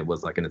BioShock Infinite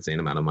was like an insane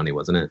amount of money,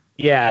 wasn't it?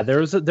 Yeah, there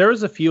was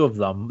a few of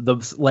them.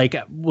 Was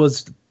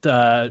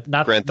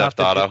not Grand Theft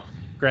Auto.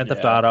 Grand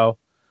Theft Auto.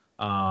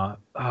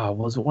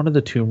 Was it one of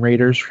the Tomb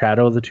Raiders?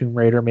 Shadow of the Tomb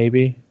Raider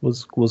maybe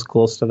was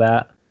close to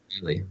that.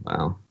 Really?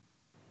 Wow.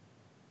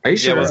 Are you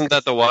sure? Yeah, wasn't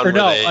that the one? Or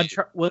no,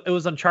 where it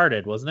was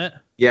Uncharted, wasn't it?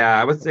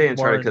 Yeah, I would say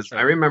Uncharted because I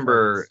Uncharted.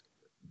 remember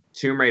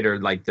Tomb Raider,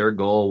 like their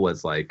goal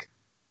was like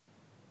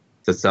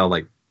to sell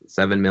like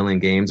 7 million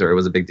games, or it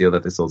was a big deal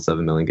that they sold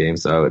 7 million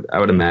games. So I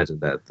would imagine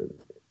that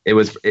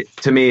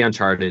to me,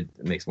 Uncharted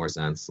makes more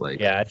sense. Like,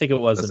 Yeah, I think it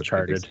was that's a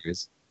pretty big Uncharted.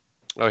 series.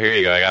 Oh, here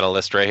you go. I got a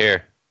list right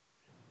here.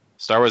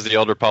 Star Wars: The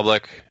Old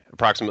Republic,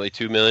 approximately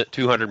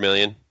 200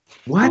 million.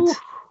 What?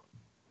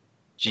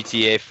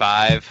 GTA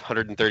 5,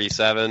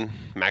 137.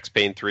 Max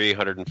Payne 3,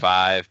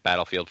 105.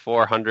 Battlefield 4,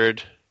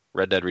 100.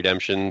 Red Dead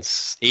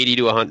Redemption's 80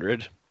 to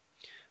 100.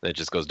 And it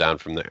just goes down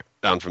from there.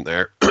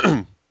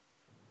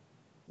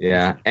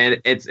 Yeah,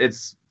 and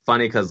it's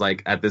funny because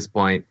like at this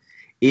point,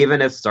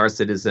 even if Star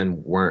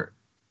Citizen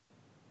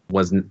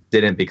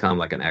didn't become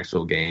like an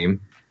actual game,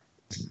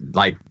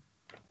 like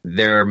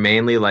they're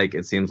mainly like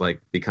it seems like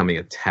becoming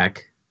a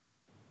tech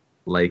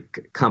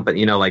like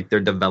company. Like they're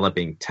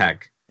developing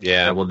tech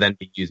Yeah. that will then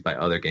be used by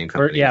other game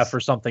companies.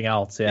 For something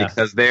else. Yeah.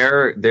 Because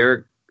their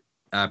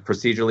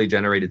procedurally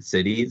generated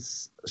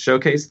cities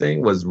showcase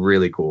thing was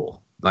really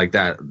cool. Like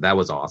that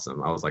was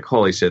awesome. I was like,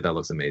 holy shit, that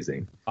looks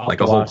amazing. I'll Like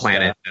have a to whole watch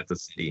planet that's a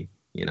city.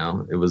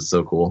 It was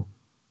so cool.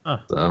 Huh.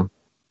 So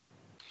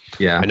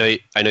yeah. I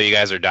know you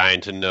guys are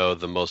dying to know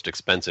the most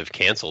expensive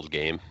canceled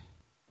game.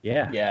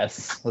 Yeah.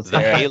 Yes. Let's The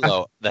hear it.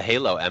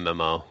 Halo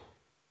MMO.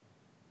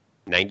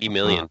 90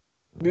 million.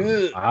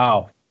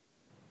 Wow.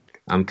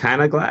 I'm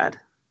kind of glad.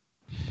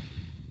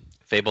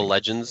 Fable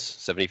Legends,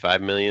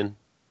 75 million.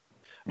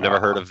 Never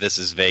heard of This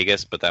Is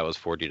Vegas, but that was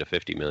 40 to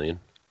 50 million.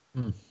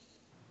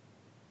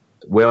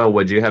 Will,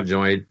 would you have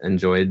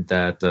enjoyed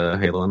that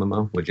Halo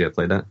MMO? Would you have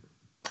played that?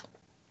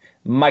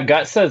 My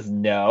gut says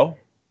no,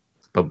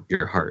 But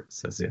your heart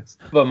says yes.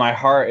 but my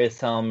heart is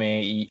telling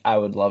me I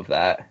would love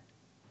that.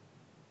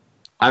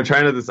 I'm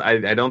trying to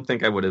decide. I don't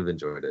think I would have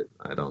enjoyed it.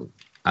 I don't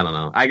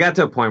know. I got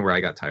to a point where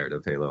I got tired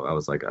of Halo. I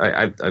was like,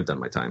 I've done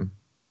my time.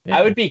 Yeah.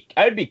 I would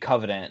be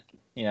Covenant.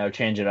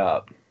 Change it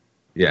up.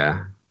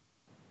 Yeah.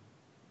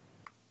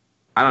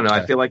 I don't know.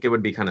 I feel like it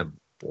would be kind of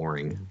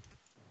boring.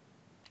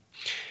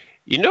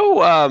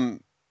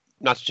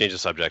 Not to change the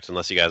subject,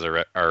 unless you guys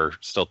are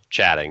still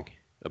chatting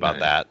about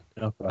Right. that.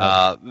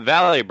 Okay.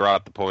 Valerie brought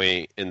up the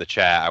point in the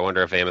chat. I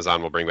wonder if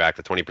Amazon will bring back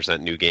the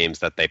 20% new games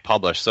that they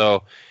publish.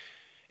 So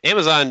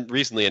Amazon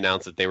recently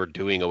announced that they were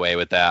doing away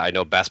with that. I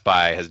know Best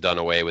Buy has done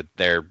away with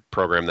their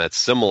program that's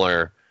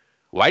similar.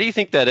 Why do you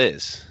think that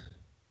is?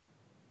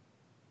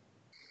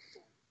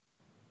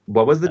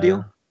 What was the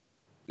deal?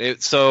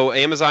 So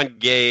Amazon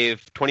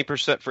gave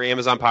 20% for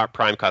Amazon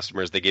Prime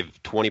customers. They give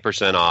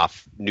 20%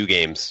 off new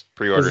games,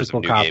 pre-orders Physical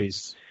of new copies.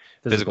 games.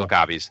 Physical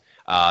copies.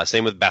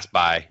 Same with Best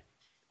Buy.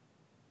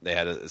 They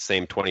had the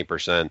same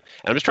 20%. And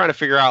I'm just trying to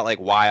figure out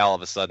why all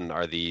of a sudden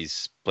are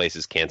these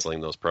places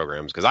canceling those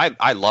programs? Because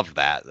I loved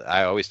that.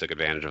 I always took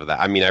advantage of that.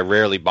 I mean, I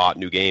rarely bought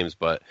new games,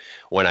 but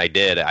when I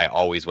did, I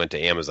always went to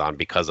Amazon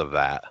because of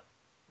that.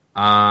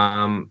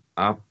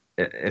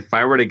 If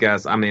I were to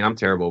guess, I mean, I'm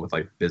terrible with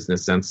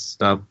business sense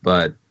stuff,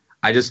 but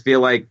I just feel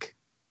like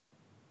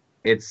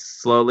it's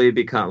slowly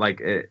become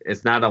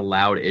it's not a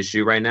loud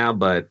issue right now,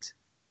 but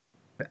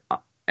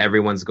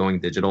everyone's going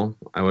digital,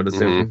 I would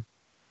assume.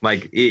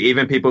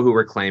 Even people who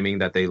were claiming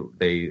that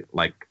they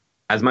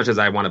as much as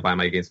I want to buy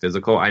my games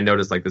physical, I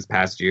noticed this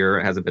past year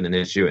it hasn't been an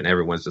issue, and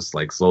everyone's just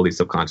slowly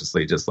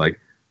subconsciously just I'm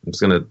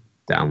just gonna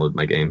download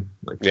my game.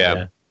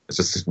 Yeah. It's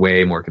just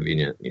way more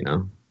convenient,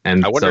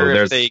 And I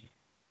wonder so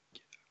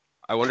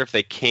if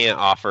they can't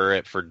offer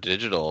it for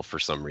digital for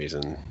some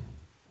reason.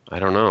 I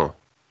don't know.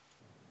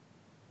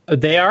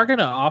 They are going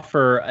to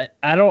offer.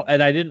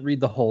 I didn't read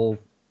the whole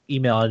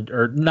email,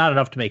 or not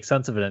enough to make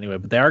sense of it anyway.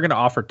 But they are going to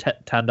offer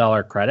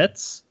 $10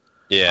 credits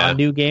on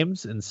new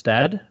games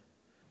instead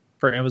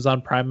for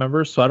Amazon Prime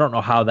members. So I don't know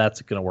how that's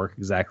going to work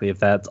exactly. If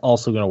that's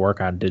also going to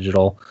work on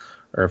digital,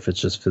 or if it's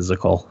just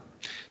physical.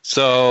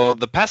 So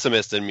the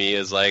pessimist in me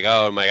is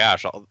oh my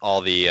gosh,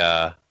 all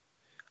the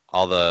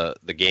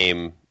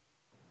game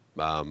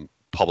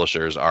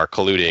publishers are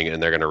colluding,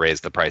 and they're going to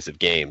raise the price of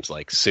games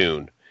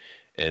soon.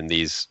 And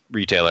these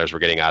retailers were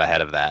getting out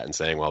ahead of that and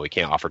saying, well, we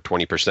can't offer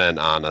 20%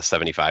 on a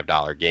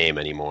 $75 game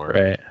anymore.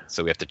 Right.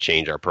 So we have to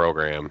change our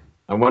program.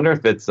 I wonder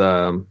if it's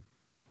how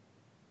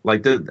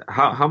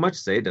much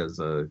say does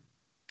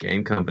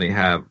game company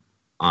have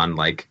on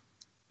like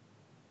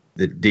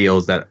the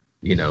deals that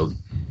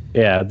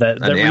Yeah, that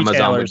an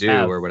Amazon would retailers do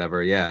have. or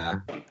whatever. Yeah,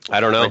 I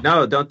don't know. like,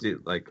 no, don't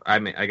do like. I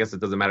mean, I guess it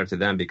doesn't matter to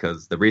them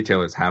because the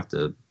retailers have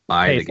to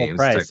buy Pay the full games.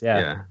 price,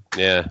 yeah.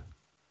 Yeah.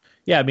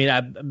 Yeah, I mean,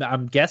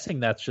 I'm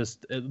guessing that's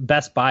just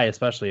Best Buy,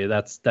 especially.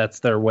 That's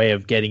their way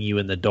of getting you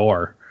in the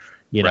door,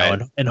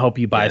 Right. and hope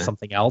you buy Yeah.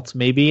 something else.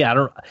 Maybe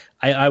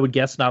I would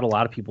guess not a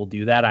lot of people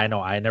do that. I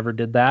know I never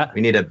did that.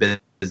 We need a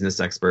business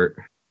expert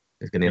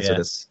who can answer Yeah.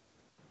 this.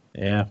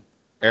 Yeah.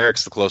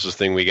 Eric's the closest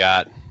thing we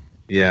got.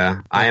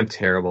 Yeah, I am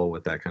terrible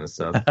with that kind of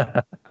stuff.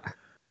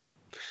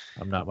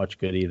 I'm not much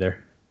good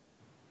either.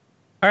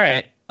 All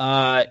right,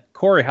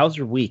 Corey, how's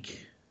your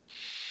week?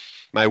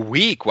 My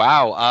week,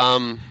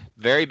 wow.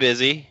 Very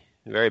busy.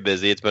 Very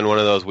busy. It's been one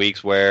of those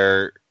weeks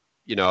where,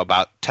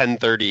 about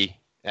 10:30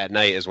 at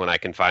night is when I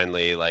can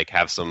finally like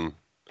have some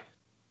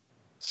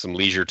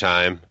leisure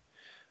time.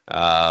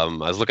 I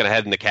was looking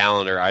ahead in the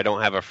calendar. I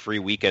don't have a free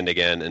weekend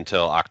again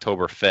until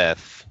October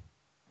 5th,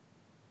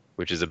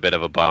 which is a bit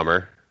of a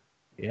bummer.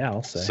 Yeah,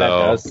 I'll say. So-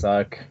 That does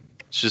suck.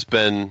 It's just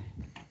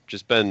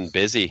been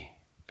busy.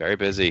 Very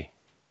busy.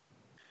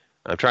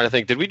 I'm trying to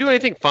think. Did we do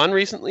anything fun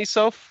recently,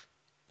 Soph?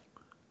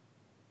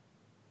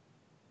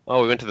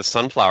 Oh, we went to the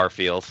sunflower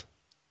field.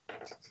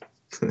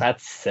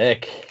 That's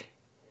sick.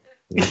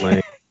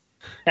 Like,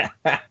 Yeah,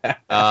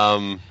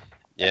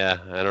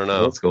 I don't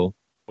know. that's cool.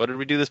 What did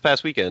we do this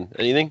past weekend?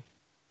 Anything?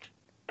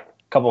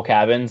 Couple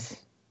cabins.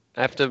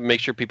 I have to make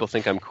sure people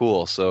think I'm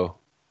cool, so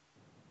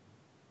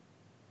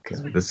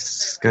God,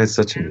 this guy's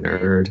such a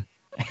nerd.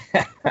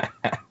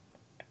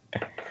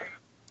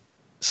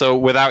 So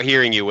without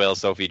hearing you, Will,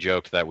 Sophie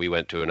joked that we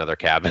went to another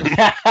cabin. She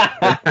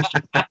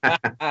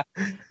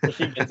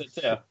gets it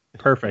too.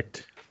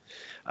 Perfect.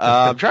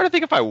 I'm trying to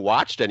think if I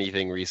watched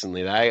anything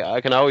recently.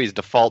 I can always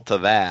default to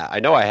that.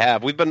 I know I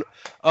have. I've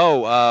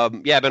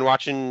been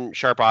watching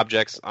Sharp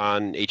Objects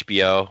on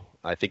HBO.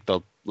 I think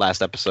the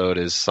last episode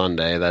is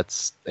Sunday.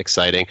 That's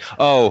exciting.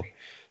 Oh,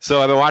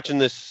 so I've been watching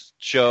this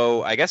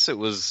show. I guess it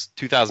was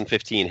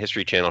 2015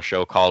 History Channel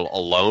show called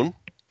Alone.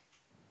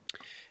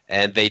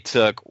 And they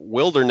took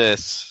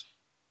wilderness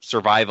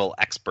survival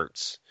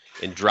experts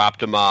and dropped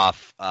them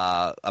off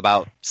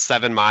about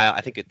 7 miles.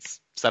 I think it's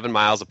 7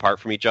 miles apart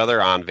from each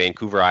other on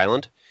Vancouver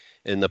Island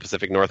in the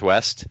Pacific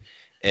Northwest.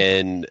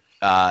 And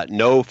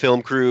no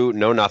film crew,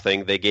 no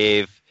nothing. They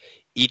gave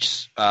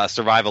each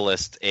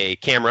survivalist a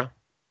camera,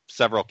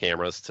 several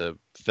cameras to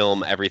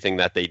film everything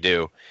that they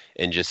do,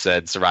 and just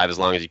said, survive as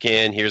long as you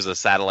can. Here's a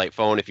satellite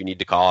phone if you need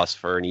to call us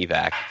for an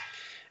evac.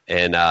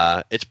 And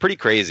it's pretty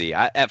crazy.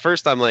 At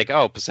first, I'm like,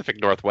 oh,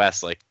 Pacific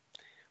Northwest, like,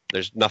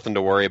 there's nothing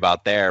to worry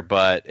about there.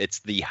 But it's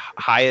the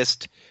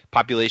highest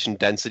population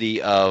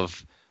density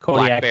of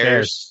Kodiak black bears.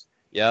 bears.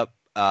 Yep.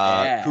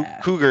 Yeah.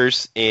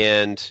 Cougars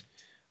and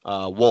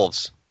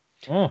wolves.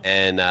 Oh.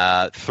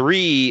 And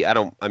 3, I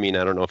don't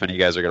know if any of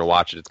you guys are going to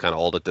watch it. It's kind of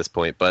old at this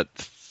point. But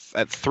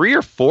 3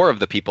 or 4 of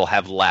the people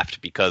have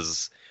left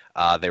because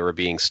they were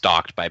being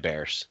stalked by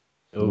bears.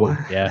 Ooh, What?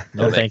 yeah.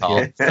 No, They thank call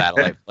you. it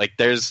satellite. Like,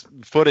 there's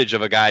footage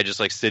of a guy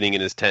just like sitting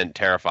in his tent,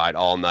 terrified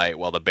all night,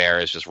 while the bear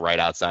is just right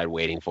outside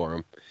waiting for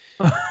him.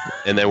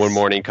 And then when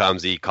morning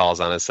comes, he calls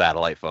on his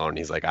satellite phone.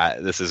 He's like,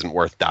 "This isn't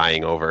worth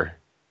dying over."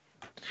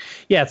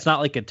 Yeah, it's not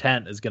like a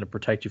tent is going to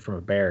protect you from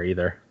a bear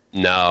either.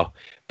 No,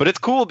 but it's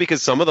cool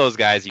because some of those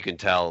guys you can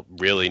tell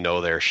really know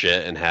their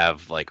shit and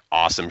have like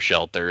awesome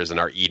shelters and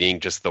are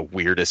eating just the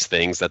weirdest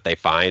things that they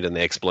find, and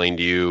they explain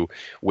to you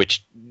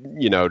which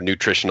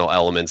nutritional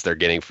elements they're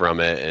getting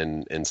from it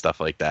and stuff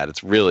like that.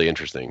 It's really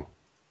interesting.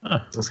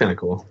 That's kind of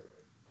cool.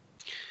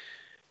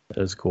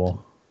 That is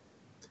cool.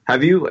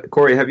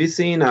 Corey, have you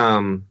seen, I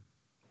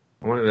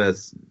wanted to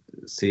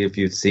see if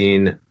you've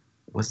seen,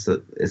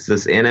 it's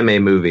this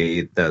anime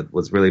movie that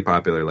was really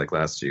popular like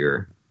last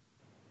year.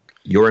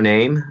 Your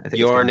Name? I think it's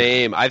Your called.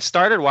 Name. I've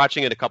started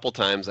watching it a couple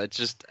times. It's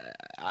just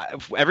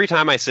every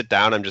time I sit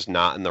down, I'm just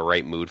not in the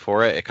right mood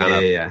for it. It kind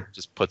of Yeah.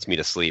 just puts me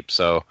to sleep.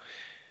 So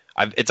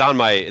it's on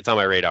my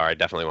radar. I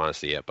definitely want to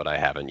see it, but I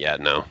haven't yet.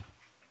 No.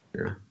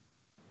 Yeah.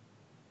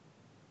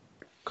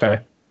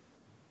 Okay.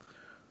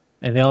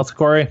 Anything else,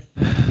 Corey?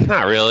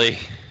 Not really.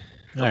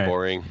 All right.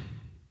 Boring.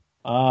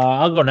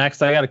 I'll go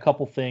next. I got a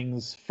couple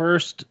things.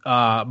 First,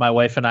 my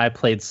wife and I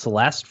played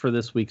Celeste for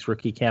this week's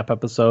Rookie Camp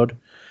episode.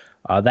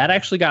 That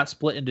actually got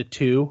split into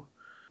 2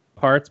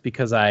 parts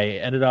because I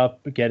ended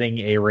up getting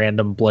a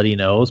random bloody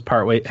nose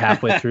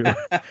halfway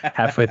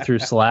through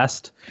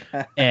Celeste,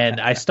 and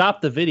I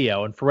stopped the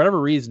video. And for whatever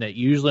reason, it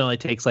usually only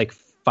takes like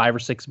 5 or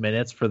 6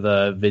 minutes for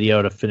the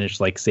video to finish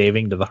like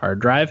saving to the hard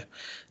drive.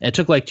 And it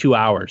took like 2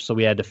 hours, so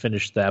we had to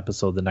finish the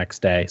episode the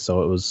next day.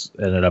 So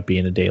ended up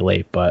being a day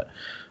late, but.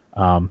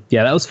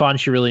 Yeah, that was fun.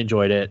 She really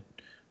enjoyed it.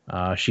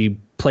 She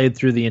played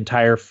through the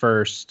entire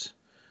first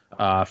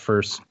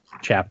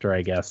chapter,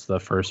 I guess, the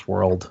first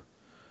world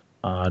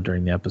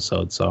during the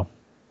episode. So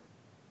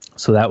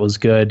that was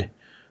good.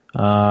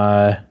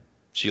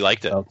 She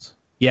liked it.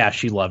 Yeah,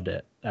 she loved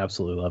it.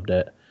 Absolutely loved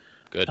it.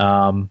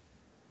 Good.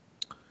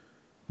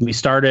 We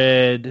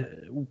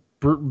started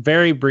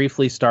very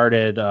briefly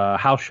started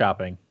house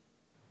shopping.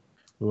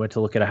 We went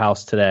to look at a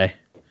house today.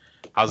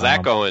 How's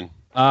that going?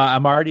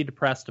 I'm already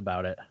depressed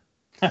about it.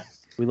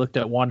 We looked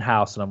at one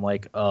house, and I'm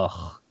like,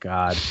 oh,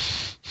 God.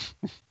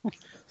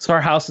 So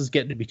our house is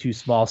getting to be too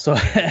small. So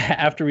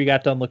after we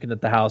got done looking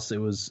at the house, it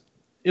was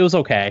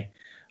okay.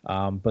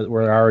 But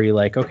we're already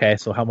like, okay,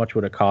 so how much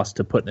would it cost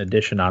to put an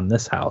addition on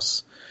this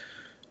house?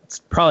 It's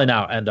probably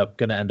not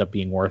going to end up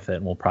being worth it,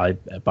 and we'll probably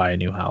buy a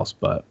new house.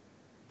 But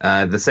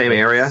the same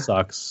area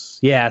sucks.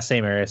 Yeah,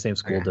 same area, same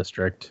school Okay.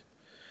 district,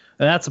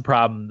 and that's the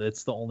problem.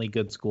 It's the only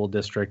good school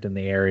district in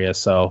the area,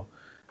 so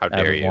How dare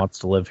everyone you? wants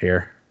to live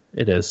here.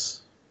 It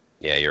is.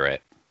 Yeah, you're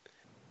right.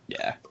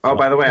 Yeah. Oh,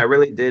 by the way, I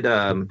really did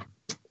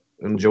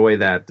enjoy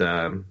that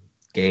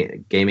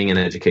gaming and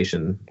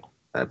education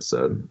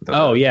episode.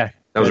 Oh yeah,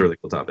 That was a really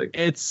cool topic.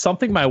 it's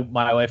something my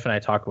wife and I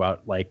talk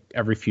about like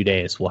every few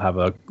days. We'll have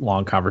a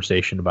long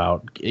conversation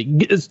about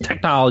it's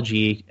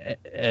technology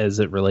as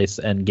it relates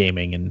and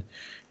gaming and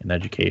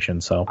education.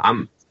 So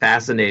I'm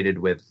fascinated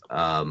with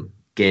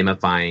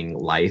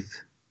gamifying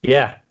life,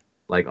 yeah,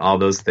 like all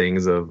those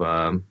things of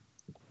I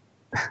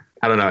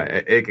don't know.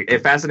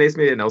 It fascinates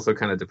me and also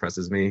kind of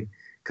depresses me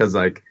because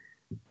like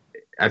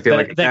I feel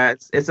like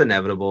it's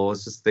inevitable.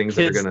 It's just things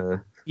that are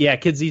gonna. yeah,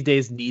 kids these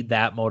days need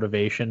that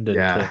motivation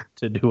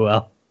to do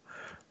well.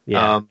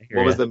 Yeah. I hear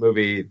what was ya. the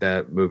movie?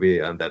 That movie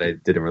that I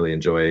didn't really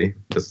enjoy.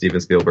 The Steven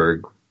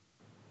Spielberg.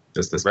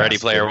 Just this. Ready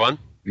past Player year. One?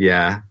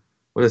 Yeah.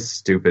 What a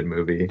stupid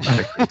movie.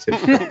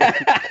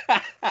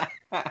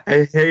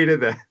 I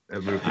hated that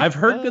movie. I've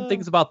heard good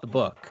things about the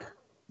book.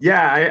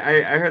 Yeah,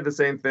 I heard the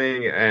same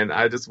thing, and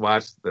I just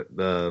watched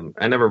the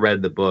I never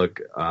read the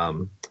book. I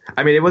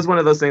mean, it was one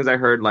of those things I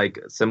heard like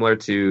similar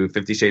to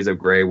 50 Shades of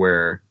Grey,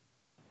 where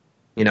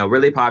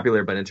really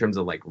popular, but in terms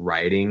of like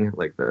writing,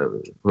 like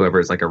whoever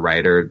is like a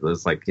writer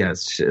was like, yeah,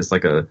 it's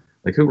like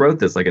who wrote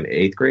this, like an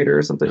 8th grader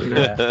or something,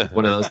 Yeah.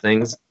 one of those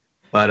things.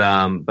 But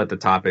the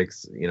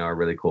topics are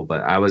really cool.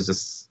 But I was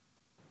just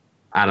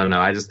I don't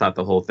know. I just thought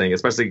the whole thing,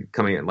 especially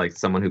coming at like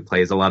someone who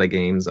plays a lot of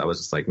games, I was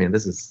just like, man,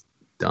 this is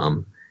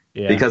dumb.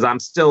 Yeah. Because I'm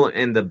still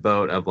in the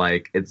boat of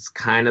like it's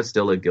kind of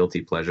still a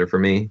guilty pleasure for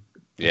me.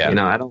 Yeah.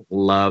 I don't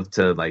love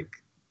to like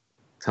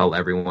tell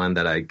everyone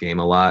that I game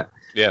a lot.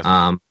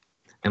 Yeah.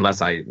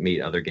 Unless I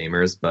meet other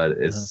gamers, but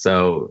it's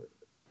so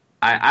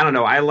I don't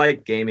know. I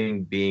like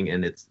gaming being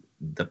in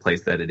the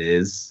place that it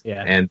is.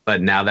 Yeah.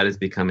 But now that it's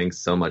becoming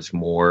so much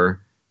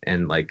more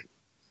and like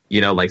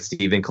like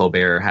Stephen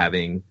Colbert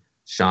having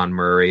Sean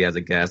Murray as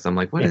a guest, I'm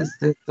like, what is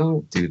this?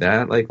 Don't do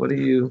that. Like, what are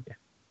you?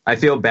 I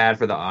feel bad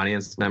for the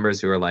audience members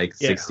who are like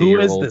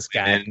 60-year-olds. Who is this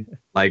guy? And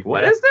like,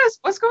 what is this?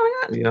 What's going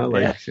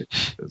on? It's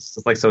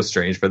just like so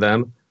strange for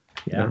them.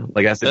 Yeah.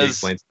 Like I have to be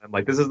explained to them.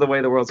 Like, this is the way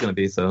the world's going to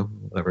be. So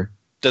whatever.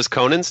 Does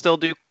Conan still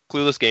do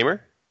Clueless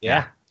Gamer?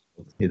 Yeah.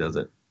 He does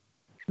it.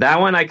 That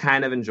one I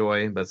kind of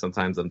enjoy, but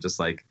sometimes I'm just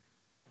like,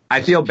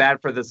 I feel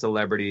bad for the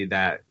celebrity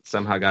that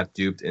somehow got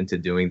duped into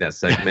doing that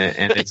segment,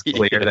 and it's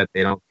clear that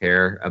they don't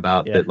care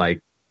about that.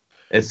 Like,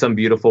 it's some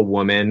beautiful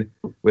woman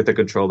with a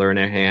controller in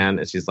her hand,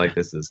 and she's like,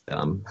 "This is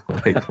dumb.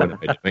 Like, what am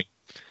I doing?"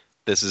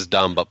 This is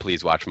dumb, but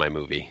please watch my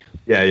movie.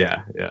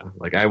 Yeah.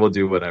 Like, I will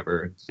do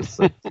whatever. It's just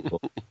so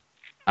simple.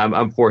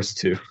 I'm forced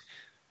to.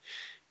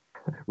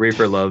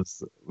 Reaper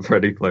loves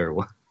Ready Player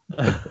One.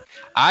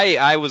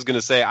 I was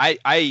gonna say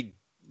I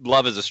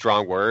love is a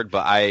strong word,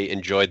 but I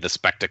enjoyed the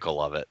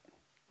spectacle of it.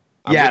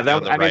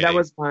 That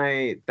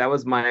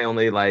was my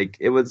only like.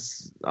 It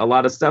was a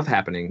lot of stuff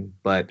happening,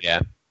 but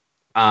yeah.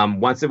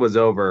 Once it was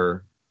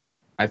over,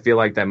 I feel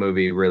like that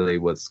movie really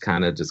was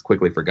kind of just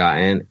quickly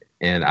forgotten.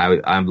 And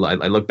I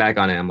look back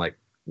on it, I'm like,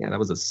 yeah, that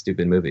was a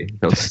stupid movie.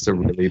 That was just a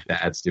really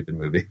bad, stupid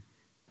movie.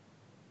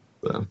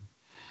 So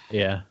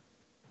Yeah.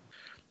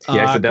 he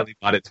accidentally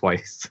bought it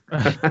twice.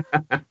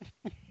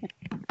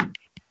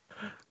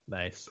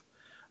 Nice.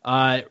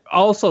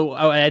 Also,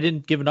 I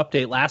didn't give an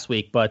update last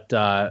week, but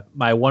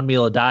my one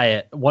meal a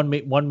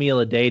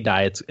day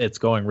diet, it's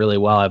going really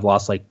well. I've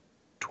lost like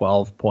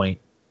 12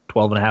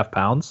 and a half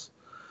pounds.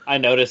 I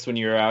noticed when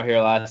you were out here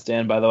last,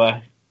 Dan, by the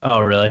way. Oh,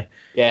 really?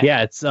 Yeah.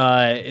 Yeah,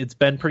 it's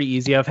been pretty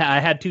easy. I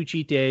had 2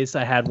 cheat days.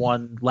 I had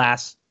one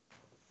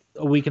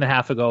a week and a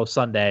half ago,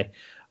 Sunday.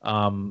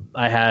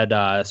 I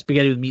had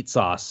spaghetti with meat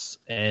sauce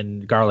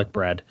and garlic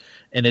bread,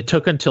 and it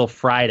took until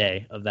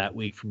Friday of that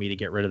week for me to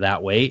get rid of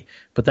that weight.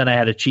 But then I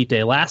had a cheat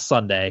day last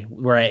Sunday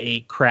where I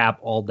ate crap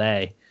all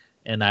day,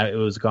 and it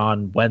was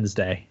gone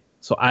Wednesday.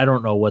 So I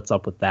don't know what's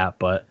up with that,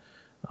 but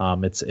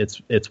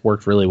it's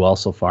worked really well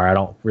so far. I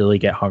don't really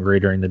get hungry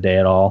during the day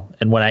at all,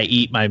 and when I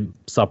eat my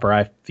supper,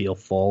 I feel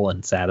full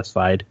and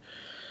satisfied,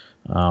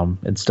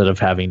 instead of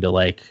having to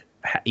like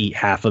eat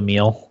half a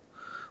meal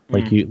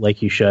like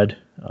you should.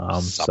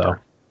 So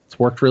it's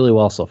worked really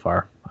well so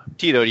far.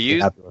 Tito, do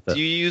you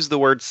use the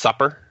word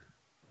supper?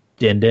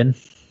 Din.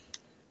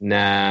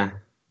 Nah.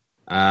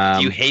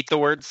 Do you hate the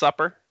word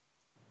supper?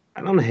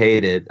 I don't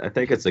hate it. I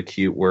think it's a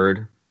cute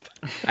word.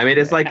 I mean,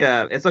 it's like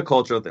it's a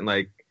cultural thing,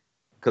 like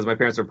because my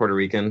parents are Puerto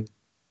Rican,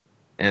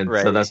 and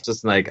so that's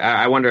just like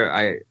I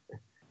wonder.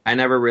 I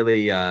never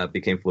really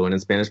became fluent in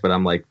Spanish, but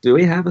I'm like, do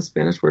we have a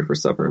Spanish word for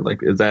supper? Like,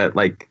 is that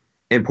like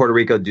in Puerto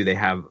Rico? Do they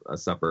have a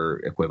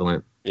supper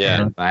equivalent?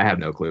 Yeah. And I have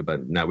no clue,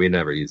 but no, we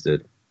never used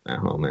it at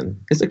home,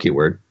 and it's a cute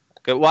word.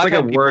 Well, It's like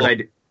I've a had word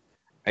people-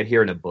 I'd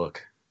hear in a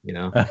book, you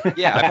know.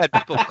 Yeah, I've had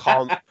people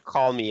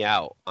call me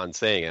out on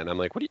saying it, and I'm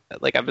like, what?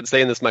 Like, I've been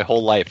saying this my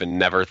whole life and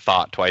never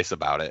thought twice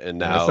about it, and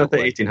now It's not the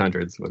like,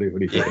 1800s. What do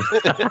you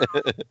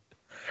think?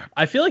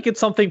 I feel like it's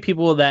something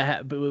people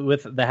that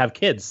have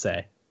kids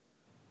say.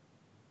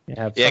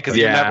 yeah, because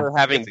Yeah, you're never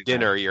having I can see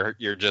dinner.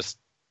 You're just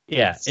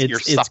Yeah, You're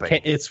it's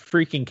supping. it's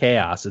freaking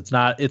chaos. It's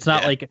not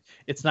Yeah. like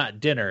it's not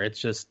dinner.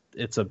 It's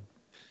a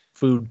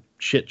food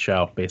shit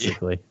show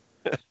basically.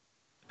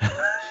 it's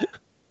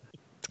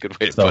a good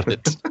way to So- put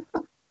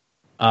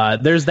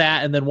it. There's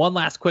that, and then one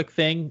last quick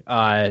thing.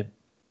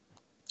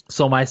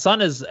 So my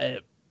son is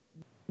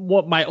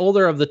what my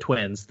older of the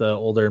twins, the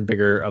older and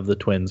bigger of the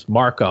twins,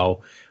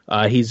 Marco.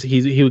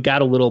 He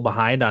got a little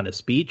behind on his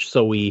speech,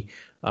 so we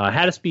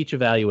had a speech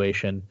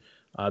evaluation.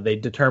 They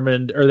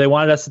determined, or they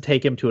wanted us to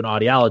take him to an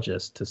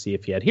audiologist to see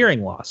if he had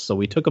hearing loss. So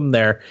we took him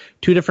there.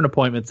 2 different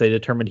appointments. They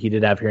determined he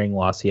did have hearing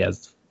loss. He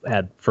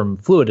had from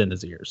fluid in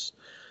his ears.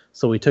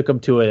 So we took him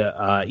to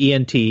a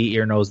ENT,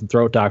 ear, nose, and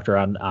throat doctor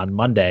on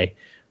Monday.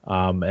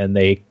 And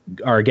they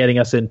are getting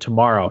us in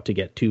tomorrow to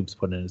get tubes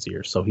put in his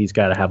ears. So he's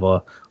got to have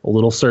a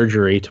little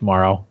surgery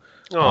tomorrow.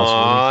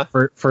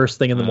 Aww, First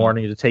thing in the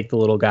morning to take the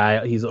little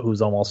guy,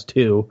 who's almost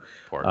 2,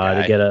 poor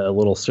guy. to get a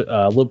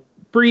little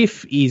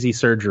brief, easy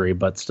surgery,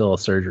 but still a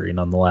surgery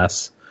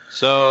nonetheless.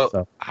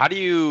 So, how do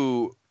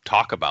you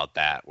talk about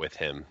that with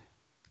him?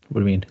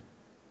 What do you mean?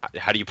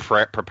 How do you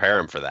prepare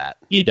him for that?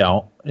 You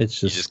don't.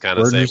 It's You just just kind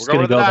of say, "We're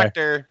going to the go there.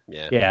 doctor."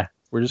 Yeah. Yeah,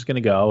 we're just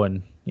gonna go,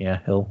 and yeah,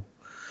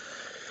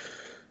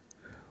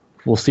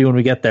 we'll see when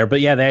we get there.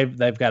 But yeah,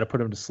 they've got to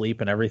put him to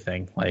sleep and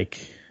everything.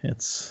 Like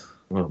it's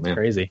Oh man.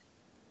 crazy.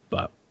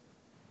 But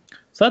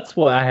so that's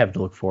what I have to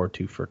look forward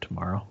to for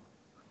tomorrow.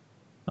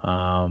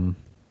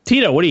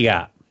 Tito, what do you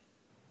got?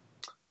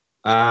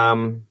 I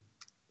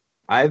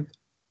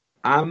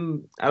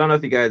don't know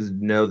if you guys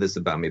know this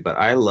about me, but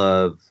I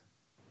love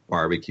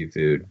barbecue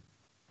food.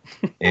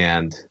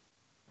 And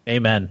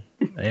Amen.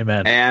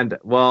 and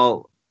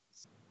well,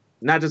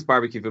 not just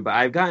barbecue food, but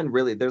I've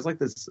gotten there's like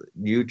this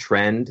new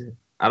trend.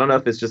 I don't know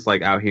if it's just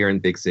like out here in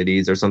big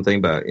cities or something,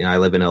 but I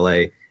live in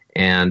LA,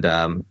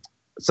 and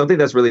something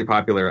that's really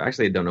popular.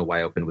 Actually, I don't know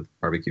why I opened with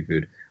barbecue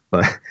food,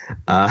 but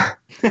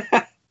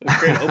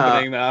Great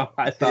opening, though.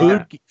 I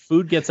thought.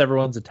 Food gets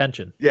everyone's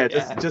attention. yeah,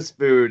 just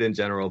food in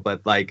general.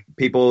 But like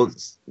people,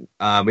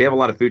 we have a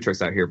lot of food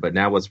trucks out here. But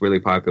now what's really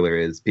popular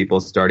is people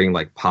starting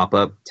like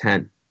pop-up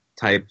tent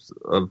types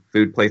of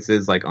food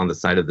places, like on the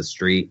side of the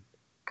street,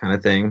 kind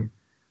of thing.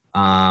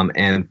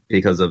 And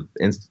because of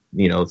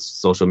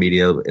social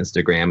media,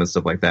 Instagram and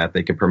stuff like that,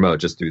 they can promote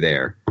just through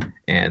there,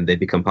 and they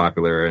become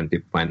popular, and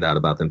people find out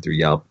about them through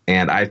Yelp.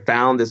 And I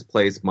found this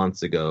place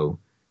months ago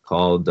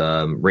called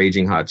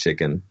Raging Hot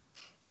Chicken,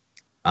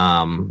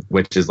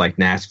 which is like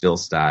Nashville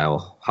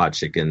style hot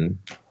chicken.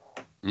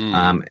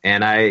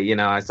 And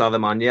I saw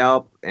them on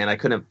Yelp, and I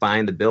couldn't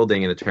find the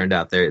building, and it turned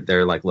out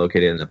they're like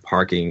located in a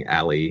parking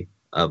alley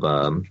of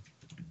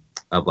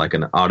like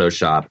an auto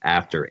shop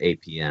after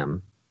 8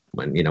 p.m.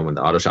 when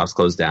the auto shops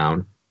close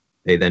down.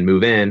 They then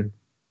move in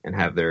and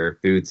have their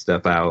food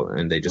stuff out,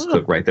 and they just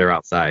cook right there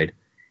outside.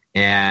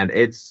 And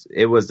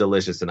it was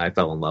delicious, and I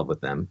fell in love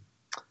with them.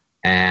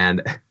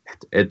 And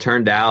it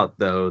turned out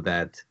though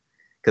that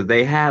because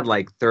they had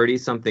like 30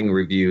 something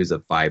reviews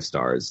of 5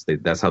 stars.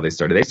 That's how they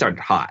started. They started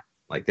hot,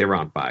 like they were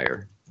on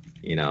fire,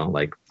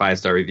 like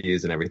 5-star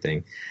reviews and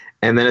everything.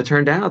 And then it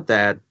turned out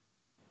that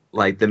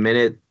like the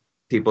minute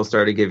people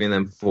started giving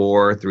them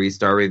 4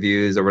 3-star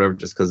reviews or whatever,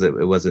 just because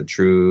it wasn't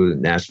true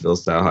Nashville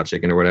style hot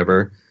chicken or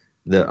whatever,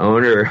 the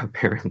owner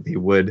apparently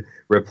would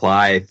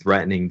reply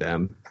threatening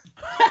them.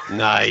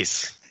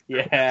 Nice.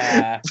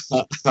 Yeah.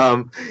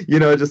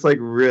 Just like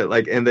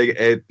and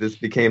this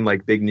became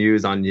like big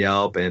news on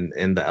Yelp and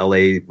in the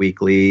LA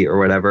Weekly or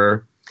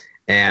whatever.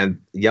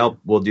 And Yelp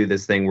will do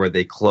this thing where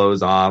they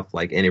close off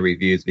like any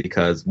reviews,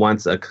 because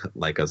once a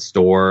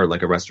store,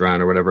 like a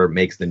restaurant or whatever,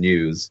 makes the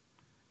news,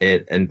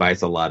 it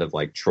invites a lot of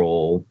like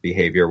troll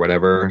behavior or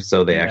whatever.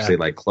 So they actually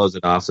like close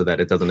it off so that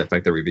it doesn't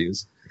affect the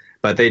reviews.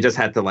 But they just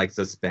had to like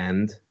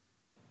suspend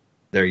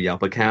their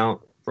Yelp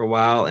account for a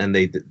while, and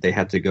they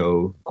had to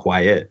go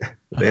quiet.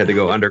 They had to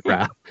go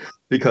underground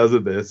because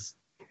of this.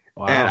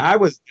 Wow. And I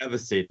was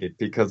devastated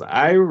because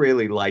I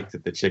really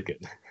liked the chicken.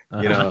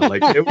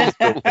 Like it was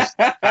delicious.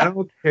 I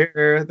don't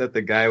care that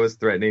the guy was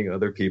threatening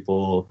other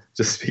people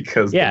just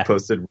because they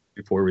posted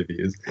poor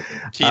reviews.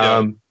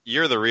 Tito,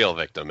 you're the real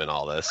victim in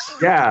all this.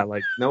 Yeah,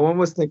 like no one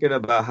was thinking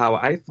about how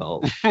I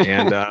felt.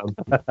 And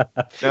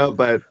no,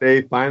 but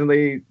they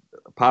finally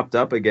popped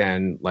up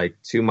again like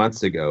 2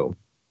 months ago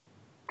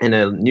in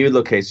a new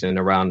location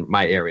around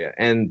my area.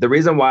 And the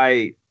reason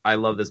why I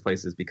love this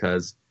place is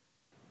because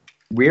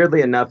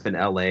weirdly enough in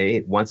LA,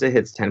 once it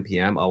hits 10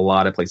 p.m., a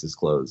lot of places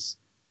close.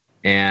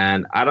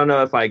 And I don't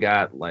know if I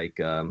got like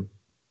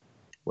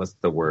what's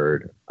the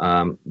word?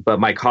 But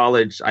my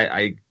college,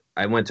 I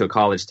went to a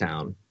college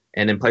town,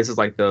 and in places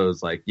like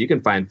those, like you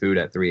can find food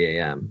at 3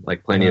 a.m.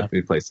 like plenty of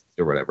food places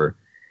or whatever.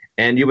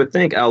 And you would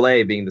think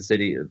LA, being the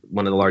city,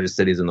 one of the largest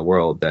cities in the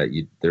world, that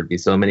there'd be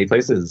so many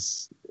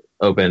places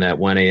open at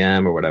 1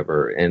 a.m. or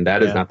whatever, and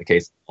that is not the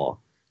case at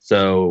all.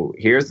 So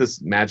here's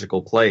this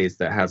magical place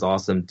that has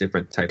awesome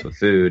different type of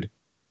food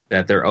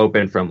that they're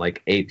open from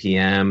like 8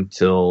 p.m.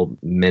 till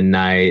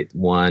midnight,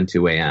 1,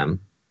 2 a.m.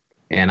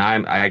 And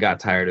I got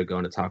tired of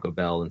going to Taco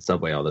Bell and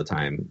Subway all the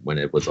time when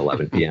it was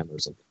 11 p.m. or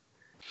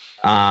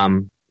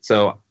something.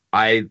 So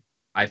I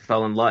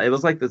fell in love. It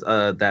was like this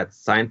that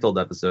Seinfeld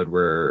episode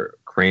where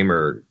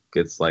Kramer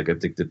gets like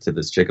addicted to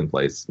this chicken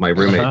place. My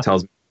roommate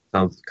tells me,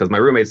 because my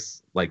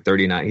roommate's like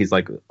 39. He's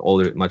like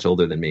much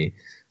older than me.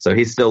 So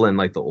he's still in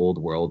like the old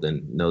world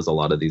and knows a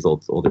lot of these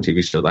older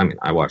TV shows. I mean,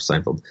 I watched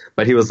Seinfeld,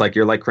 but he was like,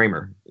 "You're like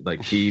Kramer."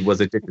 Like he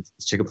was addicted to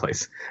this chicken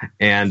place,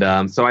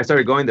 and so I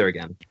started going there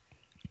again,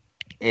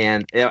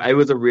 and it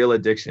was a real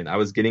addiction. I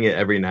was getting it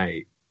every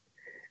night.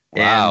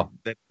 Wow! And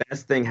the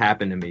best thing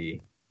happened to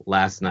me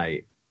last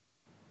night.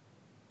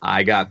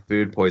 I got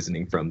food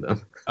poisoning from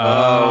them.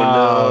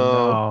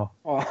 Oh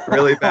no!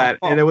 Really bad,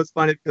 and it was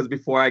funny because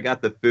before I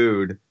got the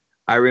food,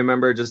 I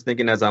remember just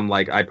thinking as I'm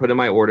like, I put in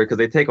my order because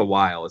they take a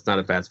while. It's not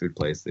a fast food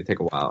place. They take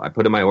a while. I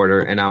put in my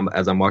order, and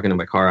as I'm walking to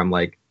my car, I'm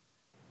like,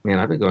 man,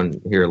 I've been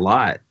going here a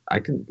lot.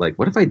 I can like,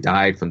 what if I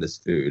died from this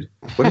food?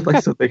 What if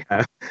like something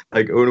happened,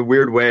 like in a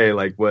weird way,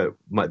 like what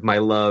my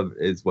love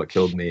is what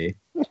killed me.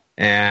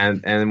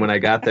 And when I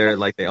got there,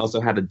 like they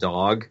also had a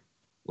dog,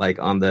 like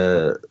on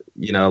the,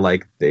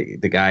 like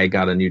the guy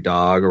got a new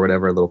dog or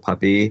whatever, a little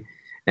puppy.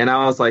 And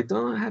I was like,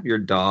 don't have your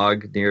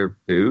dog near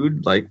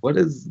food. Like, what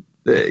is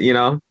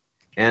the,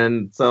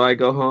 And so I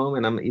go home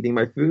and I'm eating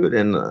my food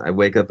and I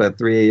wake up at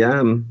 3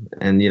 a.m.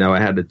 And, I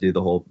had to do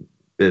the whole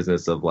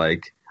business of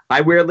like,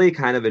 I weirdly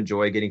kind of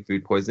enjoy getting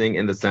food poisoning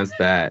in the sense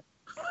that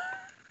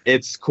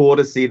it's cool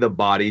to see the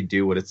body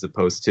do what it's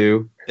supposed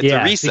to. It's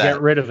a reset. To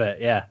get rid of it.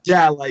 Yeah.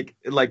 Yeah.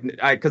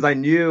 Because I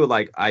knew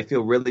like I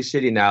feel really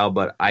shitty now,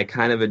 but I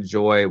kind of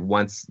enjoy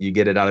once you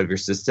get it out of your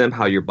system,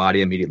 how your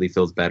body immediately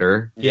feels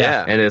better.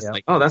 Yeah. And it's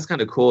like, oh, that's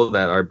kind of cool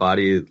that our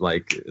body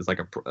like is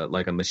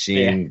like a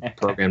machine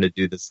programmed to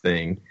do this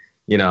thing.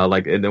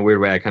 Like in a weird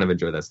way, I kind of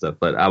enjoy that stuff.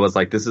 But I was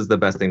like, this is the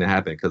best thing to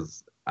happen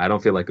because I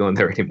don't feel like going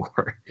there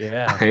anymore.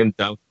 Yeah. I am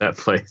done with that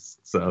place.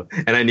 So,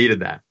 and I needed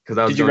that because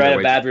I was. Did you write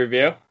a bad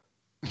review?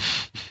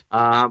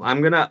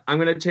 I'm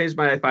gonna change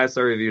my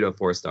 5-star review to a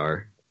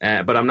 4-star,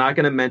 but I'm not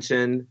gonna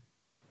mention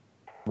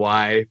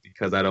why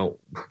because I don't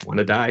want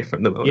to die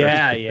from the owner.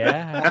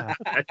 Yeah.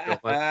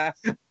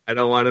 I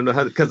don't want him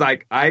to because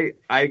I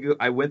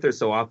went there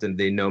so often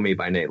they know me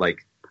by name.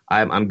 Like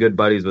I'm good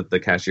buddies with the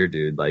cashier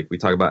dude. Like we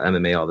talk about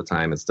MMA all the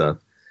time and stuff.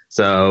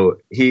 So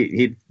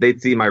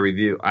they'd see my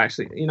review.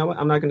 Actually, you know what?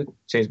 I'm not gonna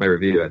change my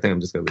review. I think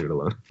I'm just gonna leave it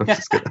alone. I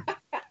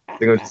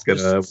think I'm just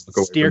gonna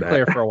steer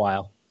clear for a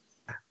while.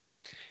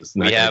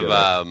 We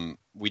have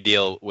we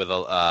deal with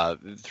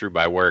through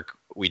my work.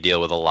 We deal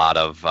with a lot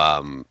of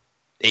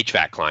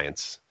HVAC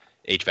clients,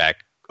 HVAC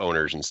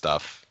owners and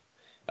stuff,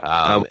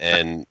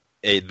 and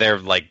they're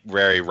like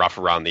very rough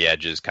around the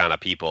edges kind of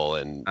people.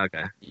 And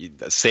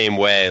the same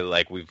way,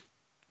 like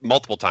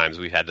multiple times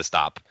we've had to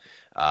stop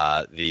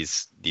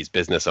these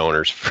business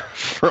owners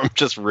from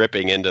just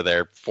ripping into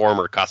their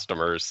former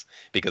customers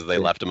because they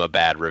left them a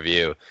bad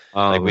review.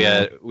 We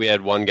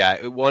had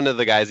one of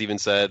the guys even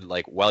said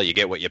like, well, you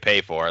get what you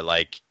pay for,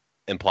 like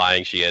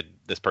implying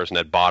this person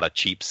had bought a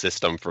cheap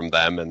system from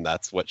them and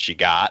that's what she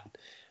got.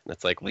 And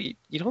it's like, well,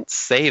 you don't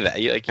say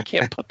that. You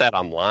can't put that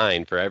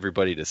online for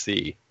everybody to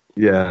see.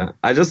 Yeah.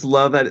 I just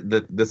love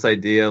that this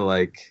idea,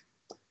 like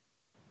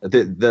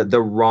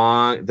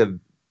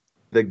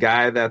the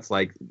guy that's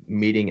like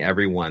meeting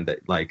everyone that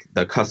like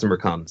the customer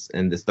comes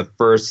and it's the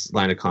first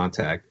line of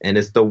contact and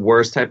it's the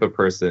worst type of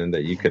person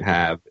that you could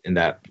have in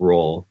that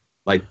role.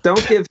 Like,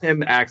 don't give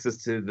him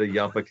access to the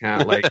Yelp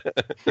account, like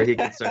where he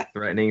can start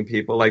threatening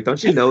people. Like,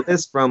 don't you know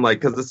this from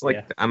like, cause it's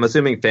like, I'm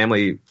assuming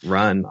family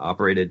run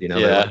operated,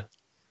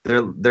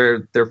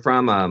 they're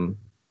from,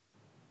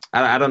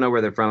 I don't know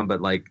where they're from,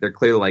 but like, they're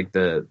clearly like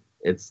the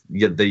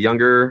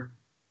younger,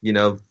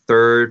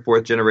 3rd,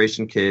 4th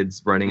generation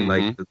kids running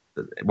like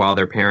while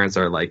their parents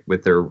are like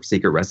with their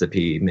secret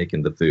recipe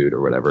making the food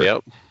or whatever.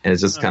 Yep. And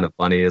it's just kind of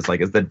funny. It's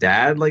like, is the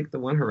dad like the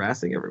one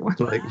harassing everyone?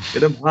 Like,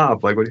 get him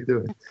off. Like, what are you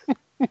doing?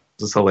 It's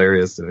just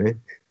hilarious to me.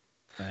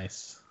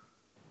 Nice.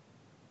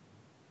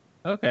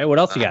 Okay, what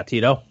else you got,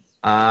 Tito?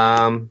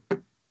 I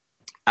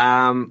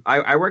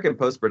work in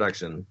post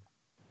production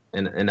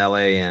in LA,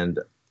 and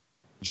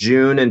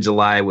June and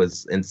July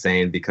was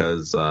insane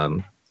because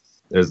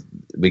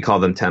we call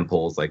them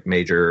tentpoles, like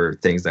major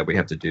things that we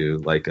have to do,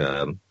 like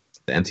the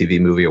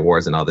MTV Movie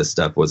Awards and all this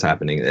stuff was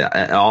happening.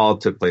 It all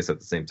took place at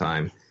the same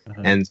time.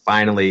 And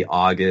finally,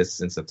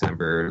 August and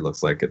September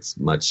looks like it's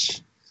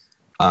much.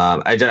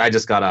 I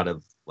just got out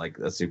of like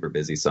a super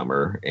busy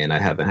summer, and I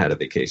haven't had a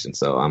vacation,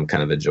 so I'm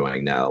kind of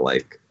enjoying now,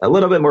 like a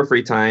little bit more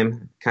free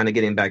time, kind of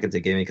getting back into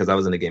gaming because I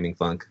was in a gaming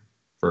funk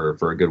for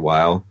a good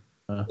while.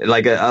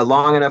 like a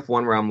long enough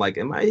one where I'm like,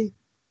 am I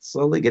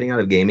slowly getting out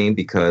of gaming?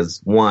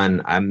 Because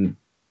one, I'm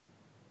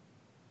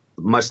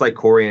much like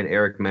Corey and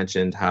Eric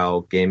mentioned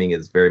how gaming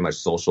is very much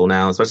social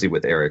now, especially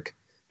with Eric.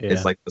 Yeah.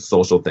 It's like the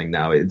social thing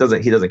now. He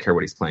doesn't care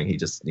what he's playing. He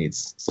just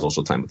needs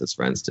social time with his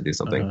friends to do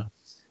something.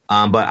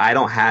 But I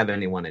don't have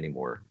anyone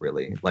anymore,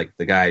 really. Like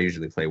the guy I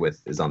usually play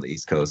with is on the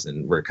East Coast,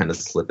 and we're kind of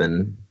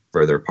slipping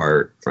further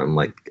apart from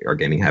like our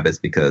gaming habits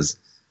because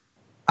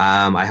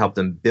I helped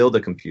him build a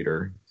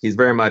computer. He's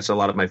very much, a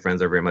lot of my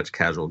friends are very much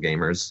casual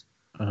gamers,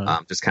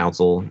 just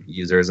console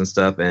users and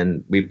stuff.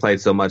 And we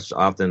played so much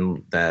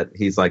often that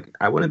he's like,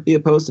 I wouldn't be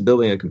opposed to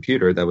building a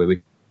computer. That way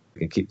we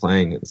can keep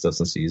playing and stuff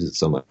since he uses it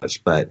so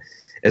much. But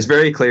it's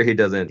very clear he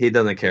doesn't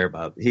care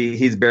about,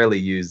 he's barely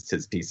used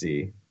his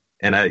PC.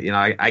 And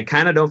I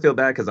kind of don't feel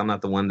bad because I'm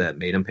not the one that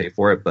made him pay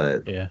for it,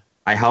 but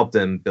I helped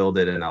him build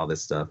it and all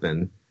this stuff.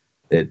 And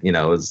it,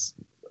 was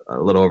a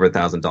little over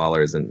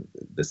 $1,000 and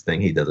this thing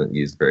he doesn't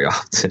use very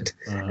often.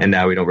 And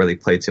now we don't really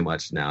play too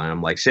much now. And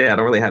I'm like, shit, I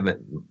don't really have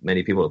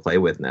many people to play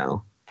with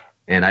now.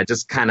 And I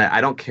just I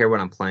don't care what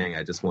I'm playing.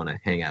 I just want to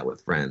hang out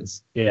with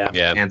friends. Yeah.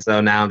 And so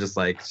now I'm just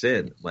like,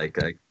 shit, like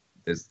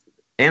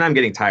and I'm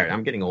getting tired.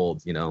 I'm getting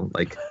old,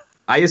 like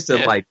I used to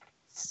like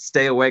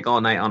stay awake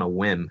all night on a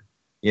whim,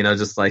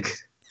 just like,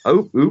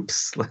 oh,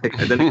 oops. Like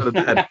I didn't go to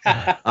bed.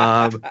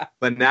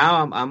 But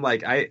now I'm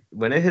like,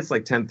 when it hits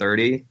like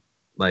 10:30,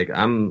 like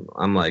I'm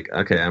like,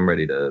 okay, I'm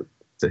ready to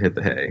hit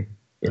the hay,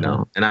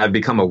 and I've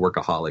become a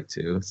workaholic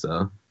too.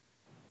 So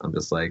I'm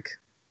just like,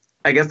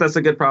 I guess that's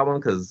a good problem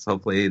because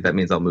hopefully that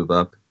means I'll move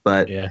up.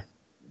 But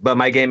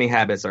my gaming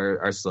habits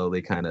are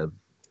slowly kind of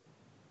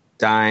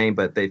dying,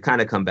 but they've kind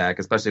of come back,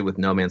 especially with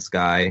No Man's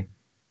Sky.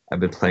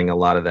 I've been playing a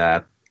lot of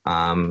that,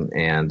 and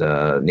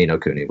Ni no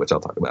Kuni, which I'll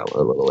talk about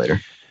a little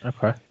later.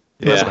 Okay.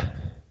 Yeah.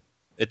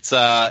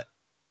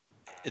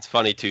 It's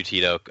funny too,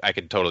 Tito. I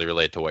could totally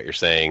relate to what you're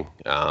saying.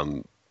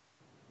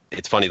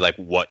 It's funny, like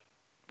what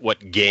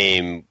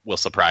game will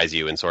surprise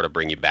you and sort of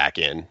bring you back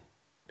in.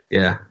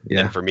 Yeah.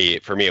 And for me,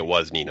 it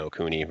was Ni no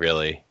Kuni,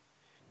 really.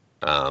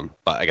 But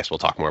I guess we'll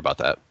talk more about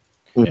that.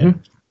 Mm-hmm.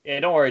 Yeah,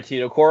 don't worry,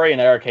 Tito. Corey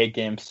and Eric hate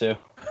games too.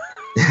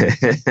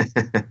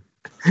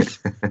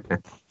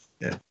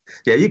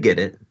 Yeah, you get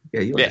it.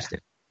 Yeah, you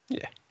understand.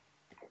 Yeah.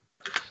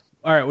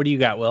 All right, what do you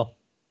got, Will?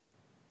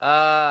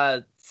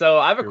 So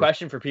I have a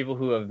question for people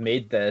who have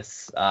made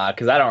this,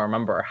 because I don't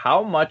remember.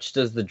 How much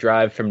does the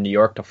drive from New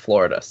York to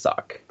Florida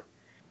suck?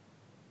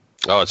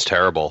 Oh, it's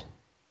terrible.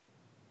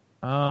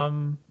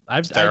 I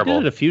did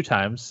it a few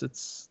times.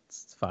 It's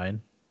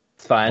fine.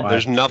 It's fine. Why?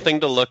 There's nothing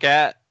to look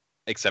at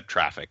except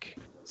traffic.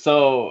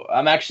 So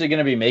I'm actually going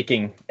to be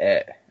making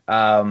it.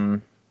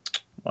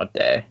 What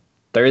day?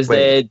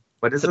 Thursday. Wait,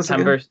 what is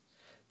September? this again?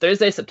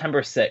 Thursday,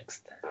 September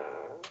 6th.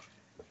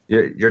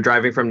 You're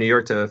driving from New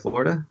York to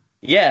Florida?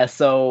 Yeah,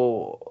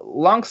 so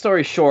long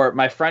story short,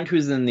 my friend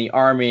who's in the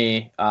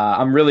Army,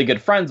 I'm really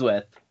good friends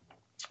with,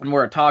 and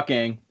we're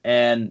talking,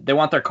 and they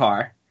want their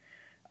car.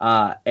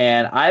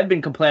 And I've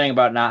been complaining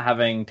about not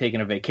having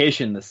taken a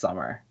vacation this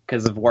summer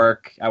because of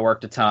work. I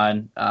worked a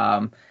ton.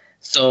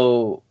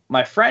 So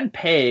my friend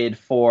paid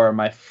for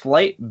my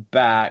flight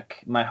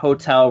back. My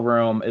hotel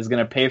room is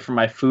going to pay for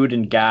my food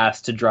and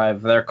gas to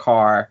drive their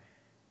car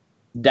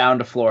down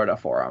to Florida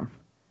for them.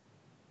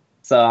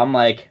 So I'm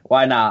like,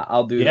 why not?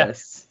 I'll do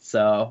this.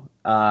 So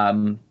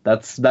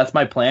that's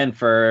my plan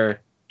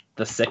for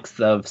the 6th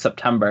of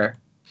September.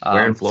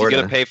 Where in Florida? Is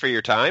he going to pay for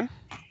your time?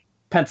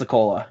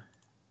 Pensacola.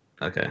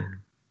 Okay.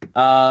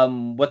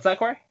 What's that,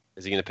 Corey?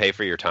 Is he going to pay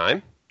for your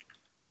time?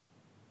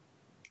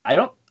 I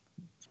don't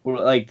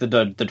like the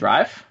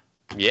drive.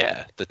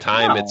 Yeah, the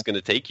time No. it's going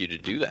to take you to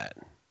do that.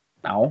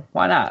 No,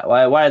 why not?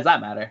 Why does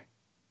that matter?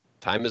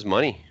 Time is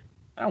money.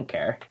 I don't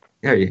care.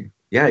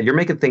 Yeah, you're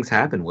making things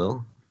happen,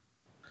 Will.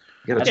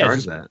 You got to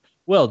charge that.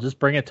 Will, just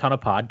bring a ton of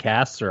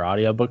podcasts or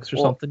audiobooks or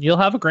something. You'll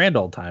have a grand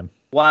old time.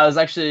 Well, I was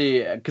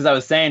actually, because I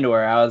was saying to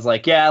her, I was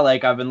like, yeah,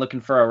 like I've been looking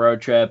for a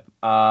road trip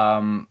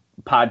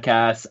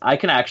podcast. I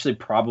can actually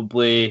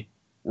probably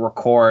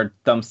record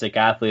Thumbstick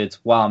Athletes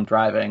while I'm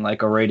driving,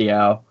 like a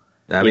radio.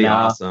 That'd be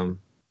awesome.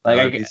 Like,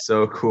 that'd be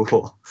so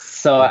cool.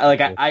 So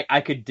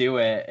I could do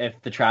it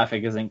if the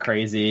traffic isn't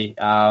crazy.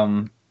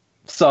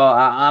 So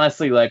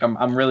honestly, like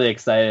I'm really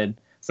excited.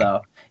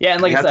 So yeah,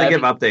 and like you I have said, to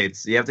give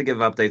updates. You have to give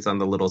updates on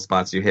the little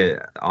spots you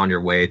hit on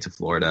your way to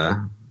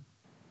Florida,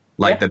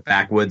 like the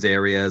backwoods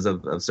areas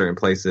of certain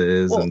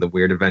places and the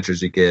weird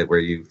adventures you get where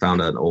you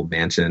found an old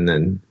mansion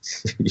and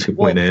you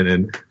went in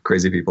and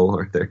crazy people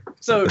are there.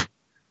 So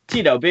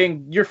Tito,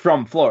 you're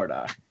from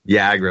Florida.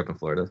 Yeah, I grew up in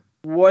Florida.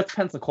 What's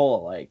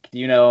Pensacola like? Do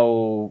you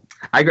know?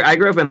 I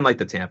grew up in like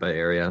the Tampa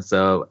area,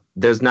 so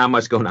there's not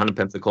much going on in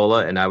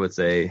Pensacola, and I would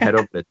say head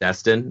over to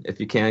Destin if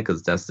you can,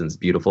 because Destin's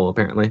beautiful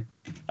apparently.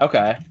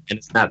 Okay. And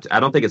it's not. I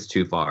don't think it's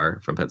too far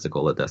from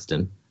Pensacola,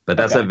 Destin, but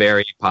that's a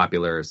very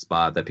popular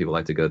spot that people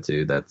like to go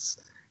to. That's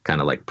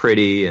kind of like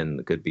pretty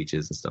and good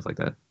beaches and stuff like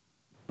that.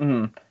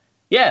 Mm-hmm.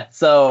 Yeah,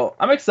 so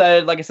I'm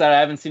excited. Like I said,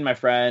 I haven't seen my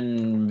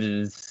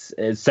friend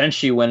since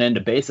she went into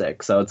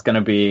basic, so it's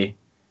gonna be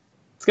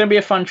It's gonna be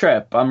a fun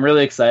trip. I'm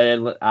really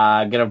excited.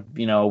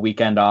 Get a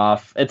weekend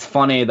off. It's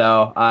funny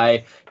though.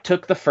 I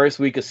took the first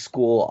week of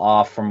school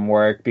off from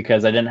work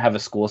because I didn't have a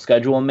school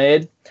schedule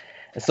made.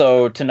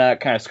 So to not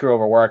kind of screw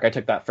over work, I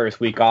took that first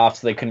week off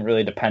so they couldn't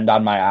really depend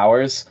on my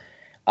hours.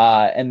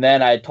 And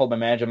then I told my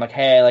manager, I'm like,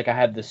 hey, like I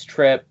have this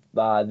trip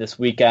this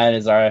weekend.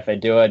 Is it all right if I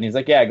do it? And he's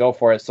like, yeah, go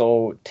for it.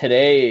 So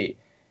today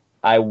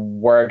I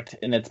worked,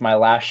 and it's my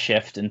last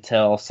shift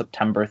until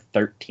September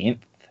 13th,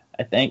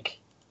 I think.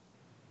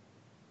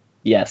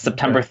 Yeah,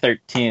 September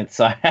 13th.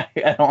 So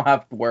I don't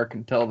have to work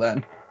until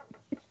then.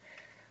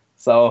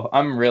 So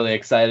I'm really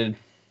excited.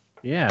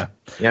 Yeah.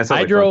 Yeah,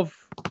 I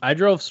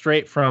drove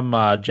straight from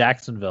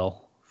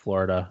Jacksonville,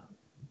 Florida,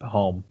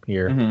 home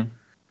here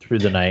through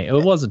the night. It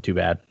wasn't too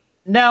bad.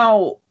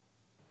 Now,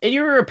 in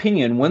your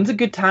opinion, when's a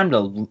good time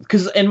to?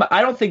 Because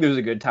I don't think there's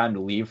a good time to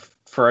leave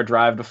for a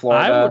drive to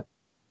Florida.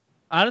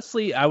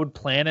 Honestly, I would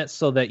plan it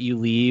so that you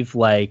leave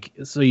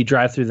so you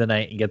drive through the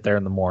night and get there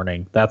in the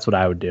morning. That's what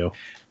I would do.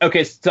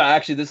 Okay, so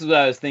actually, this is what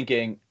I was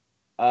thinking.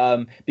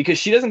 Because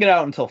she doesn't get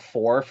out until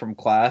 4 from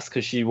class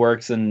because she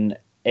works in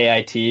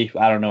AIT.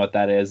 I don't know what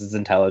that is. It's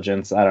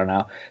intelligence. I don't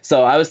know.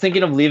 So I was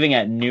thinking of leaving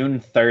at noon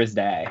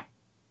Thursday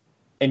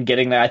and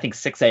getting there, I think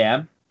 6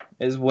 a.m.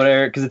 is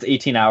whatever, because it's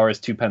 18 hours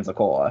to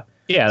Pensacola.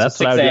 Yeah, that's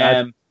so what I would do.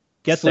 I'd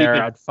get sleeping.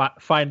 there, I'd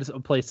find a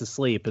place to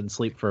sleep and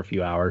sleep for a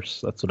few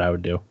hours. That's what I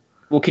would do.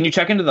 Well, can you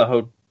check into the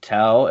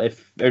hotel or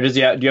do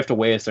you have to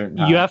wait a certain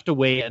time? You have to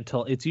wait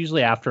until it's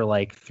usually after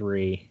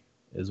 3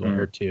 is when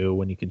or 2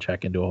 when you can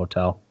check into a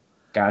hotel.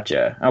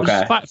 Gotcha.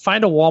 Okay. Just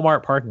find a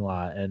Walmart parking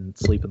lot and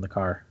sleep in the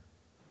car.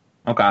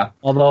 Okay.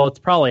 Although it's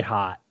probably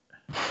hot.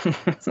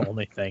 That's the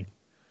only thing.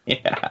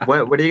 Yeah.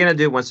 What are you gonna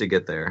do once you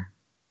get there?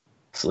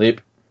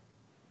 Sleep.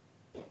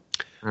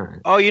 All right.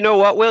 Oh, you know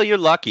what, Will? You're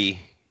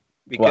lucky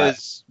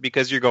because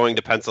you're going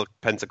to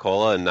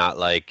Pensacola and not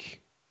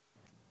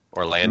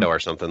Orlando or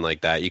something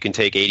like that. You can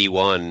take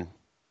 81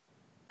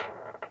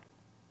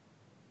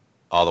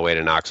 all the way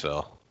to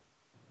Knoxville.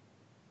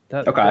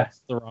 That's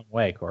the wrong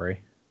way,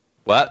 Corey.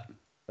 What?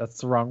 That's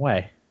the wrong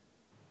way.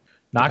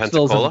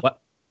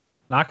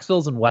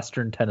 Knoxville's in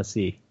western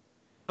Tennessee.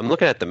 I'm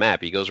looking at the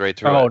map. He goes right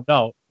through Oh, it.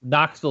 no.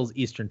 Knoxville's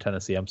eastern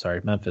Tennessee. I'm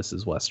sorry. Memphis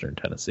is western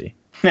Tennessee.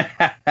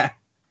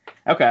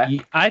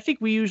 Okay. I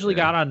think we usually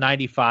got on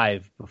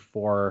 95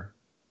 before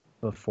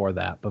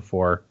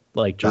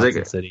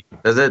Johnson City.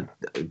 Does it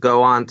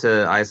go on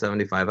to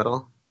I-75 at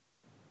all?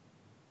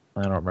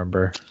 I don't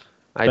remember.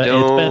 I But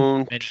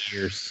don't. It's been many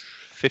years.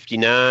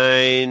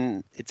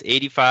 59. It's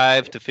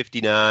 85 to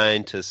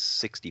 59 to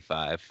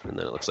 65, and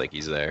then it looks like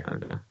he's there.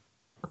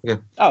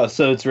 Okay. Oh,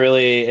 so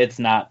it's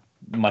not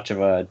much of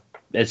a.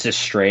 It's just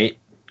straight.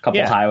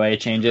 Couple highway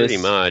changes.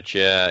 Pretty much,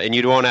 yeah. And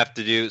you won't have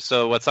to do.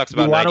 So what sucks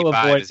You about want to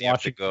 95 avoid is you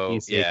have to go.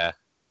 Washington, DC. Yeah,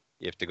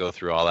 you have to go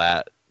through all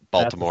that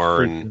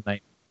Baltimore and.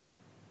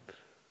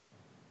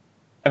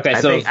 Okay,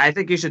 I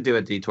think you should do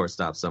a detour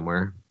stop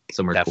somewhere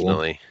cool.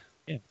 Definitely.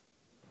 Yeah.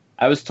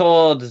 I was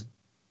told.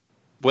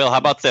 Will, how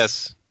about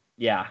this?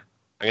 Yeah.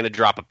 I'm going to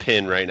drop a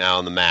pin right now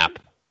on the map.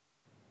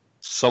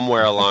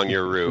 Somewhere along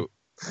your route.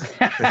 You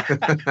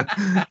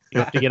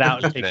have to get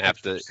out and take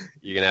pictures.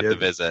 You're going to have to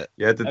visit.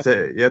 You have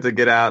to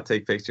get out,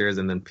 take pictures,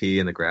 and then pee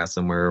in the grass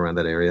somewhere around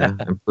that area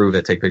and prove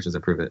it. Take pictures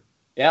and prove it.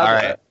 Yeah. All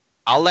right.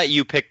 I'll let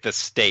you pick the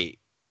state.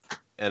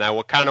 And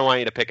I kind of want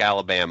you to pick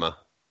Alabama.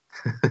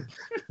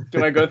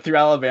 Do I go through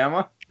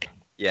Alabama?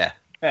 Yeah.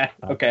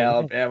 Okay,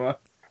 Alabama.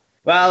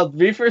 Well,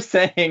 Reefer's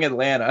saying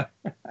Atlanta.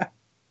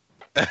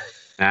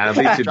 That'll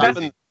be too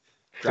busy. Too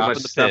Dropping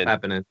much the stuff pin.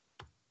 happening.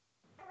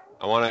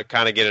 I want to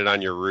kind of get it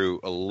on your route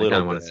a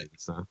little bit. See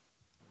this, huh?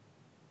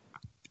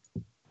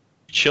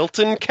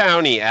 Chilton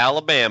County,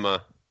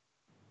 Alabama.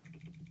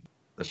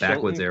 The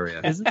backwoods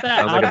area. Isn't that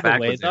Sounds out like of a the way,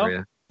 backwoods though?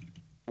 area.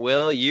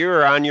 Well,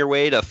 you're on your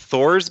way to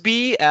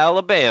Thorsby,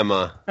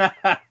 Alabama.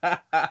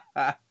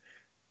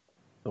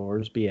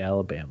 Thorsby,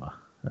 Alabama.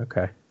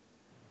 Okay.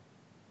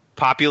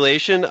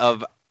 Population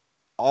of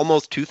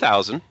almost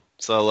 2,000.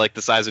 So like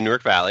the size of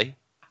Newark Valley,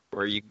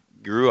 where you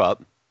grew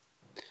up.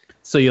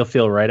 So you'll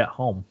feel right at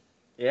home.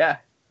 Yeah.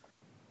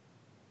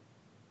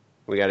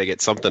 We got to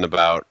get something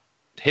about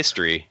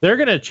history. They're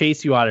going to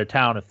chase you out of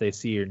town if they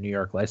see your New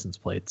York license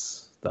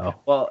plates, though.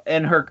 Well,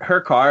 and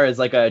her car is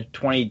like a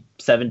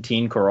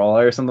 2017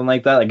 Corolla or something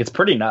like that. Like, it's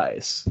pretty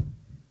nice.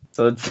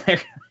 So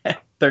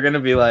they're going to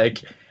be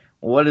like,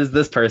 what is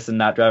this person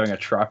not driving a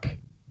truck?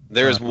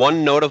 There is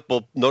one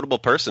notable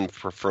person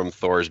from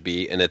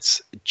Thorsby, and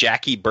it's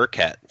Jackie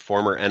Burkett,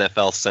 former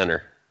NFL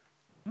center.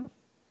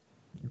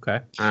 Okay.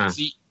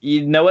 See,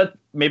 you know what?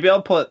 Maybe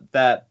I'll put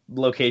that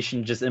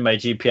location just in my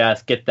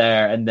GPS, get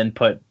there, and then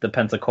put the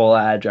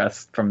Pensacola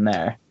address from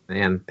there.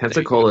 Man,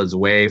 Pensacola is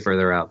way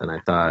further out than I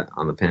thought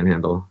on the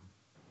Panhandle.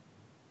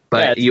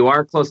 But Yeah, you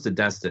are close to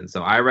Destin,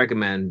 so I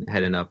recommend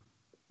heading up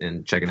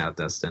and checking out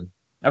Destin.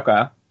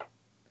 Okay.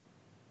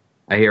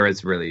 I hear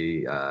it's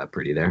really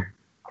pretty there.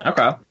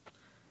 Okay.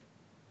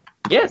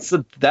 Yeah,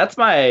 so that's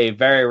my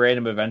very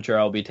random adventure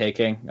I'll be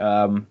taking.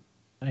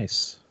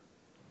 Nice.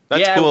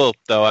 That's Yeah. cool,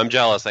 though. I'm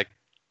jealous. I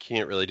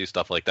can't really do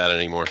stuff like that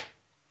anymore.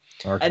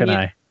 Or can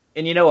I?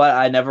 And you know what?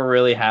 I never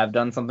really have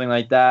done something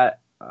like that.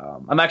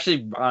 I'm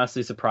actually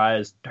honestly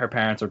surprised her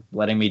parents are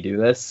letting me do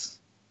this.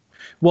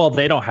 Well,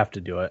 they don't have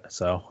to do it,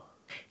 so.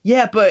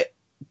 Yeah, but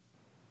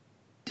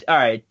all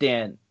right,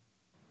 Dan.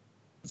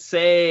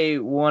 Say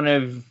one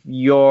of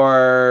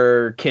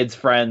your kids'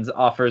 friends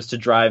offers to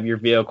drive your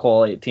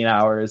vehicle 18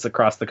 hours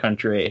across the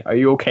country. Are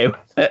you okay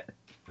with it?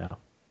 No.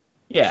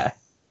 Yeah.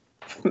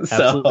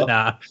 Absolutely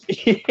not.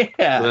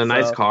 Yeah. Is it a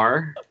nice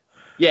car?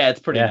 Yeah,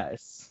 it's pretty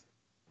nice.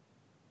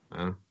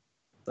 Oh.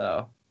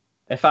 So,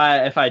 if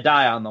I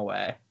die on the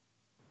way,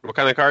 What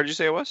kind of car did you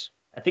say it was?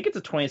 I think it's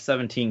a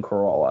 2017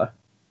 Corolla.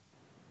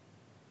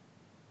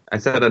 I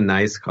said a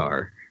nice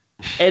car.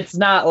 It's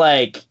not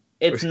like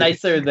it's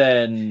nicer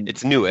than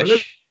It's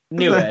newish.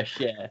 newish.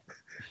 Yeah.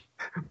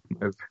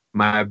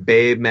 My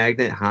babe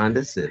magnet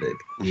Honda Civic.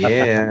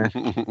 Yeah.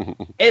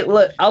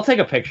 I'll take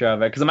a picture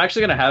of it because I'm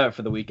actually gonna have it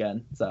for the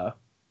weekend. So,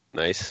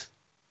 Nice.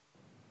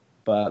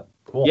 but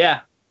Cool.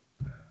 yeah.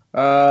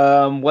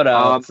 What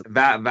else?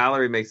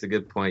 Valerie makes a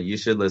good point. You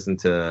should listen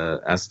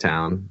to S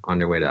Town on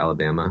your way to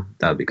Alabama.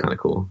 That would be kind of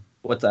cool.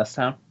 What's S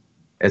Town?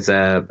 It's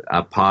a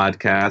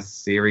podcast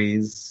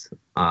series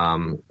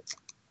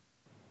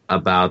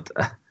about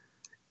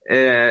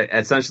it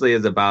essentially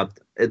is about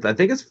it. I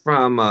think it's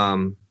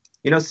from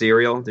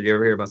Serial. Did you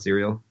ever hear about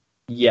Serial?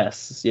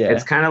 Yes. Yeah.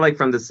 It's kind of like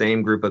from the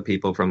same group of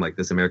people from like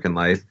This American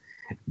Life,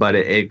 but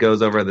it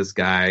goes over this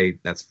guy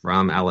that's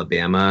from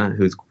Alabama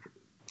who's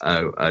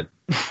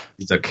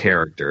he's a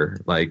character,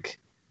 like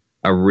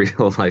a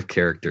real life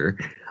character,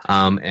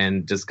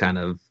 and just kind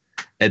of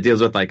it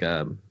deals with like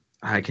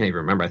I can't even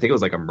remember. I think it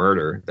was like a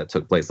murder that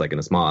took place like in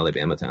a small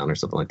Alabama town or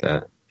something like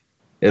that.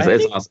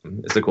 It's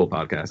awesome. It's a cool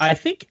podcast. I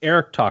think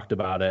Eric talked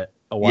about it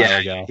a while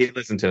ago. He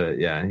listened to it.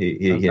 Yeah,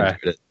 he enjoyed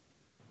it.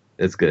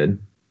 It's good.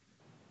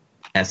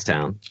 S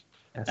Town.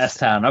 S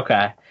Town.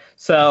 Okay.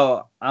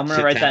 So I'm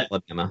gonna write that.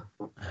 Alabama.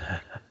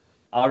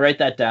 I'll write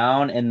that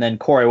down, and then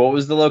Corey, what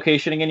was the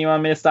location again you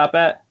want me to stop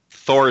at?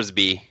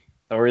 Thorsby.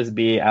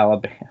 Thorsby,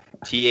 Alabama.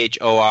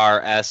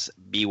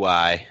 Thorsby.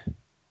 All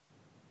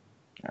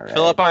right.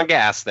 Fill up on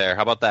gas there.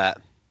 How about that?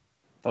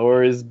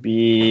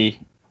 Thorsby,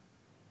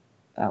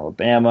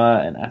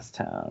 Alabama, and S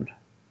Town.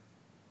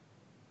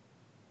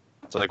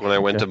 It's like when I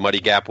went to Muddy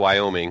Gap,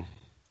 Wyoming.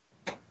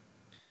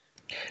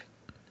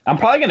 I'm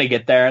probably gonna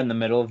get there in the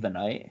middle of the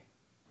night.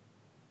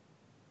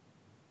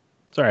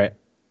 It's all right.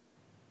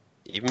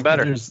 Even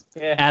better.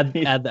 Add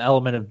the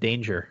element of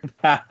danger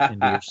into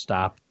your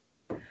stop.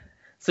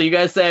 So you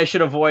guys say I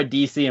should avoid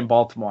DC and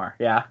Baltimore,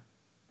 yeah?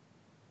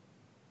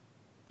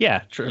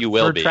 Yeah, You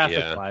will for be, traffic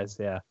yeah. wise,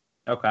 yeah.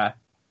 Okay.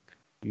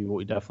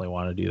 We definitely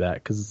want to do that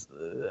because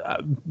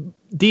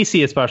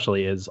DC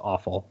especially is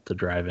awful to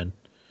drive in.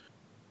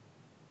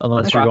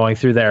 Unless you're going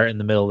through there in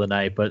the middle of the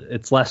night, but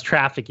it's less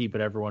trafficy,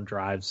 but everyone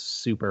drives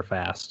super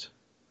fast.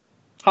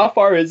 How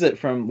far is it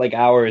from like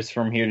hours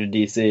from here to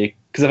DC?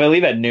 Because if I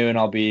leave at noon,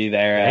 I'll be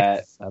there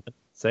at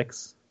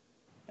 6.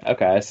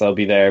 Okay, so I'll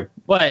be there.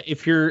 But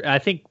I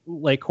think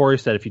like Corey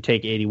said, if you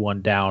take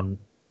 81 down,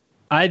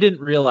 I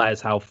didn't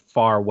realize how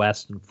far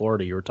west in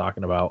Florida you were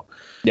talking about.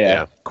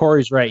 Yeah.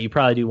 Corey's right. You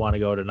probably do want to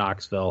go to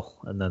Knoxville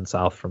and then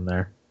south from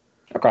there.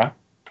 Okay.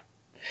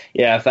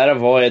 Yeah, if that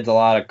avoids a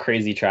lot of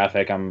crazy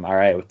traffic, I'm all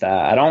right with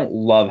that. I don't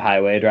love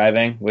highway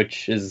driving,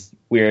 which is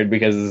weird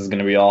because this is going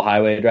to be all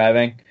highway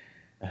driving.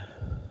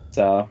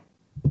 So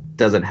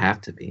Doesn't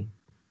have to be.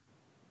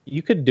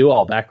 You could do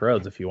all back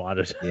roads if you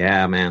wanted.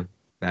 Yeah, man.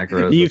 Back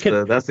roads.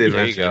 That's the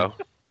There you adventure. go.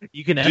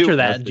 You can enter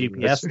that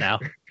in that's the GPS now.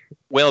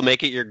 Will,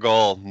 make it your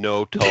goal.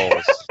 No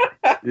tolls.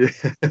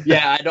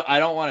 yeah, I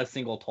don't want a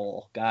single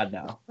toll. God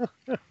no.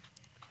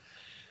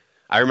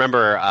 I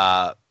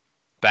remember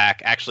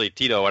back, actually,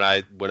 Tito,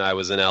 when I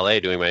was in LA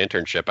doing my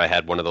internship, I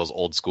had one of those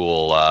old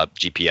school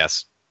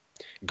GPS,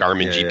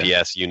 Garmin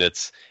GPS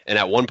units, and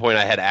at one point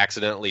I had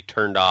accidentally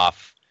turned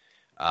off,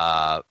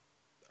 or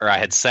I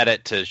had set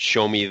it to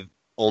show me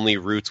only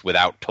routes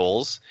without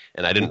tolls,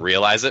 and I didn't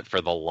realize it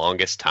for the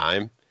longest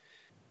time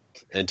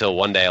until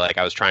one day, like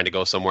I was trying to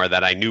go somewhere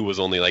that I knew was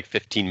only like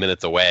 15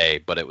 minutes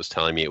away, but it was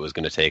telling me it was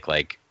going to take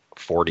like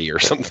 40 or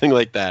something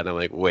like that. And I'm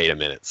like, wait a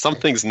minute,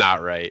 something's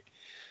not right.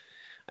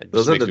 It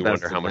Those just are makes the me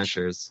best wonder how much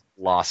adventures.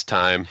 lost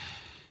time.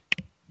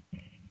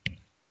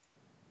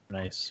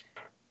 Nice.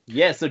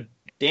 Yeah, so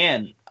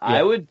Dan,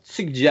 I would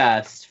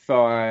suggest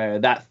for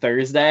that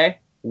Thursday,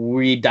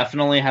 we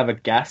definitely have a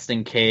guest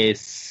in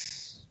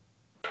case.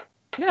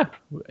 Yeah.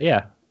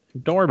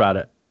 Don't worry about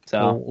it.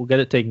 So We'll get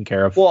it taken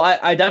care of. well,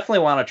 I definitely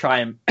want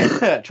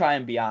to try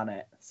and be on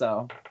it.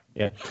 So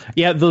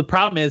Yeah. The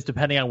problem is,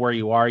 depending on where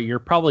you are, you're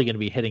probably going to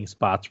be hitting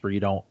spots where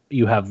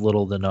you have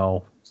little to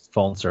no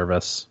phone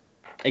service.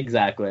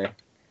 exactly.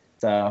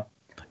 So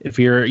If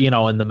you're,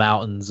 in the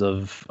mountains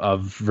of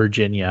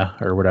Virginia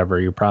or whatever,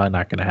 you're probably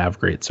not going to have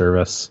great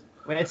service.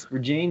 West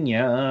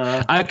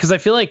Virginia. Because I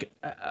feel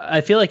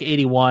like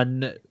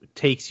 81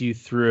 takes you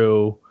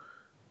through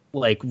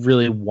like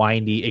really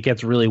windy. It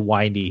gets really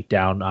windy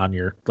down on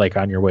your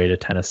way to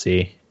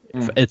Tennessee.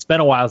 It's been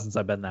a while since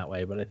I've been that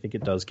way, but I think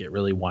it does get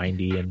really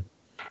windy and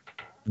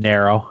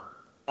narrow.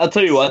 I'll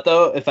tell you what,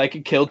 though, if I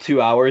could kill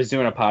 2 hours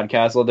doing a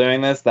podcast while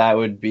doing this, that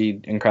would be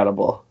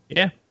incredible.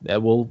 Yeah,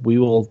 we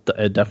will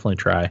definitely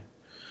try.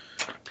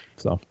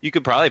 So You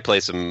could probably play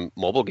some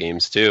mobile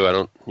games too. I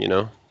don't,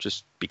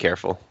 just be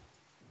careful.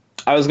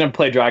 I was going to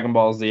play Dragon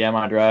Ball Z on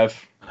my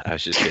drive. I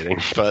was just kidding,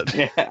 but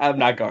Yeah, I'm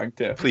not going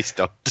to. please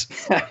don't.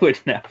 I would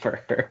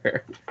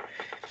never.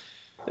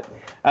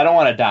 I don't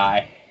want to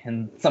die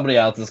in somebody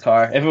else's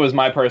car. If it was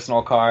my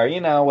personal car,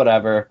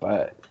 whatever.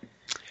 But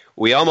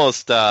We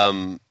almost,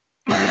 when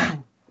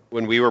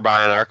we were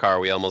buying our car,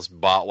 we almost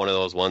bought one of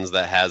those ones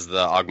that has the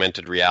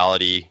augmented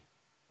reality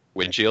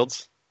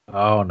windshields.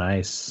 oh,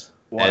 nice.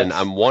 And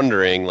I'm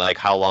wondering,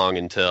 how long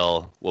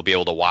until we'll be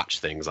able to watch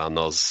things on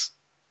those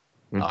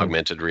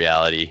augmented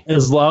reality.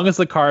 As long as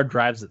the car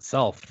drives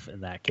itself,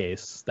 in that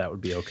case, that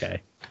would be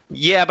okay.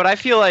 Yeah, but I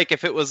feel like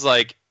if it was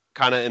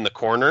kind of in the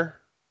corner,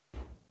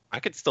 I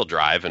could still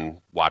drive and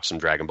watch some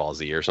Dragon Ball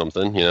Z or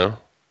something,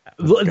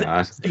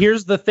 Gosh.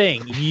 Here's the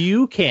thing: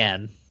 you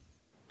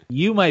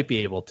might be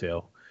able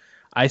to.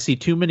 I see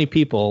too many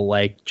people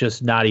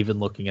just not even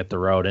looking at the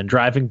road and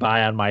driving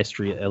by on my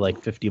street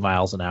at 50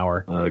 miles an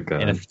hour Oh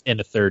god. in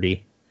a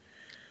 30.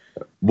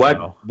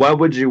 What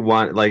would you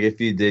want,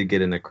 if you did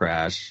get in a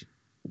crash?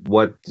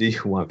 What do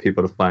you want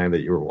people to find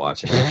that you were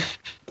watching?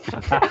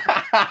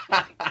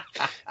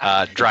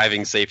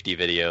 Driving safety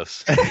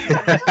videos.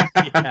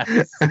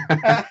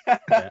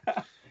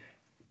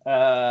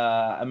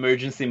 Yes.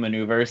 Emergency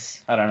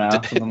maneuvers. I don't know.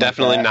 something like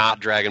Definitely that. not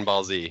Dragon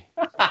Ball Z.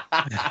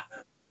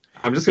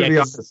 I'm just gonna be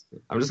 'cause- honest.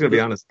 I'm just gonna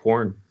be honest.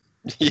 Porn.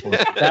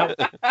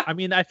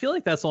 I feel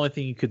like that's the only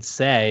thing you could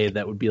say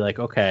that would be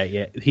okay,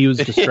 yeah, he was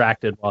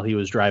distracted while he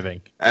was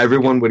driving.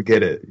 Everyone would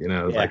get it.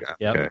 It's Yeah,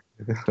 yep. okay.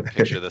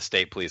 Picture the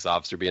state police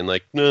officer being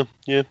like, no,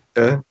 yeah.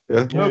 Yeah.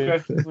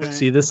 Okay.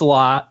 See this a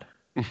lot.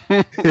 All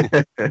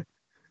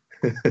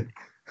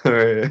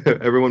right.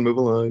 Everyone move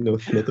along. No,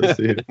 nothing to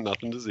see.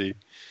 Nothing to see.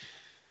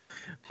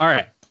 All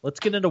right, let's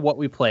get into what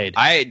we played.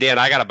 Dan,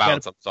 I gotta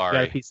bounce. I'm Gotta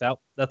sorry. peace out.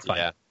 That's fine.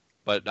 Yeah,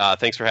 but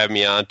thanks for having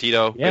me on,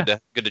 Tito. Yeah.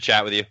 Good to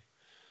chat with you.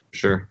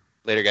 Sure.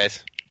 Later,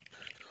 guys.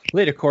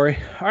 Later, Corey.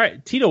 All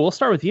right, Tito, we'll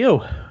start with you.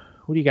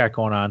 What do you got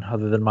going on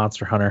other than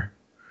Monster Hunter?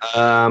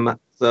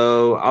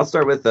 So I'll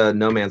start with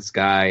No Man's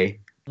Sky,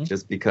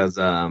 just because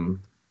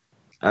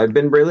I've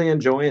been really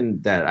enjoying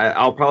that.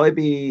 I'll probably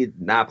be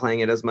not playing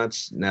it as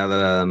much now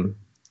that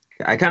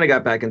I kind of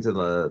got back into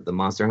the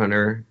Monster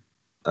Hunter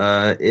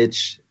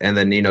itch, and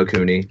then Ni no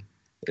Kuni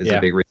is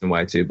a big reason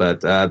why too. But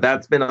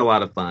that's been a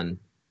lot of fun.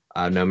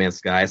 No Man's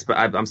Sky.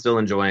 I'm still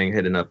enjoying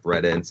hitting up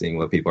Reddit and seeing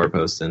what people are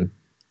posting.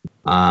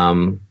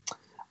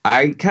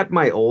 I kept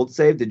my old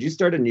save. Did you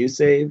start a new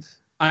save?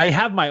 I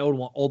have my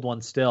old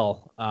one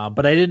still,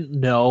 but I didn't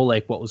know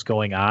what was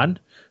going on,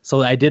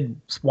 so I did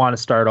want to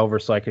start over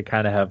so I could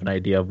kind of have an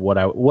idea of what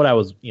I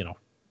was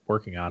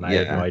working on. I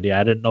had no idea.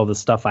 I didn't know the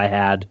stuff I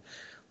had.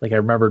 I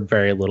remembered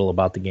very little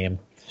about the game.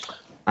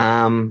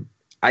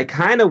 I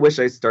kind of wish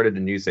I started a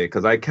new save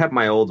because I kept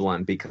my old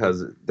one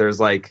because there's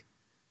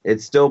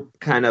it's still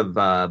kind of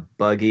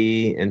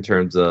buggy in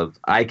terms of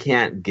I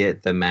can't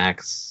get the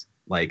max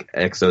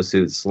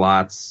exosuit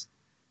slots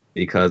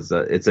because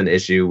it's an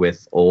issue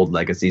with old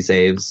legacy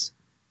saves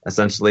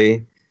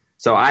essentially.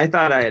 So I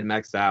thought I had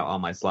maxed out all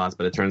my slots,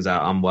 but it turns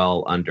out I'm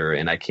well under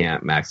and I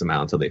can't max them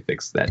out until they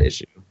fix that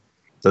issue.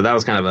 So that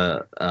was kind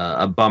of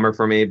a bummer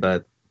for me.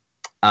 But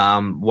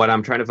what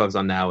I'm trying to focus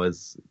on now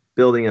is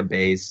building a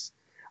base.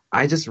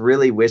 I just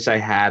really wish I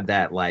had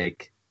that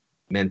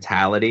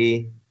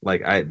mentality,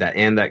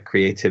 that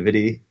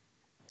creativity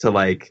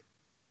to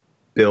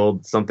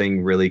build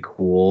something really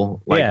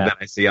cool that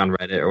I see on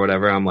Reddit or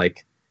whatever. I'm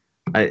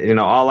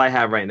all I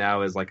have right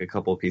now is a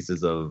couple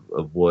pieces of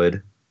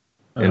wood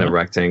in a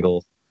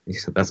rectangle.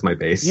 That's my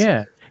base.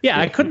 Yeah.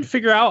 I couldn't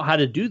figure out how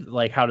to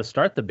do how to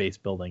start the base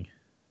building.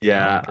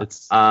 Yeah,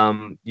 it's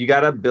you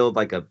gotta build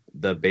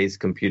the base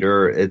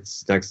computer.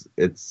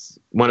 It's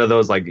one of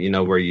those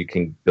where you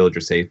can build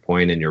your save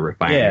point and your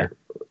refiner.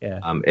 Yeah.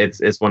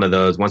 It's one of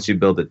those. Once you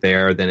build it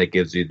there, then it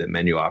gives you the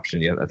menu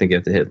option. I think you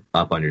have to hit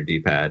up on your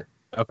D-pad.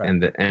 Okay.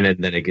 And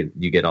then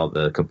you get all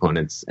the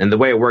components. And the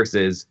way it works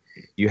is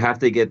you have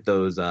to get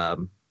those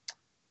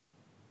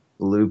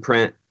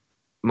blueprint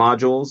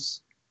modules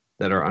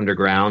that are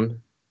underground.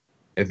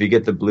 If you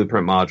get the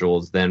blueprint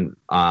modules, then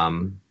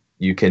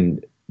you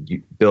can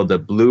build a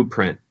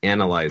blueprint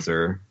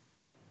analyzer.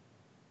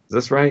 Is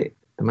this right?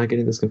 Am I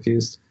getting this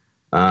confused?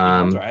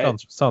 Sounds right.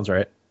 Sounds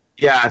right.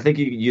 Yeah, I think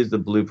you can use the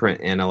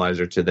blueprint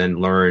analyzer to then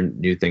learn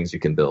new things you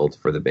can build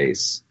for the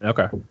base.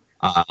 Okay.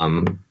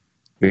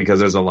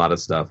 Because there's a lot of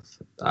stuff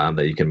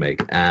that you can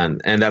make,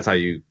 and that's how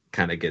you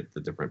kind of get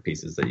the different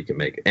pieces that you can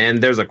make.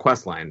 And there's a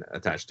quest line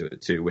attached to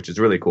it too, which is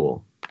really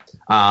cool.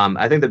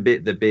 I think the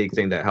big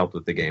thing that helped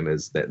with the game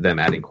is them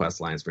adding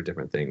quest lines for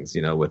different things.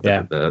 With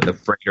the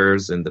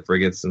freighters and the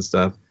frigates and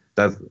stuff.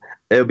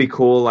 It'll be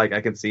cool. I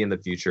can see in the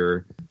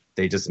future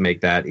they just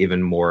make that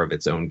even more of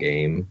its own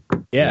game.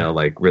 Yeah.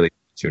 Really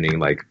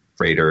tuning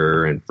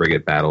freighter and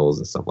frigate battles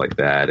and stuff like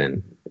that,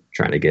 and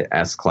trying to get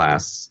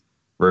S-class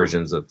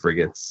versions of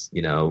frigates,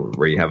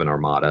 where you have an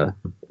armada.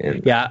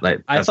 And Yeah,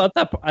 like, I thought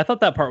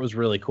that part was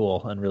really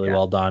cool and really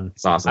well done.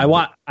 It's awesome.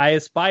 I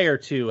aspire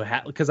to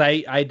because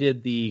I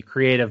did the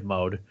creative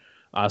mode,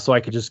 so I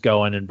could just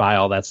go in and buy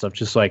all that stuff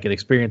just so I could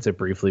experience it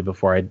briefly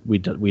before we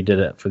did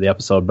it for the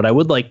episode. But I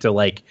would like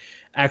to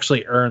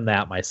actually earn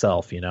that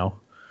myself,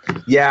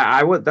 Yeah,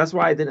 I would. That's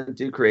why I didn't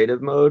do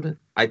creative mode.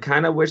 I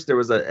kind of wish there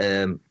was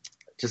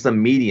just a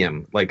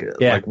medium, like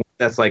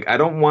that's like I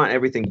don't want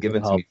everything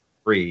given to me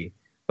free,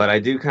 but I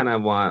do kind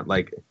of want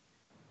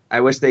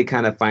I wish they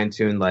kind of fine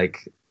tune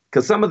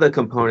because some of the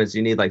components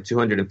you need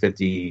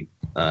 250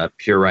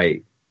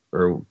 purite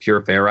or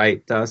pure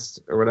ferrite dust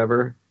or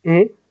whatever,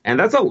 and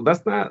that's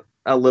not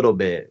a little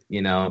bit,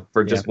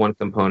 for just one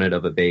component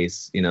of a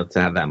base, to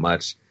have that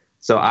much.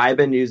 So I've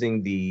been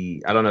using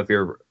I don't know if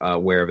you're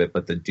aware of it,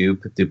 but the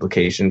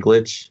duplication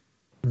glitch.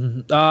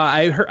 Mm-hmm.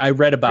 I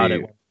read about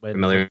it.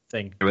 Familiar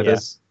with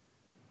this?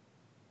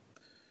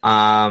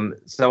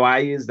 So I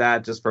use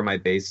that just for my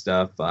base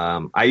stuff.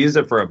 I use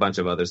it for a bunch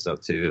of other stuff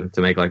too,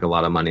 to make a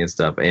lot of money and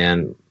stuff.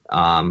 And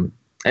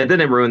it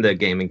didn't ruin the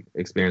gaming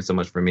experience so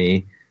much for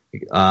me.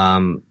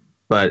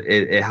 But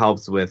it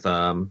helps with,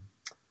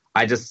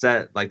 I just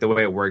set the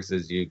way it works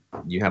is you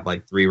have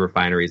 3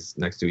 refineries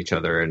next to each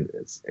other, and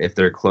if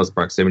they're close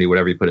proximity,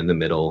 whatever you put in the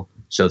middle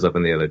shows up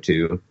in the other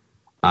 2.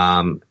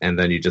 And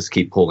then you just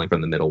keep pulling from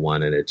the middle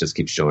one, and it just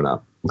keeps showing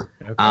up.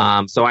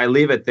 Okay. So I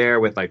leave it there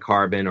with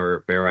carbon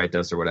or ferrite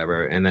dust or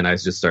whatever, and then I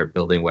just start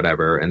building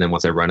whatever. And then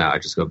once I run out, I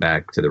just go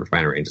back to the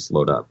refinery and just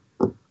load up.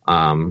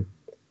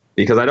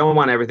 Because I don't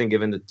want everything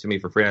given to me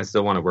for free. I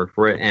still want to work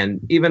for it.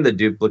 And even the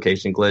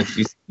duplication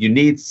glitch, you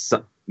need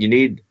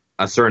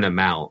a certain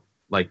amount.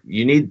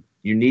 You need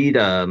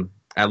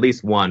at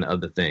least one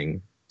of the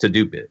thing to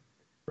dupe it.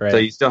 Right. So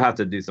you still have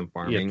to do some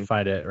farming. You have to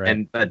find it,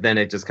 right? But then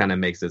it just kind of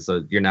makes it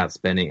so you're not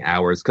spending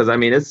hours. Because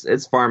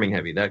it's farming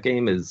heavy. That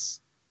game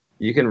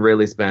you can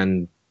really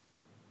spend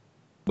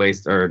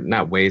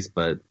not waste,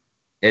 but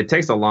it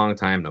takes a long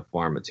time to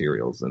farm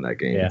materials in that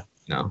game.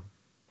 Yeah.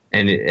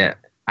 And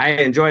I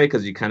enjoy it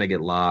because you kind of get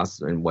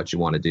lost in what you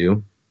want to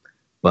do.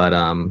 But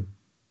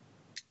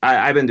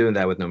I've been doing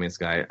that with No Man's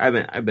Sky.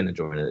 I've been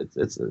enjoying it.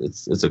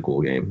 It's a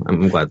cool game.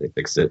 I'm glad they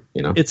fixed it.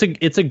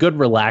 It's a good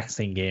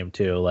relaxing game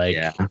too.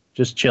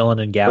 Just chilling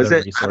and gathering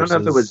resources. I don't know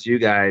if it was you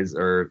guys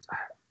or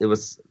it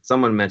was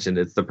someone mentioned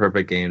it's the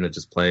perfect game to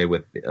just play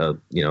with a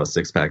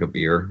 6-pack of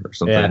beer or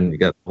something. Yeah. You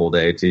got the whole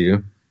day to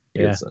you.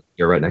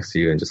 You're right next to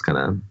you and just kind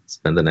of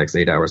spend the next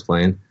 8 hours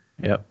playing.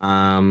 Yep.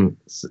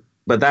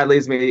 But that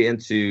leads me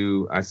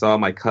into I saw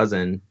my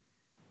cousin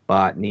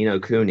bought Ni no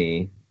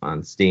Kuni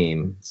on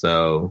Steam,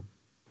 so.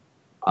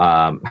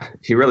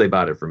 He really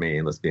bought it for me,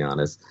 let's be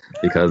honest,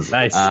 because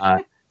nice.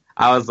 I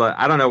was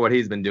I don't know what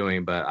he's been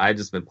doing, but I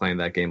just been playing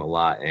that game a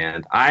lot,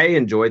 and I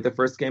enjoyed the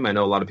first game. I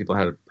know a lot of people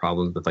had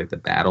problems with the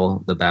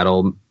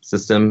battle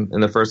system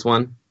in the first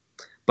one,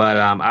 but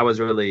I was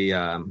really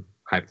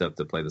hyped up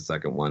to play the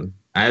second one.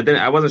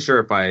 I wasn't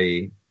sure if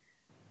I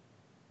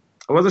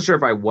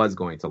was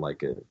going to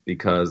like it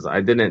because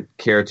I didn't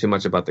care too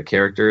much about the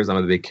characters. I'm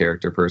a big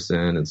character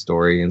person and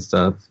story and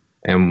stuff.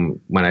 And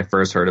when I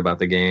first heard about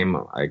the game,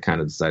 I kind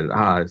of decided,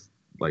 I'm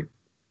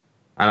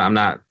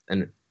not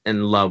in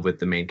love with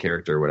the main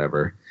character or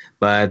whatever.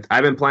 But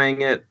I've been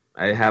playing it.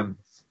 I have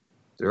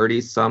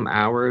 30 some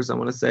hours, I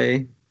want to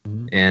say,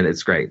 and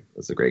it's great.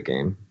 It's a great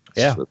game.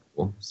 Yeah. Really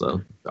cool.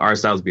 So the art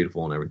style is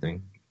beautiful and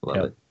everything. Love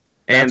it.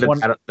 And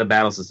the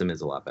battle system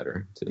is a lot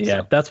better too.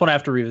 Yeah, so. That's one I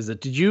have to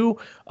revisit. Did you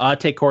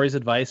take Corey's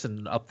advice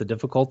and up the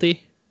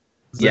difficulty?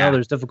 Yeah,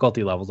 there's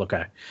difficulty levels.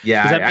 Okay.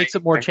 Yeah, that makes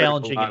it more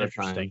challenging and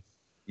interesting.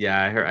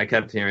 Yeah, I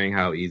kept hearing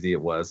how easy it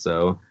was.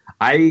 So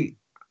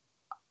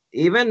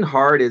even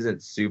hard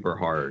isn't super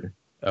hard.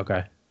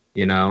 Okay.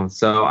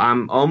 So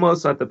I'm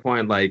almost at the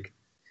point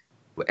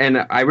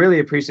and I really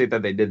appreciate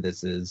that they did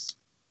this is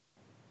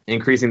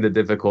increasing the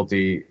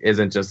difficulty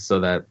isn't just so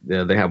that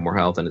they have more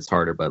health and it's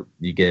harder, but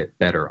you get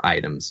better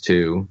items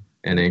too.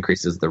 And it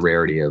increases the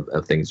rarity of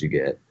things you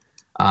get.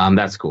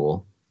 That's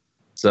cool.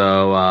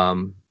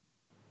 So,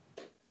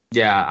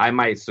 yeah, I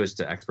might switch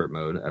to expert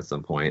mode at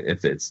some point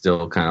if it's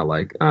still kind of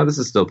this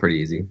is still pretty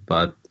easy.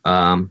 But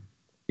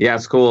yeah,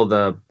 it's cool.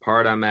 The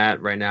part I'm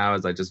at right now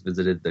is I just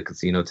visited the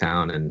casino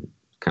town and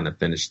kind of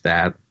finished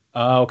that.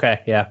 Oh,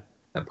 okay, yeah.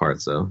 That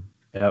part, so.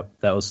 Yep,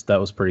 that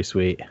was pretty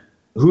sweet.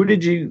 Who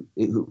did you?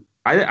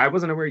 I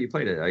wasn't aware you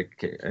played it.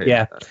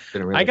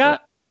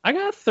 I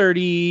got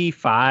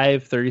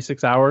 35,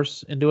 36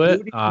 hours into it.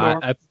 Who do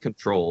you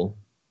control?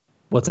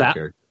 What's that?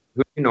 Character?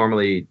 Who do you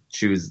normally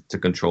choose to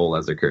control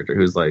as a character?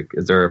 Who's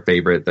is there a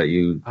favorite that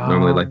you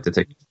normally like to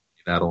take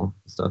battle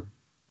stuff?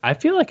 I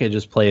feel like I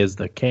just play as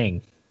the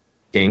king.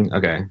 King,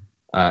 okay.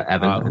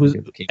 Evan. Who's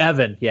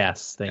Evan?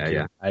 Yes, thank you.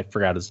 Yeah. I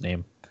forgot his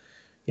name.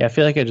 Yeah, I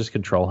feel like I just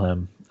control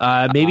him.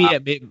 Maybe I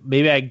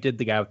did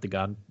the guy with the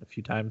gun a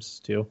few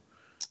times too.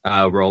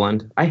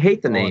 Roland. I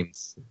hate the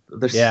names.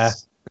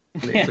 Names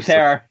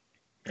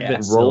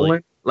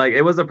Roland.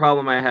 It was a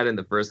problem I had in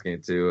the first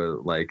game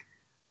too.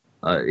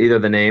 either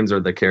the names or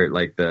the character.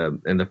 Like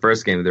in the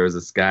first game, there was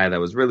this guy that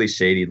was really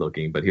shady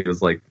looking, but he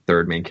was like the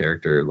third main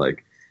character,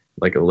 like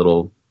a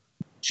little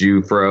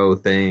Jew-fro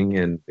thing,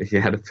 and he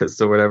had a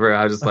pistol or whatever.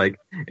 I was just like,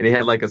 and he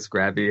had like a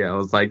scrappy. I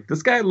was like,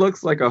 this guy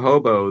looks like a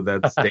hobo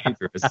that's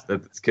dangerous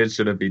that this kid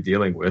shouldn't be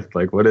dealing with.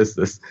 Like, what is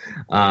this?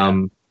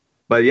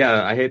 But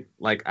yeah, I hate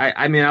like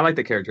I mean I like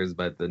the characters,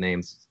 but the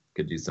names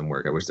could use some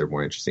work. I wish they were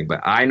more interesting.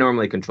 But I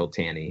normally control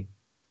Tanny.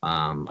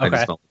 I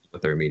just fell in love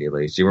with her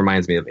immediately. She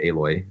reminds me of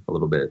Aloy a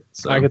little bit.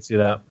 So I could see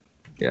that.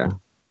 Yeah.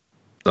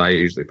 So I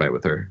usually fight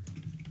with her.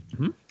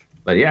 Mm-hmm.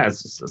 But yeah,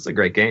 it's a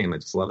great game. I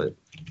just love it.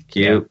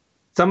 Cute. Yeah.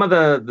 Some of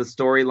the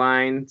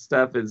storyline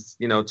stuff is,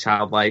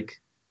 childlike,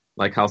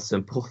 like how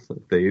simple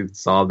they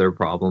solve their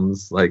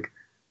problems. Like,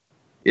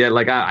 yeah,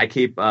 like I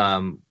keep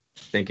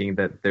thinking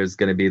that there's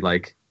going to be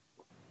like,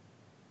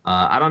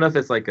 I don't know if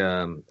it's like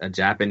a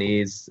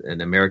Japanese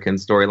and American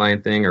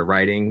storyline thing or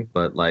writing,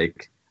 but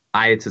like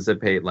I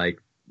anticipate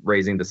like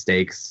raising the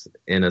stakes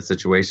in a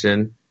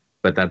situation,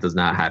 but that does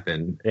not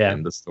happen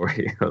in the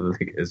story.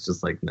 It's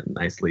just like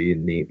nicely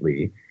and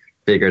neatly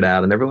figured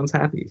out, and everyone's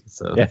happy.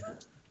 So. Yeah.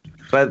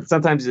 But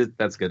sometimes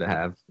that's good to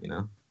have,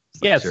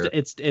 Yeah,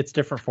 it's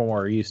different from what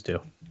we're used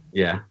to.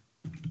 Yeah.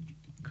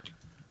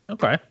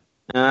 Okay.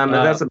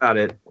 That's about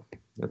it.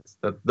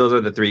 Those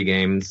are the 3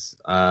 games: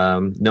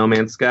 No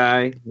Man's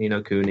Sky, Ni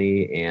no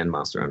Kuni, and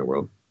Monster Hunter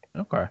World.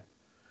 Okay.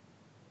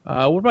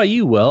 What about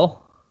you,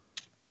 Will?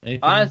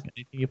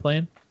 Anything you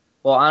playing?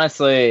 Well,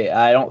 honestly,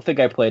 I don't think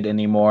I played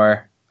any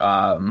more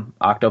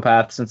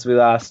Octopath since we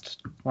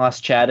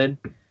last chatted.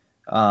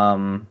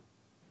 I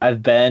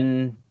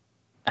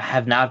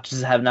have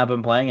not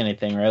been playing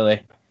anything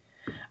really.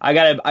 I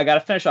gotta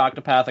finish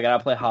Octopath. I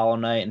gotta play Hollow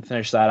Knight and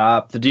finish that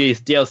up. The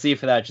DLC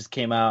for that just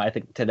came out, I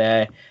think,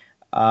 today.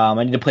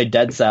 I need to play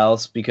Dead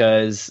Cells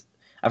because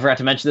I forgot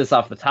to mention this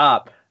off the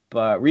top,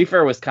 but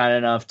Reefer was kind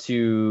enough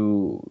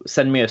to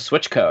send me a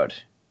Switch code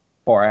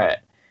for it.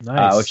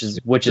 Nice.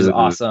 Which is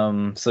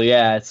awesome. So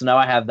yeah, so now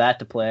I have that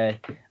to play,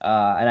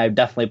 and I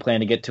definitely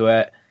plan to get to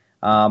it.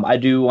 I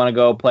do want to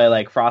go play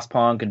like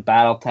Frostpunk and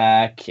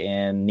BattleTech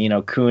and Ni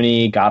no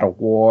Kuni, God of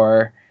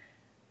War.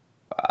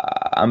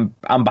 I'm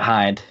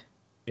behind.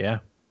 Yeah.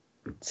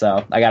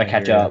 So I got to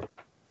catch up.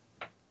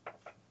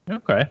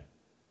 Okay.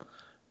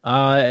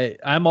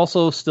 I'm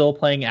also still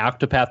playing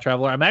Octopath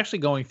Traveler. I'm actually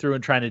going through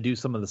and trying to do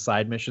some of the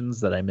side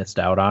missions that I missed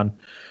out on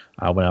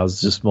when I was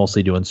just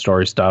mostly doing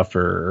story stuff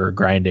or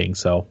grinding.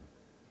 So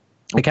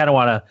I kind of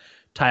want to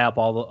tie up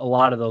a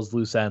lot of those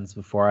loose ends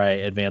before I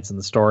advance in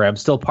the story. I'm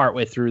still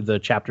partway through the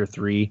chapter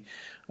 3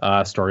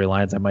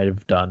 storylines. I might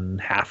have done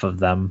half of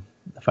them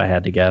if I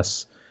had to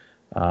guess.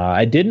 I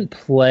haven't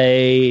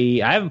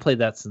played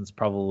that since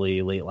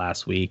probably late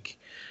last week.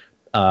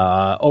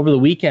 Over the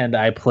weekend,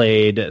 I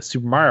played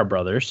Super Mario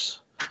Brothers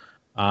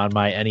on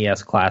my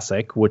NES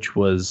Classic, which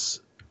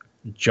was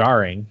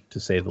jarring to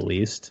say the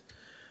least.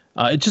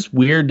 It's just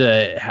weird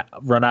to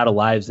run out of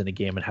lives in a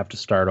game and have to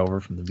start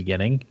over from the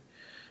beginning.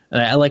 And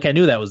I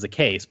knew that was the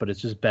case, but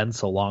it's just been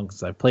so long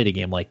since I've played a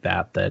game like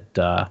that it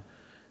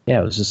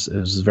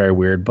was very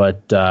weird,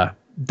 but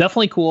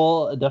definitely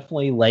cool.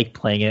 Definitely like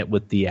playing it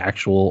with the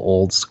actual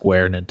old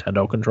Square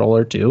Nintendo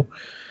controller too,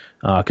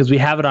 because we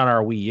have it on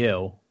our Wii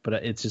U, but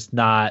it's just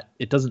not.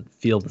 It doesn't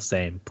feel the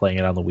same playing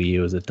it on the Wii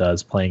U as it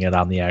does playing it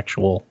on the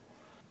actual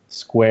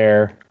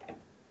Square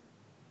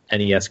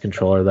NES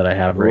controller that I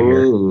have right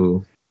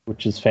here,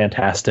 which is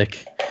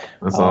fantastic.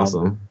 That's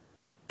awesome.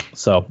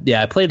 So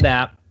yeah, I played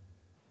that.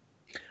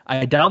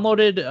 I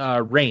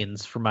downloaded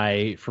Reigns for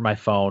my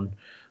phone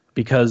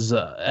because,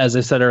 as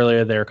I said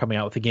earlier, they're coming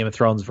out with the Game of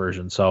Thrones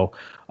version. So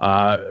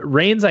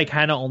Reigns, I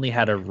kind of only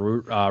had a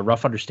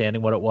rough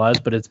understanding what it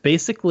was, but it's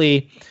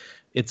basically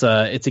it's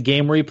a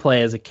game where you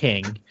play as a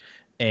king,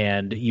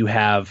 and you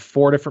have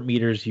 4 different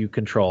meters you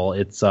control.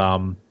 It's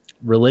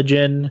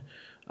religion,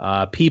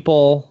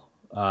 people,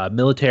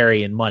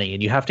 military, and money,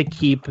 and you have to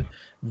keep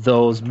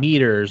those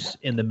meters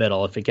in the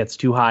middle. If it gets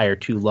too high or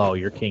too low,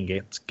 your king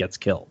gets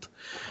killed.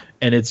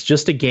 And it's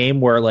just a game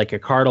where like a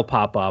card will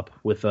pop up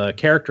with a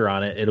character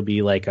on it. It'll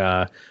be like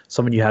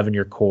someone you have in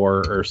your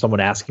core or someone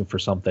asking for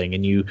something,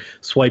 and you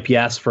swipe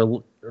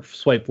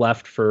swipe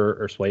left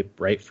or swipe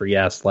right for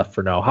yes, left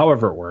for no,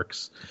 however it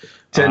works.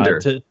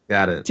 Tinder.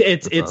 Got it.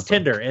 It's awesome.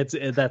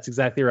 Tinder. That's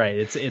exactly right.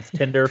 It's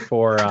Tinder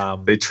for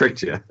they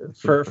tricked you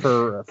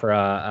for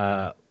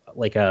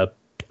like a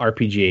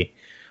RPG.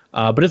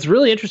 But it's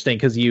really interesting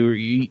because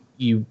you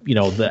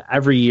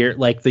every year,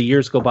 like the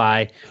years go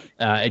by,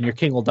 and your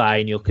king will die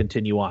and you'll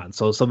continue on.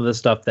 So some of the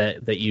stuff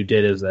that you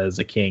did as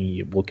a king,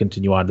 you will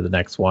continue on to the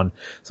next one.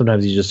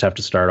 Sometimes you just have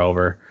to start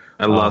over.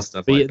 I love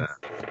stuff like that.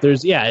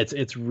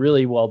 It's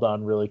really well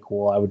done, really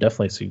cool. I would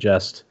definitely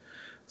suggest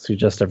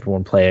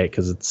everyone play it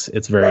because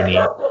it's very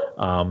neat.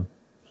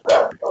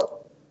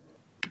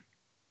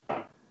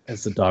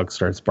 As the dog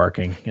starts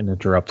barking and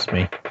interrupts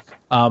me.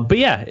 But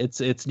yeah,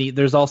 it's neat.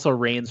 There's also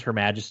Reigns Her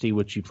Majesty,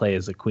 which you play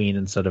as a queen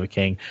instead of a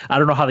king. I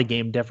don't know how the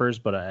game differs,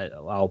 but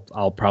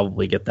I'll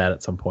probably get that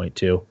at some point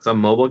too. It's a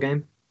mobile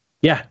game?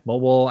 Yeah,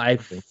 mobile. I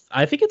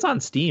think it's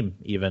on Steam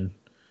even.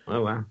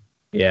 Oh wow.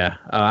 Yeah,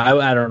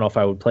 I don't know if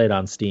I would play it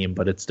on Steam,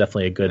 but it's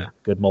definitely a good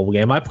mobile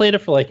game. I played it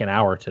for like an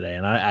hour today,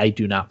 and I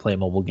do not play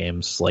mobile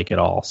games like at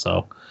all.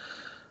 So,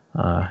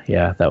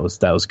 yeah, that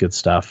was good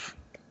stuff.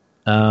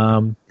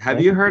 Have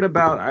you heard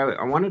about?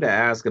 I wanted to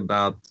ask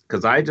about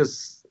because I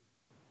just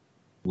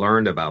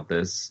learned about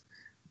this.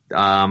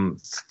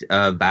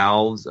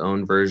 Valve's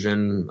own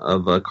version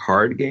of a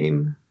card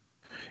game.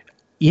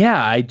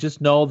 Yeah, I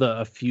just know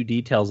a few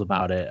details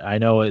about it. I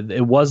know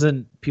it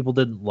wasn't, people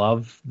didn't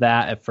love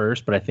that at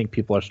first, but I think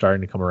people are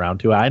starting to come around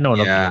to it. I know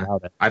nothing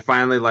about it. I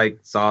finally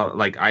saw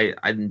I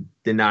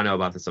did not know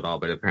about this at all,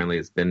 but apparently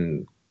it's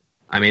been.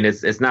 I mean,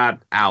 it's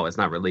not out, it's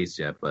not released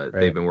yet, but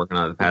they've been working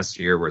on it the past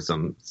year, where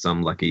some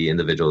lucky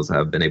individuals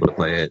have been able to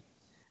play it,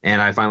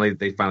 and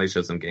they finally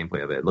showed some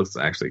gameplay of it. It looks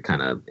actually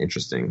kind of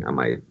interesting.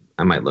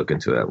 I might look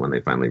into it when they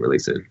finally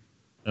release it.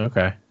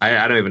 Okay.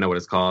 I don't even know what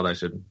it's called.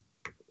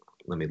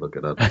 Let me look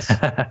it up.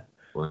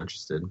 I'm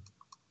interested.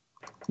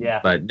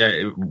 Yeah. But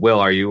Will,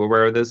 are you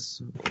aware of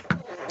this?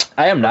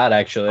 I am not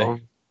actually. Oh.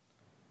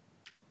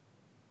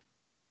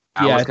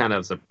 I was kind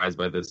of surprised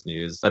by this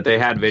news. But they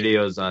had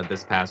videos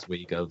this past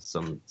week of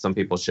some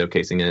people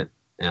showcasing it.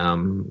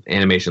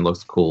 Animation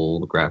looks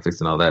cool, the graphics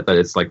and all that, but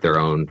it's like their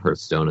own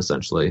Hearthstone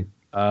essentially.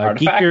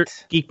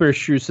 Geekbear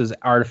Shrew says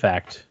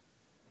Artifact.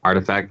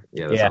 Artifact?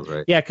 Yeah, that sounds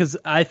right. Yeah, because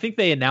I think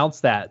they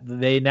announced that.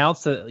 They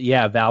announced that,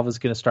 Valve is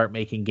going to start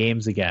making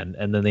games again,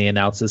 and then they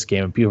announced this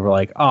game, and people were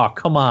like, oh,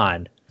 come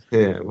on.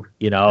 Yeah.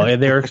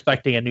 And they were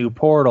expecting a new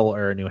Portal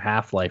or a new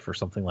Half-Life or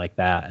something like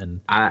that. And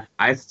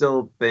I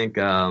still think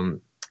the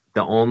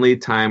only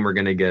time we're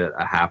going to get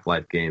a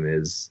Half-Life game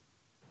is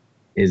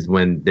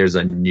when there's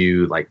a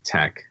new,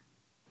 tech.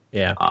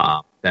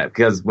 Yeah.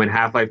 Because when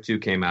Half-Life 2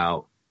 came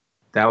out,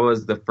 that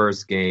was the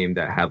first game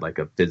that had,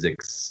 a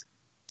physics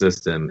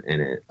system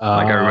in it.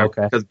 I remember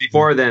because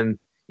before then,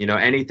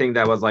 anything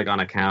that was on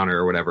a counter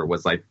or whatever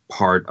was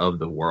part of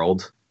the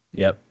world.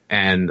 Yep.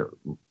 And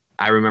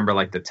I remember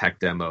the tech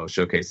demo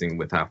showcasing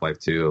with Half-Life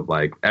 2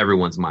 of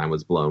everyone's mind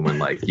was blown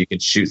when you can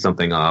shoot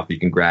something off, you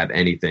can grab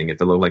anything. If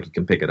it looked like you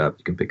can pick it up,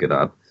 you can pick it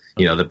up.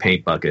 The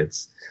paint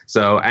buckets.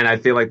 So, and I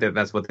feel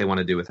that's what they want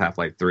to do with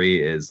Half-Life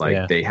 3 is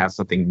they have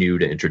something new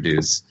to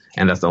introduce,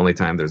 and that's the only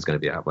time there's going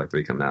to be a Half-Life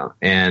 3 coming out.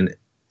 And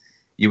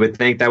you would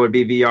think that would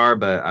be VR,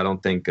 but I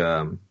don't think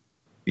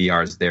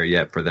VR is there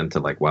yet for them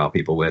to wow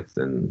people with,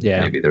 and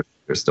maybe they're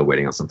still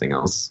waiting on something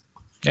else.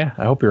 Yeah,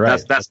 I hope you're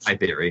right. That's my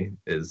theory.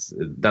 Is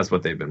that's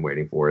what they've been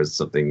waiting for, is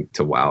something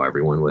to wow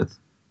everyone with.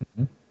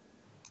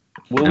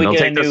 Mm-hmm. Will we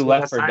get a new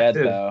Left 4 Dead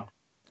though?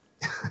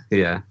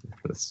 Yeah,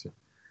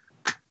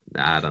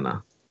 I don't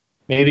know.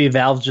 Maybe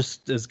Valve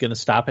just is going to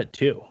stop it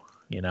too.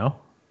 They don't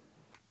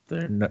know.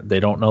 They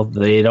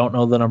don't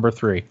know the number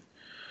 3.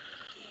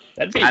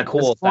 That'd be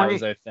cool if that was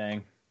their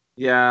thing.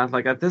 Yeah,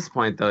 at this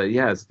point though,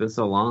 it's been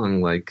so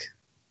long.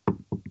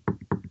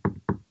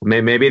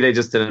 Maybe they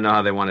just didn't know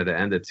how they wanted to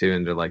end it too,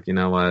 and they're like, you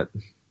know what?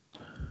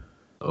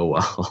 Oh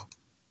well.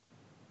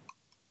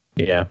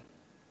 Yeah,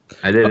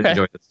 I did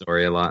enjoy the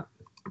story a lot.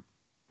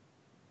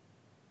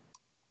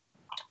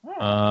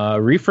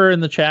 Reefer in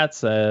the chat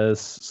says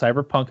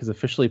Cyberpunk is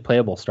officially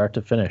playable start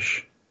to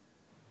finish.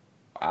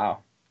 Wow,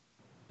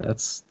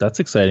 that's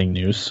exciting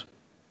news.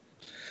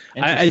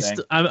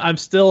 I'm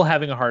still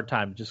having a hard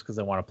time just because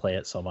I want to play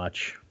it so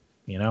much.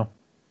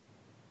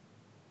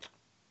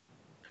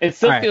 It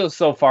still feels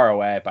so far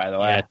away. By the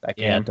way,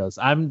 yeah, it does.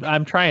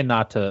 I'm trying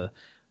not to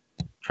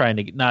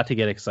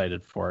get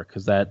excited for it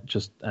because that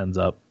just ends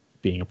up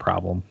being a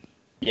problem.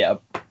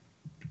 Yep.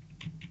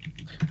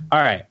 All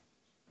right.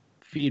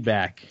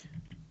 Feedback.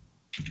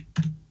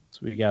 So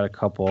we got a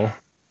couple. All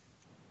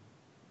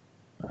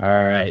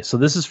right. So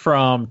this is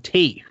from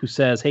Tate, who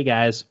says, "Hey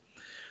guys.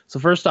 So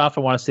first off,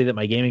 I want to say that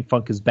my gaming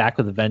funk is back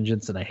with a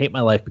vengeance, and I hate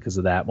my life because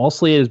of that.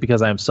 Mostly it is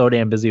because I am so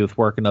damn busy with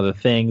work and other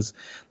things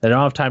that I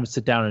don't have time to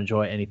sit down and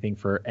enjoy anything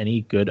for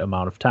any good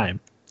amount of time.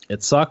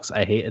 It sucks.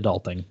 I hate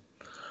adulting.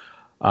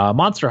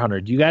 Monster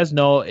Hunter, do you guys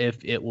know if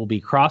it will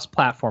be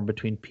cross-platform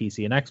between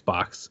PC and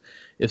Xbox?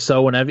 If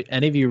so, whenever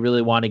any of you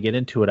really want to get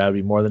into it, I would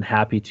be more than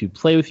happy to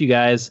play with you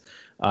guys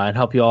and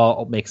help you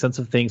all make sense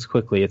of things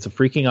quickly. It's a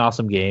freaking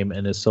awesome game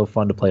and is so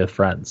fun to play with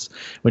friends.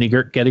 When you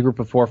get a group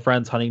of 4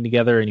 friends hunting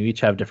together and you each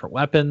have different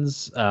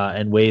weapons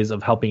and ways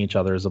of helping each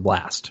other is a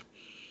blast.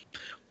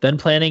 Then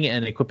planning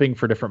and equipping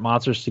for different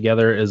monsters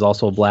together is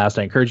also a blast.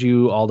 I encourage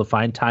you all to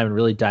find time and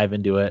really dive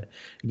into it.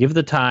 Give it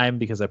the time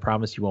because I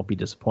promise you won't be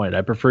disappointed.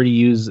 I prefer to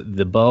use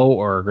the bow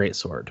or a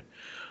greatsword.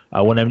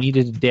 When I'm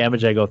needed to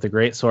damage, I go with the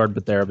greatsword,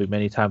 but there will be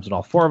many times when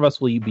all 4 of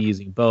us will be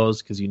using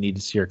bows because you need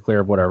to steer clear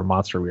of whatever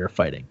monster we are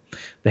fighting.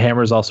 The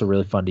hammer is also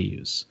really fun to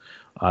use.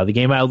 The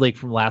game I would like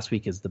from last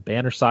week is the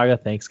Banner Saga.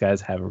 Thanks, guys.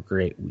 Have a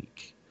great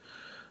week."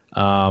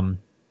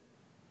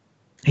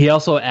 He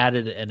also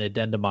added an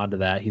addendum onto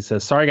that. He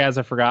says, "Sorry, guys,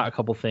 I forgot a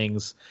couple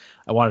things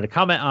I wanted to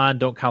comment on.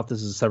 Don't count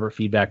this as a separate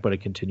feedback, but a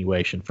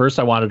continuation. First,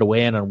 I wanted to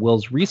weigh in on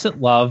Will's recent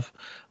love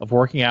of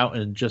working out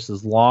in just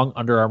as long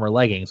Under Armour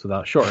leggings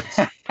without shorts.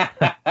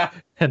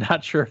 And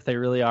not sure if they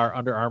really are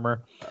Under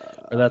Armour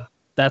or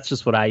that's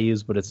just what I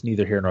use, but it's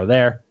neither here nor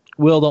there.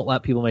 Will, don't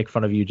let people make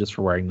fun of you just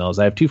for wearing those.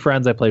 I have 2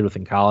 friends I played with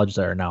in college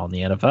that are now in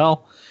the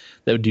NFL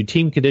that would do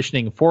team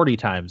conditioning 40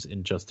 times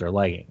in just their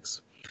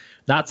leggings.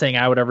 Not saying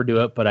I would ever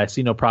do it, but I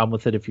see no problem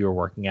with it if you were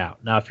working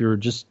out. Now, if you were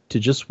just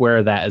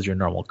wear that as your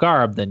normal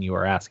garb, then you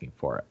are asking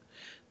for it.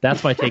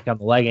 That's my take on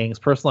the leggings.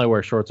 Personally, I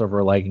wear shorts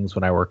over leggings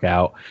when I work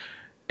out.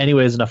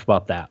 Anyways, enough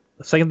about that.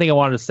 The second thing I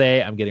wanted to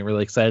say, I'm getting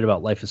really excited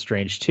about Life is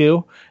Strange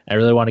 2. I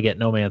really want to get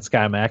No Man's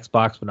Sky on my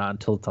Xbox, but not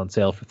until it's on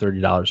sale for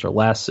 $30 or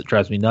less. It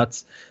drives me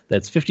nuts.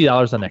 That's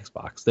 $50 on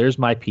Xbox. There's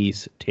my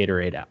piece.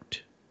 Taterade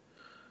out.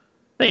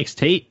 Thanks,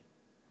 Tate.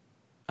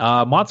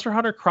 Monster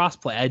Hunter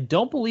crossplay. I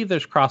don't believe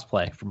there's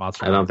crossplay for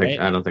Monster Hunter.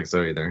 I don't think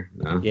so either.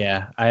 No.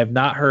 Yeah, I have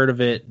not heard of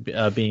it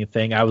being a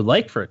thing. I would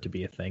like for it to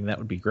be a thing. That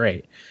would be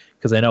great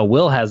because I know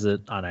Will has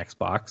it on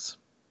Xbox.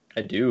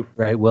 I do.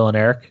 Right, Will and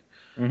Eric.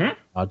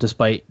 Mm-hmm.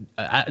 Despite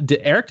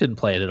Eric didn't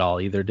play it at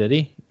all either, did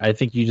he? I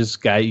think you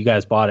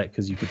guys bought it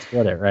because you could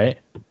split it, right?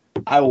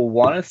 I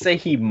want to say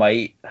he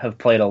might have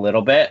played a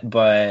little bit,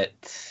 but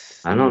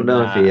I don't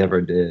know if he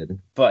ever did.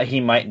 But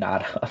he might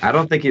not have. I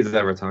don't think he's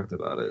ever talked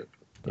about it.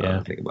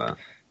 Yeah. Think about it.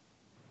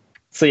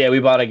 So yeah, we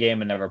bought a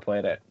game and never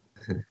played it.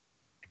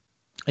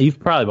 You've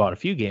probably bought a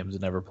few games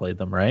and never played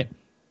them, right?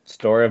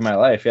 Story of my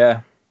life,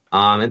 yeah.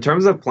 In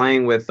terms of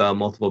playing with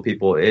multiple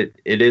people, it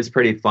is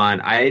pretty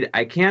fun.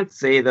 I can't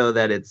say though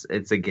that it's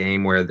a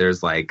game where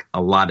there's like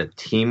a lot of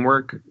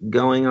teamwork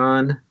going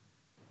on.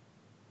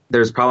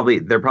 There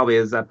probably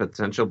is that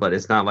potential, but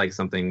it's not like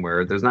something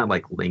where there's not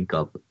like link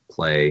up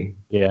play.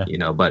 Yeah.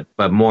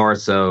 But more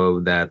so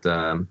that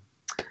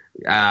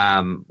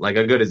like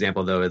a good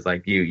example though is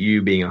like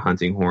you being a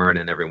hunting horn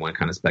and everyone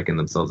kind of specking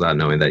themselves out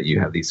knowing that you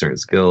have these certain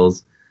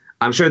skills.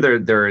 I'm sure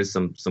there is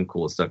some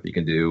cool stuff you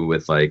can do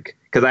with like,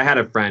 because I had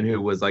a friend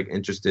who was like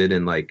interested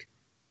in like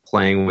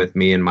playing with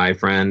me and my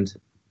friend,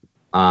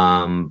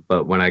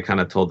 but when I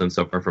kind of told them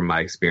so far from my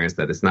experience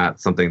that it's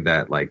not something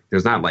that like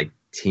there's not like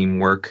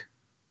teamwork,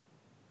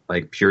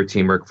 like pure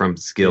teamwork from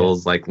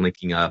skills like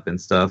linking up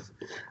and stuff.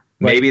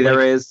 Maybe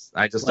there is,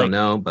 I just don't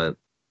know, but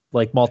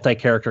like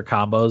multi-character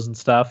combos and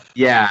stuff.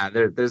 Yeah,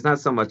 there's not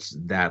so much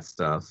that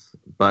stuff,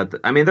 but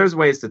I mean there's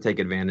ways to take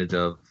advantage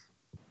of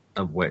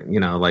what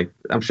like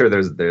I'm sure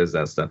there's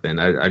that stuff in.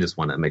 I just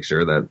want to make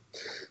sure that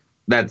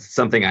that's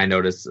something I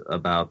notice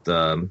about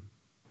the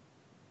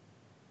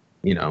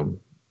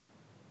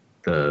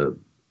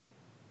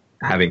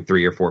having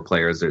 3 or 4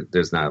 players.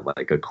 There's not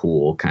like a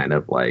cool kind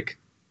of like,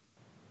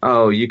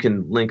 oh, you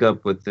can link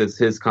up with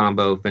his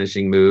combo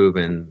finishing move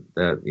and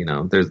that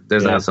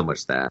there's not so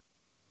much that,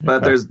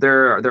 but Okay.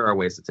 there are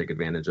ways to take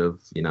advantage of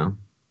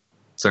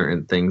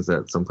certain things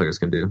that some players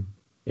can do.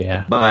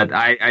 Yeah. But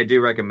I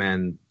do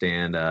recommend,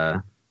 Dan,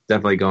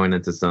 definitely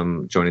joining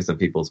some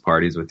people's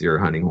parties with your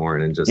hunting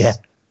horn and just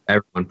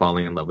everyone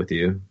falling in love with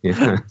you.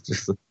 Yeah,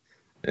 just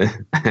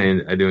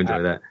I do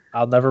enjoy that.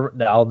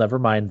 I'll never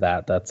mind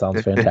that. That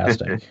sounds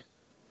fantastic.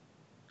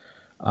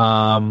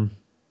 Will,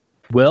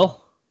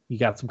 you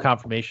got some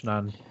confirmation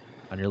on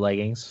your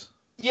leggings?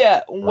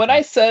 Yeah, when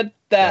I said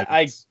that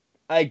Leggings.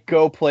 I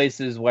go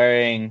places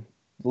wearing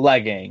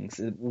leggings,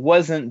 it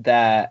wasn't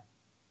that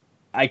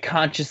I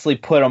consciously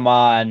put them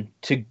on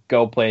to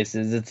go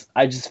places.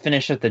 I just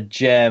finished at the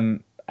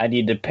gym. I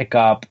need to pick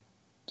up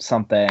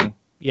something.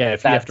 Yeah,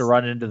 if you have to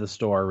run into the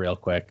store real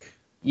quick.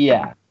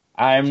 Yeah,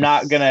 I'm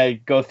not gonna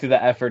go through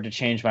the effort to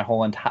change my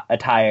whole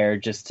attire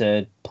just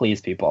to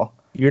please people.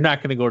 You're not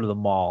going to go to the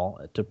mall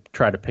to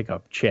try to pick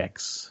up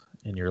chicks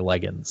in your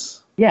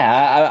leggings.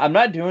 Yeah, I'm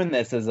not doing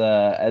this as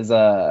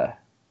a.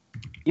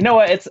 You know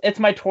what? It's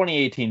my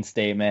 2018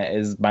 statement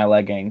is my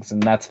leggings,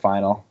 and that's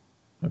final.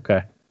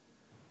 Okay.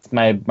 It's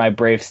my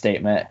brave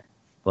statement.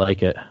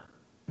 Like it.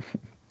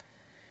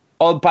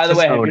 Oh, by the Just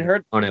way, have you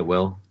heard? Own it,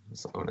 Will.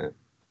 Just own it.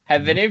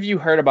 Have any of you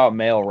heard about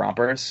male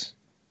rompers?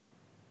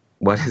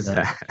 What is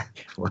that?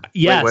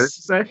 Yes. Wait, what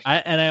did you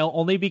say?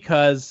 Only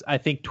because I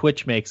think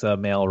Twitch makes a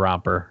male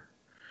romper.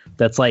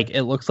 That's like,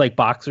 it looks like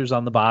boxers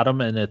on the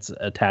bottom and it's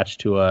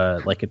attached to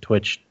a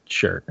Twitch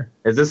shirt.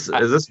 Is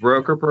this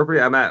work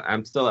appropriate?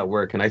 I'm still at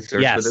work. Can I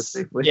search for this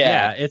safely?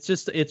 Yeah. It's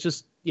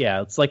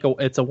like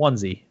it's a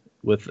onesie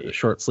with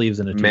short sleeves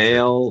and a t-shirt.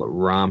 Male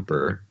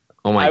romper.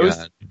 Oh my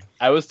god.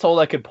 I was told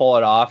I could pull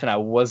it off, and I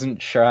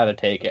wasn't sure how to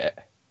take it.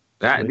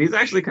 These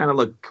actually kind of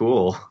look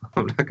cool.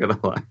 I'm not gonna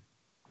lie.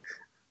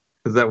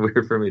 Is that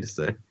weird for me to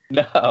say?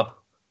 No.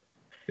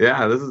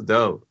 Yeah, this is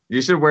dope.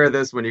 You should wear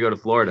this when you go to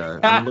Florida.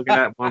 I'm looking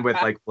at one with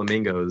like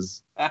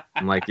flamingos.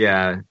 I'm like,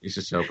 yeah, you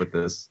should show up with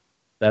this.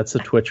 That's a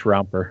Twitch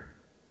romper.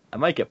 I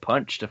might get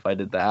punched if I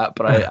did that,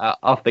 but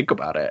I'll think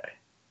about it.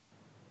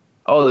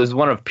 Oh, there's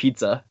one of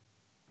pizza.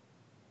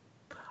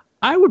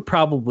 I would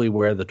probably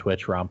wear the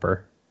Twitch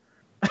romper.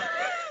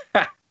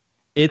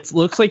 It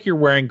looks like you're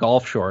wearing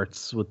golf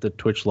shorts with the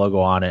Twitch logo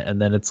on it, and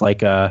then it's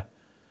like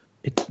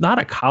it's not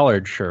a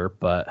collared shirt,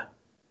 but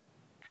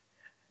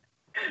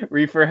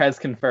Reefer has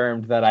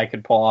confirmed that I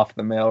could pull off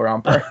the male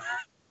romper.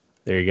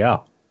 there you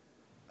go.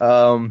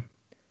 All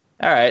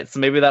right, so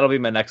maybe that'll be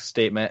my next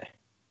statement.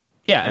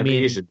 Yeah, I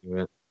mean, you should do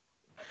it.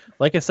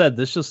 Like I said,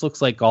 this just looks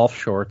like golf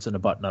shorts and a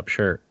button-up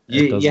shirt.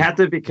 You have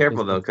to be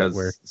careful though, doesn't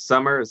weird.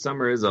 because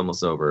summer is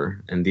almost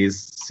over, and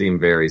these seem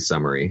very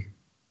summery.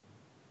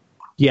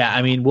 Yeah,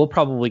 I mean, we'll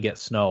probably get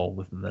snow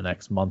within the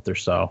next month or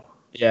so.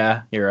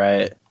 Yeah, you're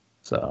right.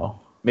 So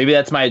maybe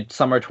that's my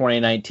summer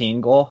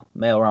 2019 goal: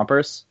 male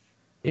rompers.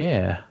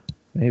 yeah,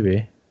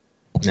 maybe.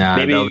 Nah,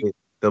 Maybe-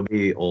 they'll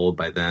be old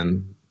by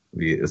then.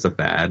 It's a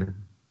fad.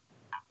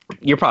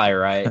 You're probably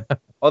right.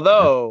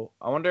 Although,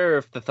 I wonder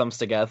if the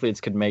Thumbstick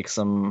athletes could make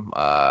some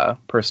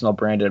personal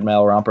branded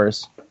male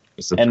rompers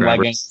and Subscribers,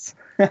 leggings.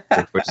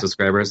 Twitch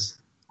subscribers.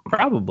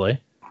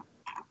 Probably.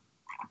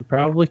 You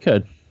probably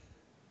could.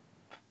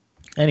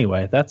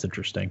 Anyway, that's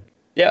interesting.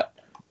 Yeah.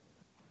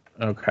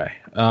 Okay.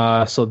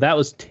 So that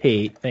was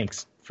Tate.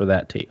 Thanks for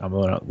that, Tate. I'm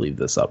going to leave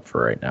this up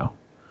for right now.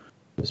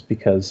 Just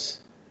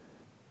because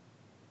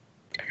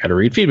I got to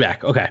read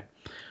feedback. Okay.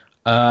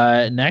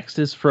 Next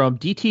is from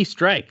DT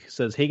Strike.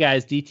 Says, hey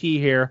guys, DT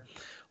here.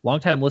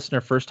 Longtime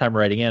listener, first time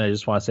writing in. I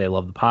just want to say I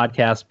love the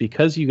podcast.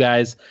 Because you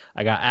guys,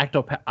 I got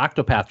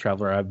Octopath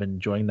Traveler. I've been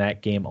enjoying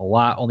that game a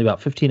lot, only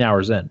about 15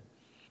 hours in.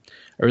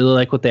 I really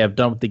like what they have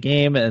done with the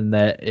game and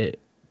that it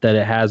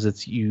has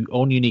its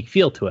own unique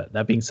feel to it.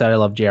 That being said, I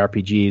love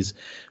JRPGs,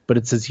 but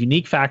it's this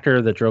unique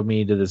factor that drove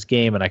me to this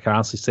game, and I can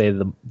honestly say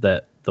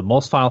that the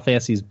most Final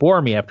Fantasies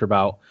bore me after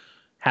about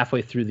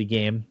halfway through the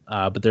game,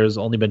 but there's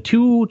only been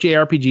 2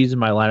 JRPGs in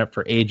my lineup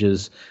for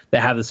ages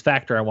that have this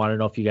factor. I want to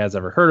know if you guys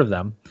ever heard of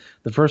them.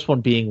 The first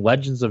one being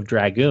Legends of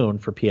Dragoon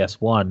for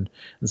PS1, and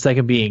the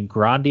second being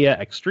Grandia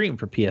Extreme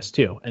for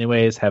PS2.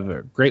 Anyways, have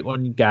a great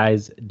one,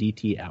 guys.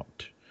 DT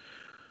out.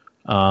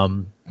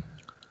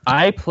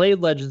 I played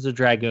Legends of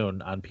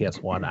Dragoon on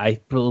PS1. I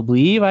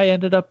believe I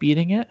ended up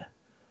beating it,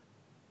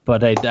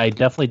 but I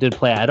definitely did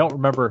play it. I don't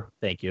remember.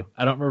 Thank you.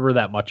 I don't remember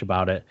that much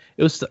about it.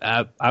 It was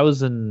I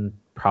was in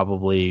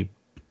probably,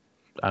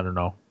 I don't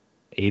know,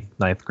 8th,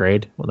 9th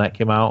grade when that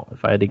came out,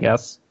 if I had to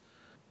guess.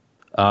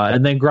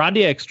 And then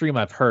Grandia Extreme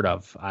I've heard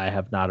of. I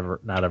have not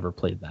ever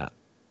played that.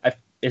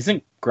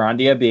 Isn't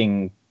Grandia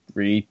being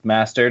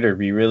remastered or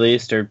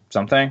re-released or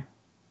something?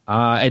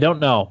 I don't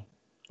know,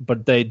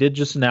 but they did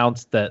just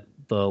announce that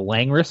the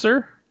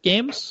Langrisser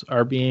games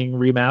are being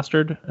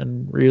remastered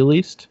and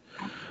released,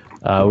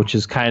 which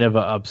is kind of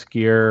an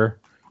obscure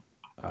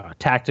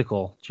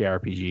tactical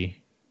JRPG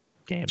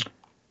game.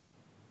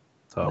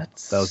 So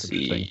that was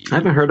interesting. I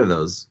haven't heard of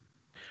those.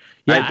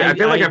 Yeah, I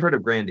feel like I've heard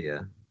of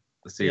Grandia,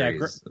 the series.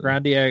 Yeah,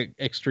 Grandia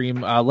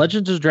Extreme.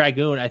 Legends of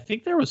Dragoon, I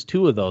think there was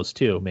 2 of those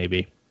too,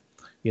 maybe.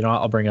 You know,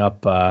 I'll bring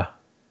up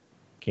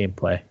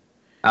gameplay.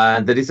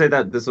 Did he say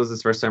that this was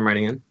his first time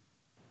writing in?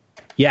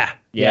 Yeah.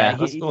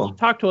 That's He cool.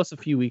 talked to us a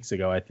few weeks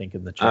ago, I think,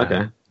 in the chat.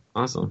 Okay,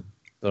 awesome.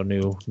 So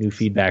new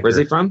feedback. Where's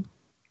he from?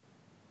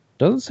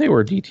 Doesn't say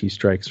where DT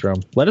Strike's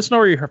from. Let us know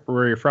where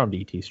you're from,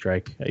 DT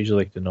Strike. I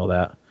usually like to know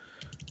that.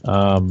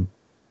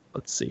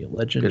 Let's see.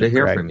 Legend Good to of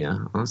hear from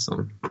you.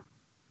 Awesome.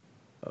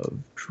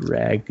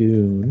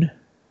 Dragoon.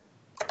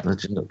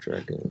 Legend of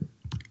Dragoon.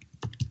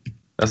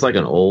 That's like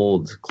an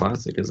old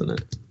classic, isn't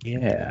it?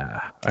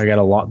 Yeah, I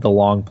got the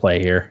long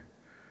play here.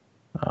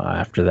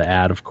 After the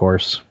ad, of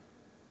course.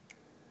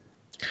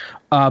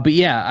 But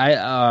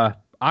yeah,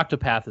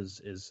 Octopath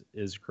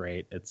is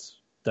great.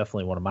 It's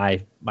definitely one of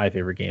my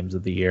favorite games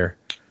of the year.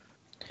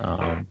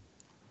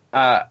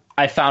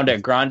 I found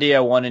it.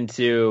 Grandia 1 and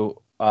 2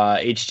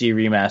 HD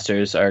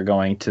remasters are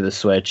going to the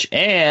Switch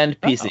and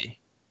PC.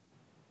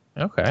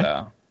 Okay.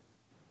 So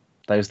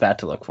there's that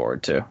to look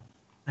forward to.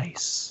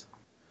 Nice.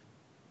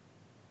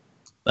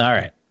 All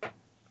right.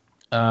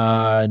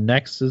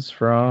 Next is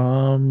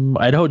from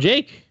Idaho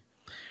Jake.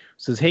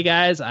 Says, "Hey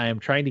guys, I am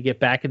trying to get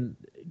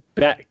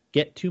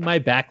get to my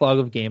backlog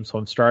of games, so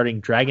I'm starting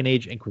Dragon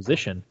Age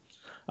Inquisition.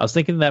 I was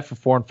thinking that for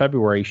 4 in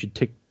February, you should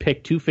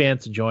pick 2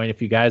 fans to join.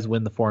 If you guys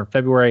win the 4 in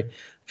February,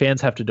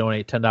 fans have to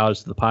donate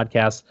 $10 to the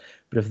podcast.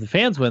 But if the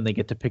fans win, they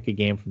get to pick a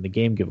game from the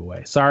game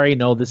giveaway. Sorry,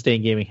 no this day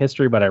in gaming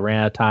history, but I ran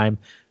out of time.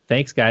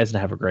 Thanks, guys,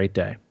 and have a great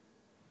day."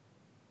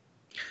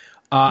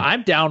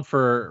 I'm down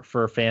for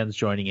fans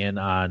joining in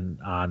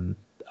on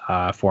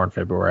 4 in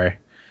February.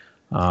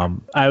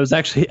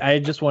 I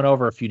just went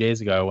over a few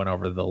days ago. I went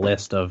over the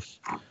list of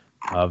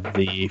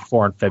the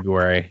 4 in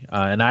February,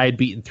 and I had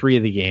beaten 3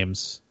 of the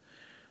games.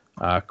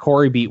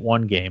 Corey beat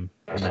 1 game,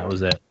 and that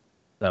was it.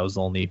 That was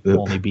the only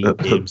beat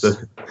games.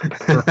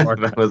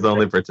 That was the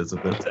only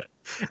participant.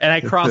 And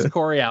I crossed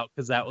Corey out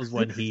because that was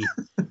when he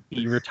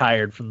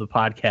retired from the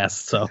podcast.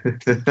 So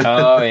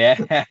Oh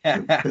yeah.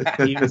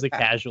 he was a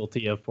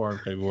casualty of 4 in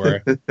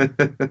February.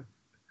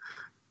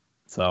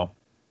 So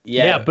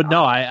Yeah. but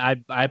no,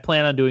 I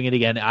plan on doing it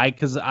again.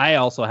 Because I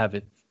also have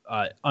an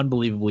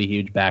unbelievably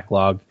huge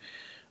backlog,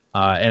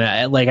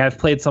 and I've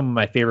played some of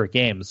my favorite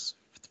games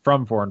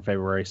from 4 in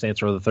February.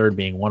 Saints Row the Third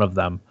being one of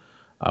them,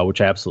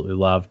 which I absolutely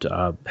loved.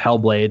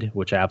 Hellblade,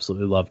 which I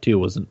absolutely loved too,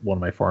 wasn't one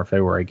of my 4 in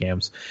February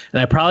games, and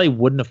I probably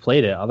wouldn't have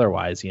played it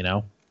otherwise, you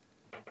know.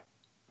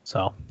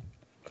 So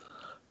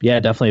yeah,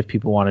 definitely if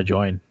people want to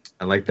join,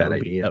 I like that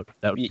idea.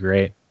 That would be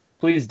great.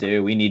 Please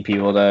do. We need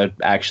people to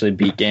actually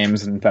beat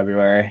games in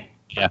February.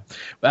 Yeah,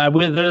 there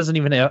doesn't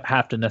even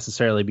have to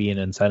necessarily be an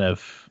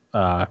incentive.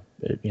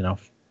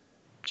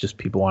 Just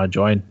people want to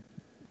join.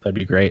 That'd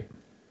be great.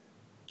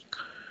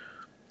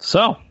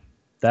 So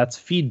that's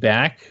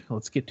feedback.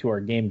 Let's get to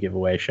our game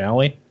giveaway, shall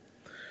we?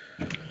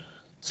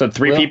 So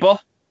 3 people?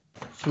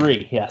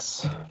 3,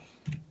 yes.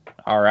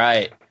 All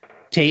right.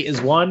 Tate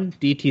is 1,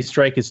 DT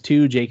Strike is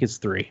 2, Jake is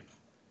 3.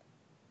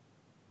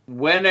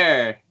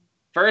 Winner.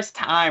 First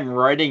time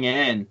writing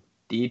in.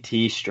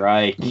 DT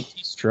Strike.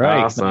 DT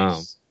Strike. Awesome.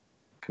 Nice.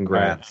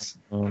 Congrats.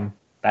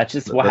 That's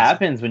just what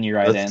happens when you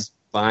write in. Let's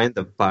find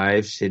the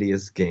 5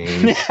 shittiest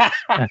games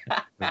I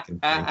can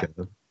think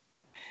of.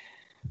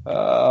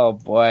 Oh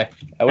boy!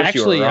 I wish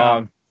Actually, you were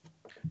wrong.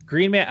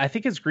 Green Man, I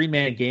think it's Green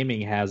Man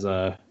Gaming has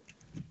a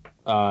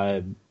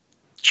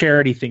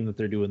charity thing that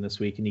they're doing this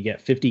week, and you get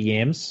 50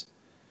 games.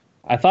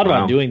 I thought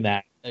about doing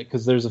that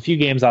because there's a few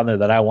games on there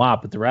that I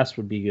want, but the rest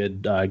would be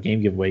good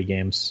game giveaway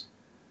games.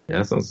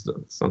 Yeah,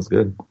 sounds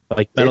good.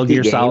 Like Metal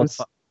Gear Solid games?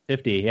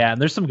 50, yeah,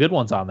 and there's some good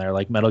ones on there.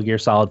 Like Metal Gear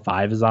Solid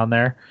 5 is on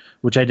there,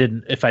 which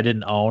if I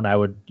didn't own, I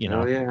would,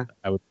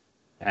 I would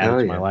add it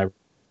to my library.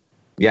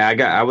 Yeah,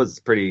 I was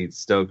pretty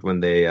stoked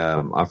when they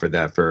offered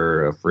that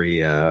for a free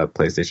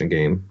PlayStation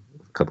game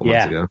a couple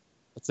months ago.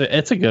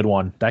 It's a good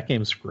one. That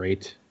game's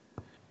great.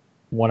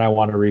 One I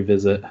want to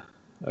revisit.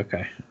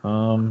 Okay.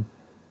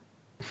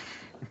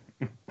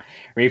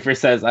 Reefer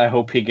says, "I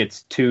hope he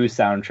gets 2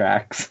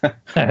 soundtracks."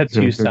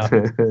 2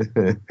 sound.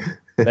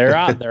 They're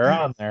on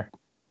there.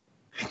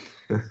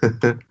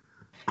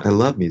 I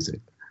love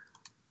music.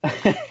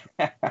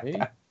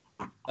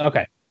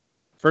 Okay.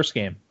 First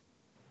game.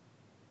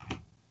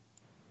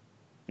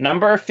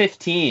 Number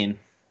 15.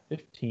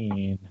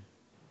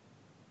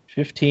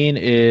 15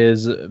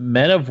 is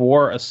Men of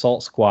War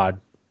Assault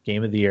Squad,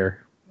 Game of the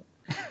Year.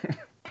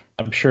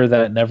 I'm sure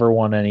that it never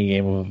won any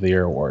Game of the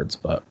Year awards,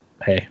 but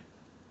hey.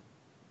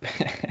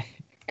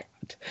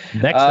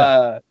 Next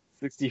up.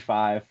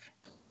 65.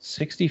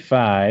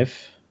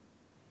 65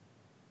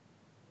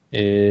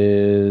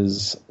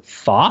 is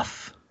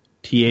Thoth,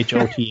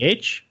 Thoth.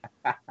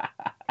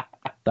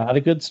 Not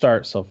a good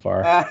start so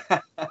far.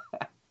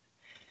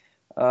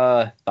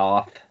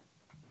 Thoth.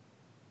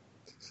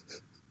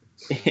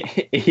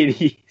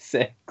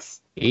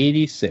 86.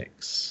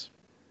 86.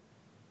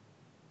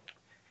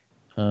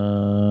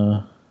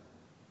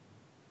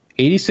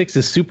 86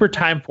 is Super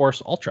Time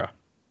Force Ultra.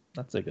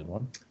 That's a good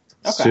one.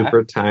 Okay.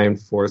 Super Time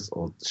Force.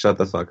 Shut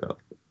the fuck up.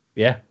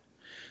 Yeah.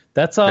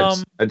 That's I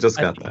just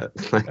got that.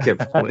 I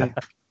kept playing.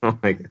 Oh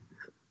my god.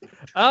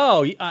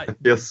 Oh, I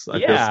feel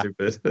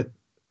stupid.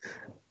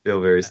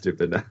 Feel very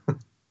stupid now.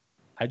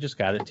 I just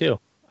got it too.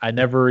 I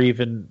never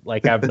even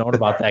I've known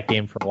about that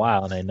game for a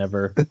while, and I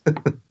never.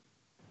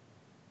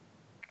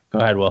 Go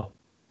ahead, Will.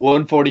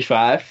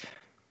 145.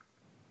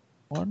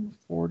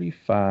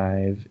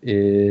 145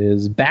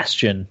 is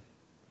Bastion.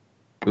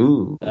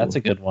 Ooh, that's a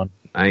good one.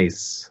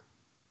 Nice.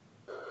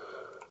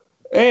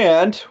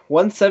 And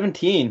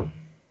 117.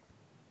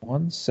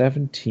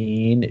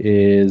 117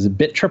 is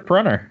Bit Trip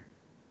Runner.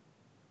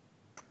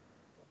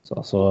 It's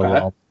also a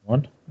well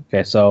one.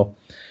 Okay, so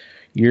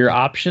your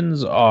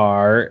options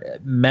are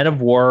Men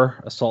of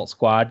War Assault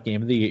Squad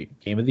Game of the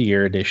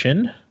Year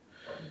edition.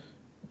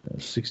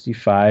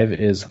 65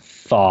 is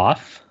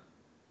Thoth.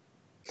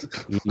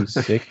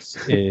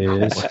 86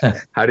 is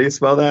how do you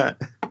spell that?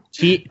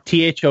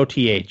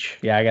 Thoth.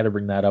 Yeah, I got to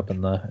bring that up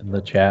in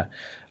the chat.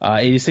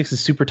 86 is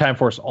Super Time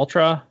Force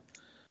Ultra.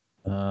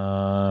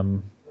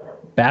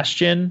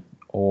 Bastion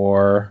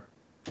or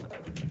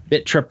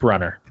Bit Trip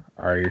Runner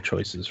are your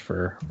choices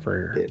for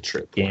Bit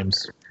Trip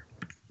games.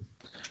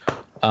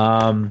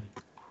 I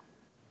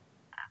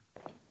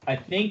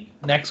think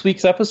next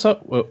week's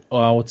episode.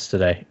 What's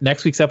today?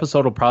 Next week's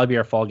episode will probably be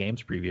our fall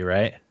games preview,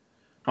 right?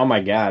 Oh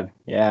my god!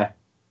 Yeah.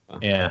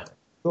 Yeah.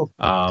 Cool.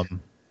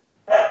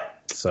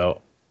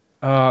 So,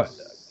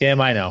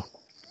 game I know.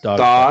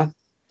 Thoth.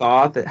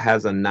 It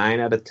has a 9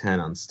 out of 10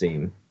 on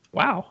Steam.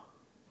 Wow.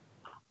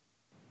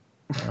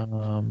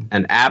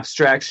 An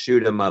abstract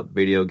shoot 'em up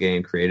video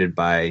game created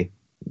by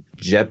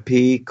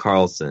Jeppe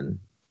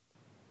Carlson.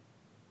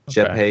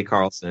 Okay. Jeppe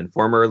Carlson,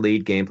 former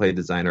lead gameplay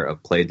designer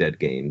of Play Dead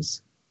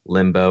games,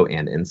 Limbo,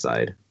 and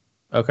Inside.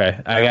 Okay,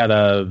 I got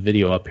a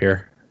video up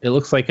here. It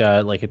looks like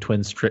a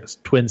twin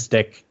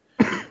stick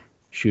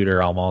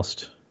shooter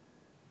almost.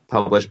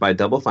 Published by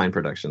Double Fine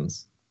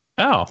Productions.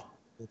 Oh,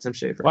 Tim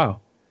Schafer.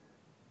 Wow.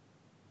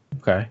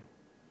 Okay.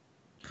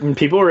 And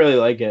people really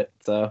like it,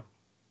 so.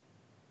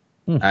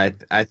 I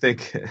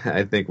think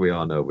we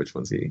all know which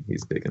ones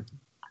he's picking.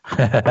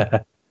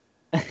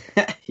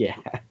 Yeah.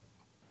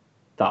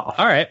 Thoth.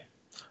 All right.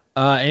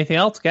 Anything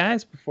else,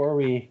 guys, before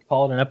we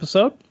call it an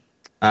episode?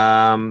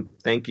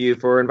 Thank you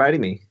for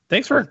inviting me.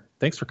 Thanks for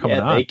coming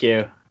on. Thank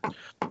you.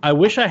 I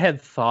wish I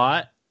had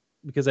thought,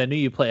 because I knew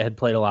you had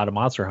played a lot of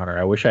Monster Hunter.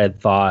 I wish I had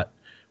thought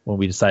when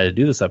we decided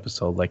to do this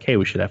episode, like, hey,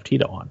 we should have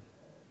Tito on.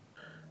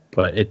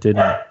 But it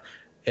didn't.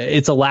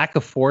 It's a lack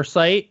of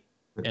foresight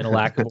and a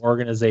lack of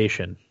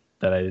organization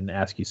that I didn't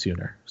ask you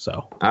sooner.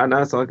 So.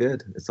 No, it's all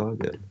good. It's all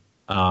good.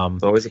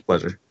 It's always a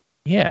pleasure.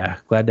 Yeah,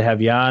 glad to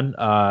have you on.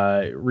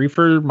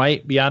 Reefer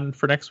might be on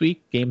for next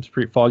week.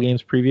 Fall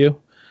games preview.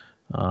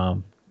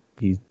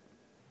 He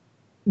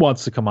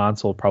wants to come on,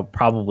 so we'll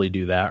probably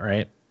do that,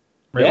 right?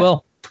 Right, Yeah.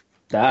 Will?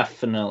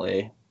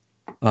 Definitely.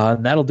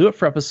 And that'll do it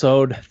for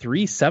episode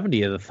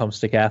 370 of the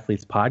Thumbstick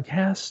Athletes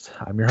podcast.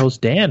 I'm your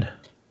host, Dan.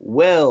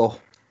 Will.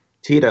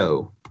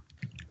 Tito.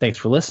 Thanks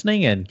for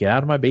listening, and get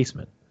out of my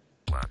basement.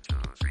 Plateau.